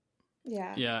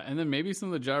 Yeah, and then maybe some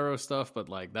of the gyro stuff, but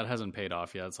like that hasn't paid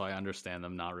off yet, so I understand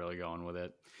them not really going with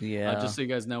it. Yeah. Just so you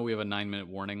guys know, we have a 9-minute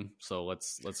warning, so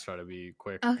let's try to be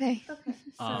quick. Okay.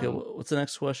 Okay. What's the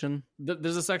next question?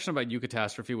 There's a section about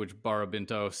Eucatastrophe, which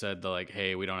Barabinto said that like,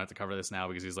 hey, we don't have to cover this now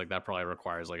because he's like, that probably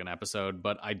requires like an episode.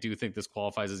 But I do think this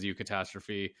qualifies as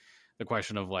Eucatastrophe. The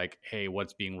question of like, hey,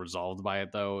 what's being resolved by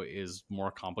it though is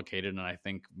more complicated, and I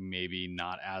think maybe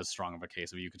not as strong of a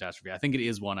case of Eucatastrophe. I think it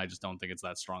is one. I just don't think it's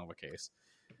that strong of a case.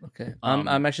 Okay,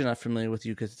 I'm actually not familiar with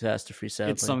Eucatastrophe,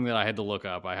 sadly. It's something that I had to look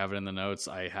up. I have it in the notes.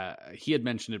 He had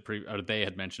mentioned it or they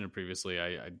had mentioned it previously.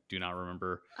 I do not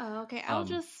remember. Oh, okay.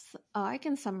 I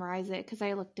can summarize it because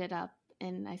I looked it up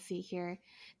and I see here.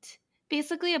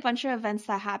 Basically, a bunch of events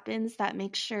that happens that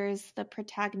makes sure the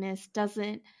protagonist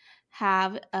doesn't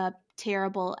have a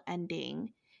terrible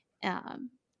ending,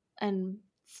 and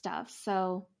stuff.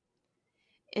 So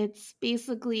it's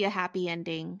basically a happy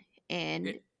ending,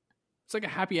 and It's like a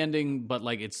happy ending, but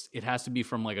like it has to be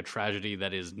from like a tragedy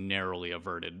that is narrowly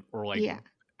averted or like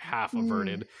half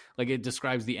averted. Like it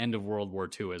describes the end of World War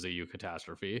II as a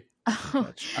eucatastrophe.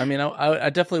 I mean, I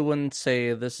definitely wouldn't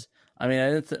say this. I mean,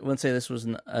 I wouldn't say this was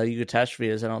a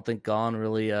eucatastrophe, as I don't think Gone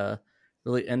really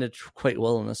ended quite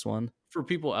well in this one. For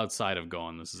people outside of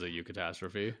Gone, this is a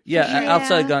eucatastrophe. Yeah,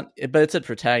 outside Gone, but it said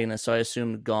protagonist, so I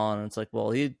assumed Gone. And it's like,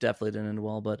 well, he definitely didn't end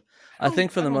well, but I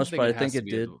think for the most part, I think it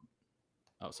did.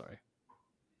 Oh, sorry.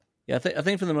 Yeah, I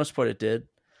think for the most part it did.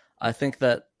 I think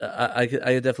that I could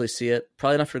definitely see it.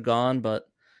 Probably not for Gone, but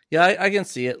yeah, I can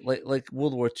see it. Like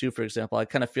World War II, for example. I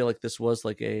kind of feel like this was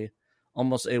like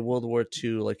almost a World War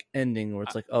II like ending, where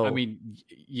it's like, oh, I mean,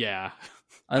 yeah,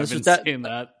 I've been saying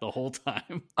that the whole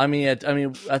time. I mean,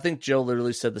 I think Joe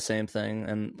literally said the same thing,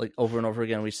 and like over and over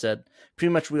again, we said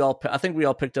pretty much I think we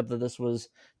all picked up that this was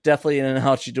definitely an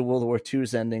analogy to World War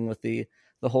II's ending with the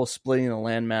whole splitting the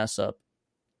landmass up.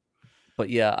 But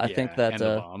yeah, I think that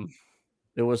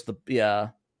it was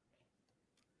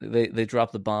they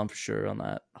dropped the bomb for sure on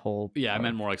that whole. Yeah, part. I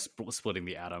meant more like splitting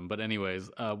the atom. But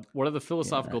anyways, what are the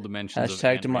philosophical dimensions?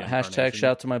 Hashtag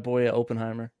shout out to my boy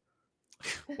Oppenheimer.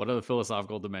 What are the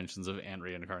philosophical dimensions of ant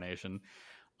reincarnation?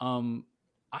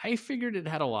 I figured it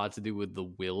had a lot to do with the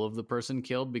will of the person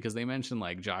killed, because they mentioned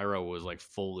like GYRO was like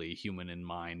fully human in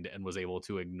mind and was able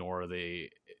to ignore the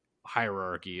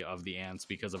hierarchy of the ants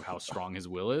because of how strong his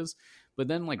will is. But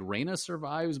then like Reyna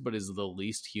survives, but is the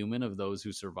least human of those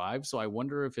who survive. So I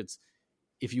wonder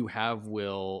if you have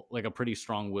will, like a pretty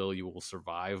strong will, you will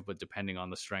survive, but depending on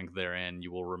the strength therein,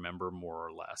 you will remember more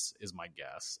or less, is my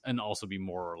guess, and also be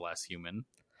more or less human.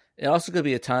 It also could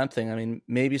be a time thing. I mean,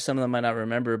 maybe some of them might not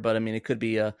remember, but I mean, it could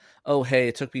be oh, hey,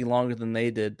 it took me longer than they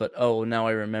did, but oh, now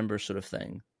I remember sort of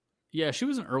thing. Yeah, she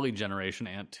was an early generation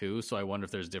ant too, so I wonder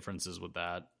if there's differences with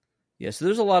that. Yeah, so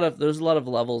there's a lot of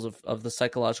levels of the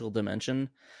psychological dimension,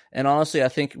 and honestly, I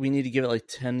think we need to give it like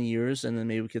 10 years, and then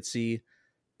maybe we could see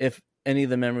if any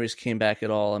of the memories came back at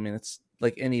all. I mean, it's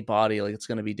like any body, like it's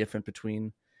going to be different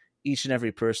between each and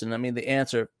every person. I mean, the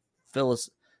ants are was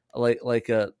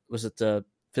it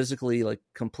physically like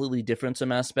completely different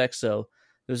some aspects. So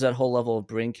there's that whole level of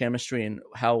brain chemistry and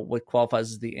what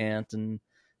qualifies as the ant and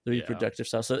the reproductive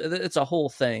stuff. So it's a whole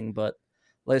thing, but.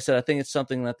 Like I said, I think it's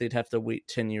something that they'd have to wait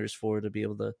 10 years for to be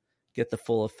able to get the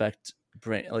full effect,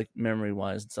 brain, like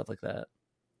memory-wise and stuff like that.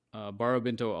 Baro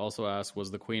Binto also asked, was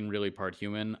the queen really part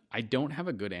human? I don't have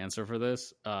a good answer for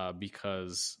this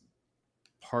because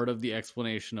part of the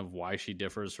explanation of why she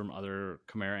differs from other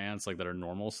chimera ants like that are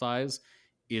normal size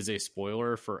is a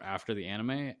spoiler for after the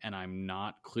anime, and I'm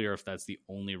not clear if that's the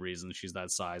only reason she's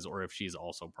that size or if she's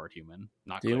also part human.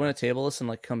 Not clear. Do you want to table this and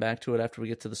like come back to it after we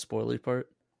get to the spoilery part?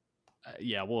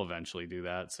 Yeah, we'll eventually do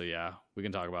that. So yeah, we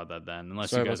can talk about that then.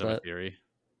 Unless you guys have a theory.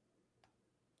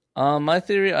 My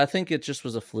theory, I think it just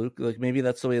was a fluke. Like maybe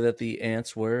that's the way that the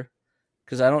ants were,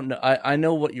 because I don't know. I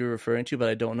know what you're referring to, but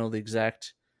I don't know the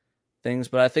exact things.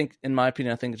 But I think, in my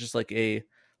opinion, I think it's just like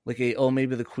oh,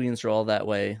 maybe the queens are all that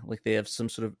way. Like they have some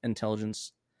sort of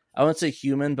intelligence. I wouldn't say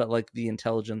human, but like the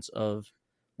intelligence of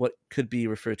what could be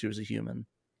referred to as a human.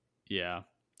 Yeah.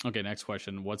 Okay, next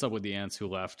question. What's up with the ants who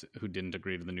left, who didn't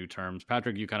agree to the new terms?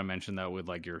 Patrick, you kind of mentioned that with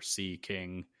like your Sea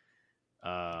King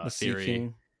theory. Sea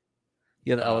King.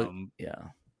 Yeah, yeah.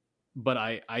 But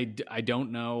I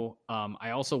don't know.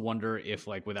 I also wonder if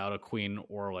like without a queen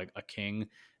or like a king,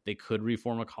 they could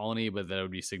reform a colony, but that would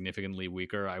be significantly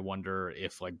weaker. I wonder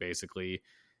if like basically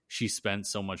she spent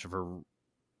so much of her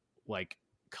like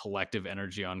collective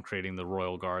energy on creating the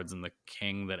royal guards and the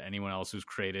king that anyone else who's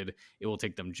created, it will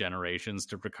take them generations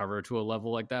to recover to a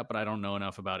level like that. But I don't know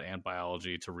enough about ant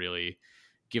biology to really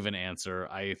give an answer.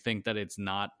 I think that it's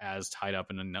not as tied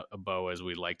up in a bow as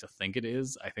we'd like to think it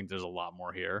is. I think there's a lot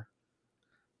more here.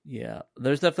 Yeah,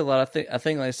 there's definitely a lot. I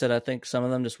think, like I said, I think some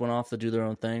of them just went off to do their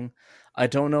own thing. I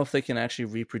don't know if they can actually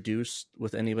reproduce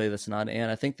with anybody that's not an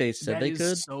ant. I think they said they could.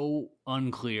 That is so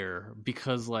unclear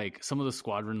because like some of the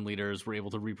squadron leaders were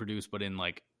able to reproduce, but in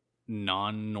like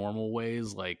non-normal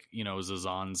ways, like, you know,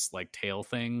 Zazan's like tail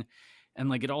thing. And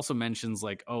like it also mentions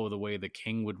like, oh, the way the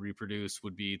king would reproduce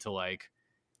would be to like,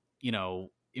 you know,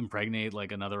 impregnate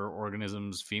like another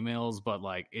organism's females, but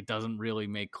like it doesn't really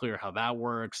make clear how that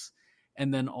works.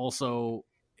 And then also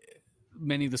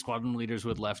many of the squadron leaders who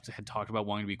had left had talked about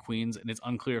wanting to be queens, and it's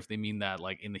unclear if they mean that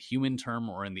like in the human term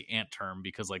or in the ant term,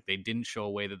 because like they didn't show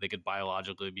a way that they could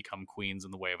biologically become queens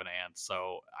in the way of an ant.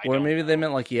 So maybe they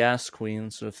meant like Yas queen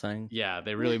sort of thing. Yeah,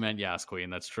 they really meant Yas queen.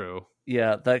 That's true.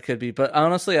 Yeah, that could be. But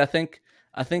honestly, I think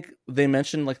they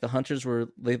mentioned like the hunters were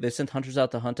they sent hunters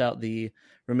out to hunt out the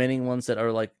remaining ones that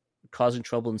are like causing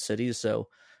trouble in cities. So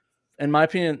in my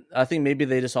opinion, I think maybe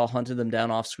they just all hunted them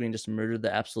down off screen, just murdered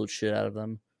the absolute shit out of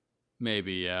them.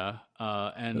 Maybe, yeah.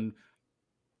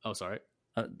 Sorry.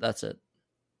 That's it.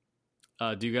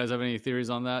 Do you guys have any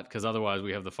theories on that? Because otherwise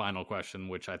we have the final question,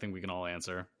 which I think we can all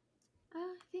answer.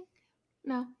 I think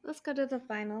no. Let's go to the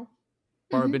final.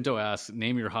 Barabinto asks,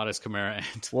 name your hottest Chimera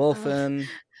ant. Wolfen.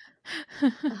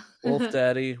 Wolf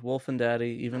Daddy. Wolfen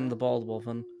Daddy. Even the bald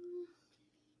Wolfen.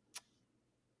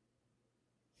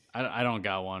 I don't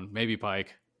got one. Maybe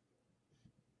Pike.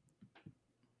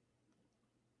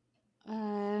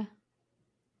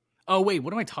 Oh, wait,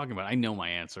 what am I talking about? I know my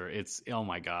answer. It's, oh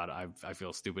my God, I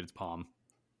feel stupid. It's Palm.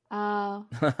 Oh.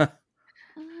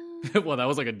 Well, that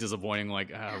was like a disappointing, like,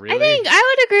 really? I think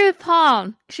I would agree with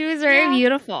Palm. She was very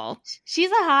beautiful.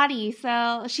 She's a hottie,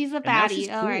 so she's a baddie. She's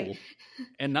all cool. right.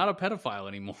 And not a pedophile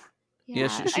anymore. Yeah,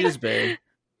 she is bae.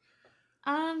 Yeah,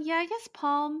 I guess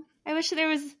Palm. I wish there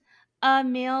was a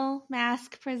male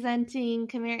mask presenting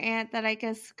Chimera ant that I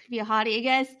guess could be a hottie. I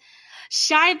guess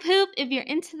Shy Poop, if you're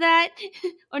into that.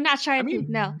 Or not Shy Poop,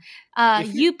 no.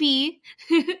 Youpie.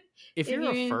 If you're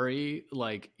a furry,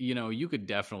 like, you know, you could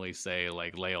definitely say,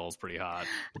 like, Lael's pretty hot.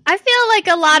 I feel like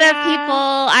a lot of people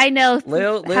I know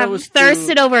have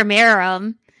thirsted over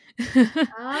Merum.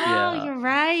 You're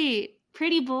right.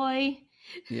 Pretty boy.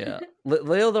 Yeah.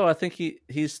 Lael, though, I think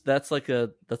he's that's like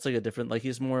a different, like,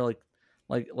 he's more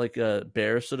like a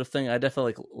bear sort of thing. I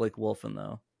definitely like Wolfen,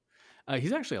 though.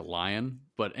 He's actually a lion,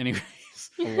 but anyways.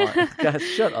 A lion. Guys,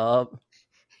 shut up.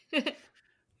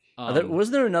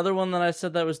 Wasn't there another one that I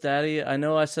said that was Daddy? I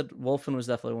know I said Wolfen was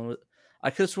definitely one. I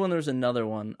could have sworn there was another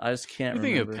one. I just can't remember.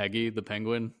 You think of Peggy the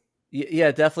penguin?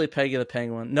 Yeah, definitely Peggy the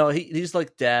penguin. No, he's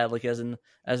like dad, like as in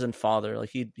father. Like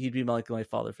he'd be like my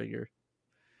father figure.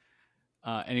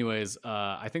 Anyways,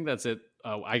 I think that's it.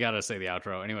 I gotta say the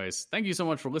outro. Anyways, thank you so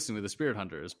much for listening to the Spirit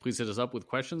Hunters. Please hit us up with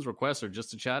questions, requests, or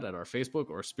just to chat at our Facebook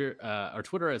or our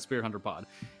Twitter at Spirit Hunter Pod.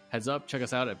 Heads up, check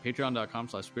us out at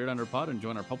patreon.com/SpiritHunterPod and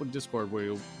join our public Discord where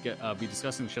you'll be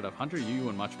discussing the shit of Hunter, Yu,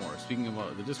 and much more. Speaking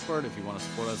of the Discord, if you want to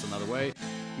support us another way,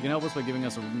 you can help us by giving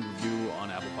us a review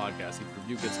on Apple Podcasts. Each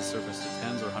review gets us surfaced to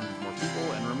tens or hundreds more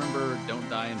people. And remember, don't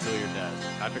die until you're dead.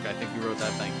 Patrick, I think you wrote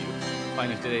that. Thank you.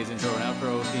 Finally, today's intro and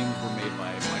outro themes were made by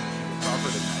Michael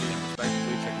Crawford and Maddie M.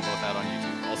 Respectively. Check them both out on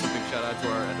YouTube. Also, big shout out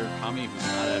to our editor, Tommy, who's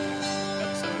not editing this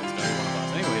episode. It's going to be one of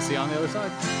us. Anyway, see you on the other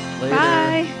side. Later.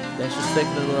 Bye. Thanks for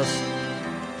sticking with us.